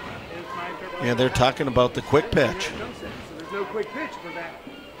 Yeah, they're talking about the quick pitch. So there's no quick pitch for that.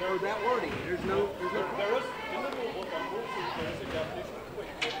 or that wording. There's no. There is in the rule book on Rule 2. There is a definition of quick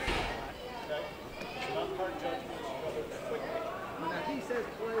pitch. Okay, it's not part judgment. It's whether it's quick pitch. Now he says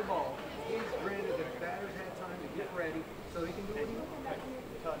play ball. He's granted that the batter's had time to get ready, so he can do what he wants.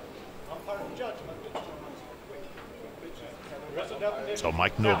 Umpire judgment determines quick pitch. There is a definition. So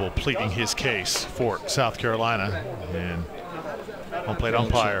Mike Noble pleading his case for South Carolina, and home plate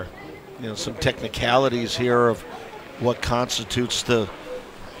umpire. You know, some technicalities here of what constitutes the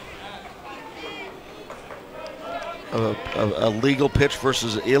a legal pitch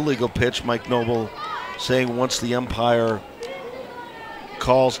versus an illegal pitch. Mike Noble saying once the umpire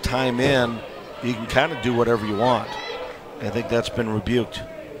calls time in, you can kind of do whatever you want. I think that's been rebuked.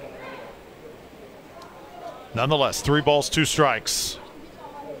 Nonetheless, 3 balls, 2 strikes.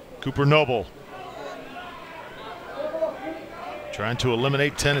 Cooper Noble trying to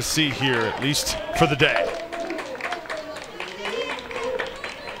eliminate Tennessee here, at least for the day.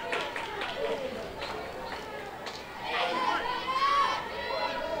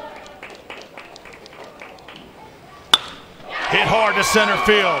 Hit hard to center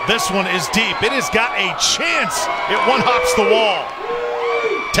field. This one is deep. It has got a chance. It one-hops the wall.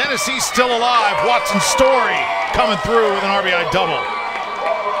 Tennessee's still alive. Watson Story coming through with an RBI double.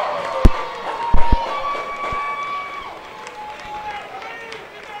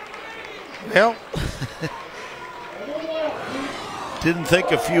 Well, didn't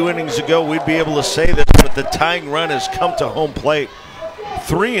think a few innings ago we'd be able to say this, but the tying run has come to home plate.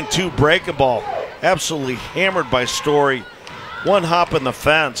 3-2 breaking ball. Absolutely hammered by Story. One hop in the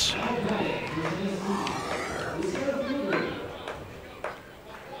fence.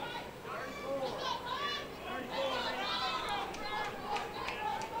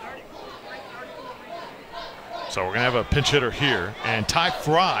 So we're going to have a pinch hitter here, and Ty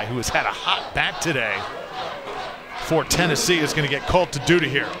Fry, who has had a hot bat today for Tennessee, is going to get called to duty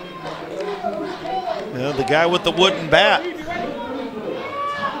here. The guy with the wooden bat.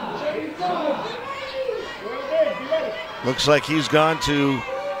 Looks like he's gone to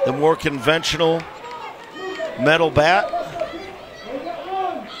the more conventional metal bat.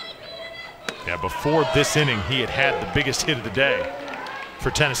 Yeah, before this inning, he had the biggest hit of the day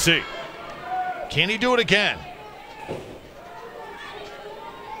for Tennessee. Can he do it again?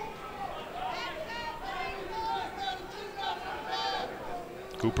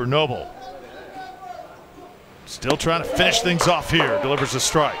 Cooper Noble still trying to finish things off here. Delivers a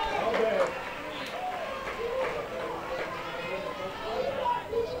strike.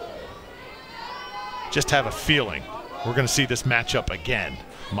 Just have a feeling we're going to see this matchup again,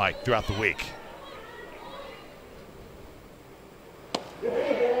 Mike, throughout the week.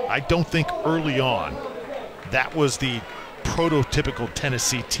 I don't think early on that was the prototypical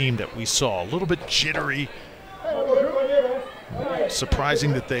Tennessee team that we saw. A little bit jittery.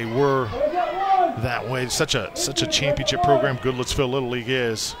 Surprising that they were that way. Such a championship program Goodlettsville Little League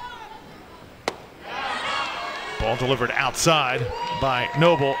is. Ball delivered outside by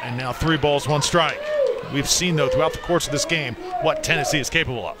Noble, and now 3 balls, 1 strike. We've seen, though, throughout the course of this game what Tennessee is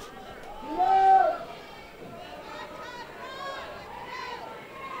capable of.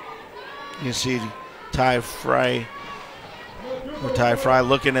 You see Ty Fry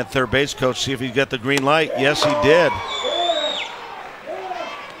looking at third base coach, see if he got the green light. Yes, he did.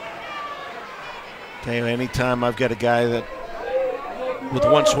 Tell you, anytime I've got a guy that with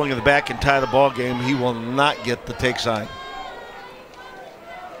one swing of the bat can tie the ball game, he will not get the take sign.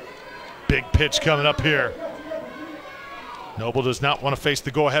 Big pitch coming up here. Noble does not want to face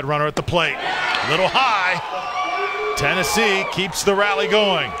the go-ahead runner at the plate. A little high. Tennessee keeps the rally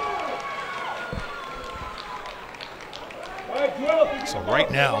going. So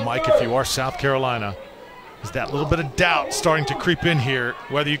right now, Mike, if you are South Carolina, is that little bit of doubt starting to creep in here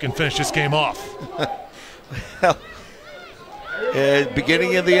whether you can finish this game off? Well,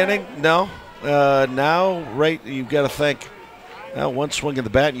 beginning of the inning, no. Now, right, you've got to think, one swing of the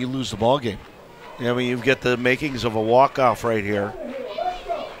bat and you lose the ball game. I mean, you've got the makings of a walk-off right here.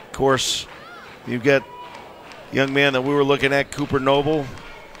 Of course, you've got the young man that we were looking at, Cooper Noble.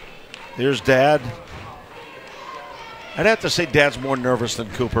 There's Dad. I'd have to say Dad's more nervous than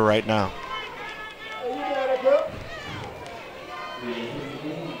Cooper right now.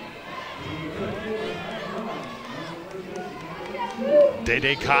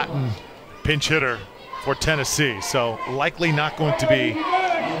 Day Cotton, pinch hitter for Tennessee, so likely not going to be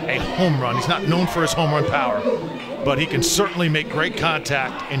a home run. He's not known for his home run power, but he can certainly make great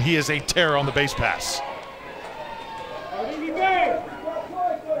contact, and he is a terror on the base pass.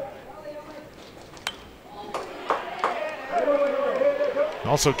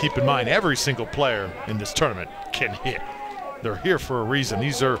 Also keep in mind, every single player in this tournament can hit. They're here for a reason.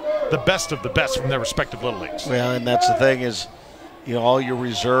 These are the best of the best from their respective little leagues. Well, and that's the thing is, you know, all your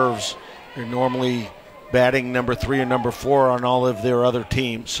reserves are normally batting number 3 and number 4 on all of their other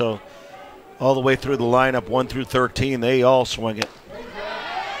teams. So all the way through the lineup, 1 through 13, they all swing it.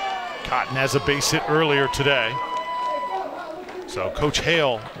 Cotton has a base hit earlier today. So Coach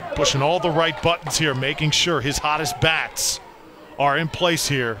Hale pushing all the right buttons here, making sure his hottest bats are in place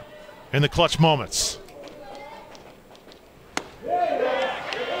here in the clutch moments.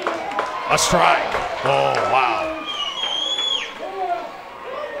 A strike. Oh, wow.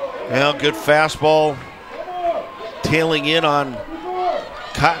 Well, good fastball. Tailing in on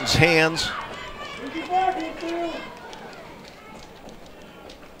Cotton's hands.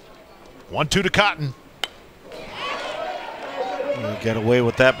 1-2 to Cotton. He got away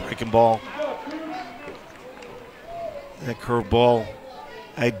with that breaking ball. That curveball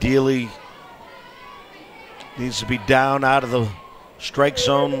ideally needs to be down out of the strike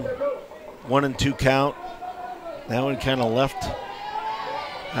zone. 1 and 2 count. That one kind of left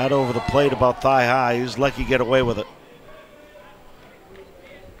out over the plate about thigh high. He was lucky to get away with it.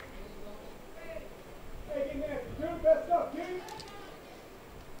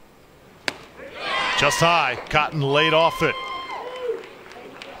 Just high. Cotton laid off it.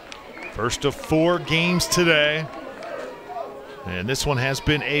 First of 4 games today. And this one has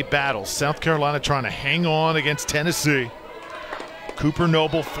been a battle. South Carolina trying to hang on against Tennessee. Cooper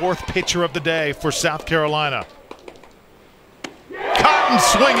Noble, 4th pitcher of the day for South Carolina. Cotton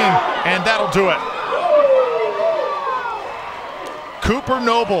swinging, and that'll do it. Cooper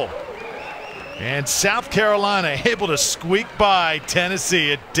Noble and South Carolina able to squeak by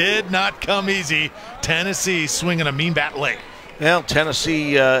Tennessee. It did not come easy. Tennessee swinging a mean bat late. Well,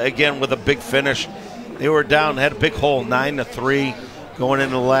 Tennessee, again, with a big finish. They were down, had a big hole, 9-3 going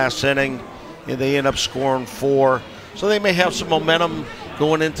into the last inning. And they end up scoring 4. So they may have some momentum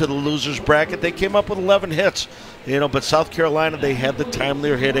going into the losers bracket. They came up with 11 hits, you know, but South Carolina, they had the time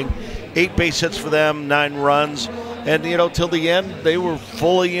they're hitting. 8 base hits for them, 9 runs. And, you know, till the end, they were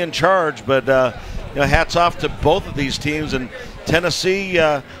fully in charge. But, you know, hats off to both of these teams. And Tennessee,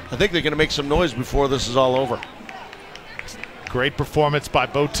 I think they're going to make some noise before this is all over. Great performance by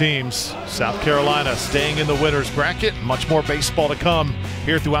both teams. South Carolina staying in the winner's bracket. Much more baseball to come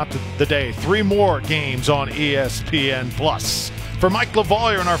here throughout the day. 3 more games on ESPN+. For Mike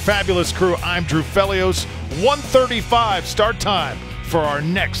LaValliere and our fabulous crew, I'm Drew Felios. 1:35 start time for our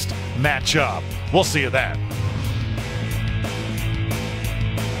next matchup. We'll see you then.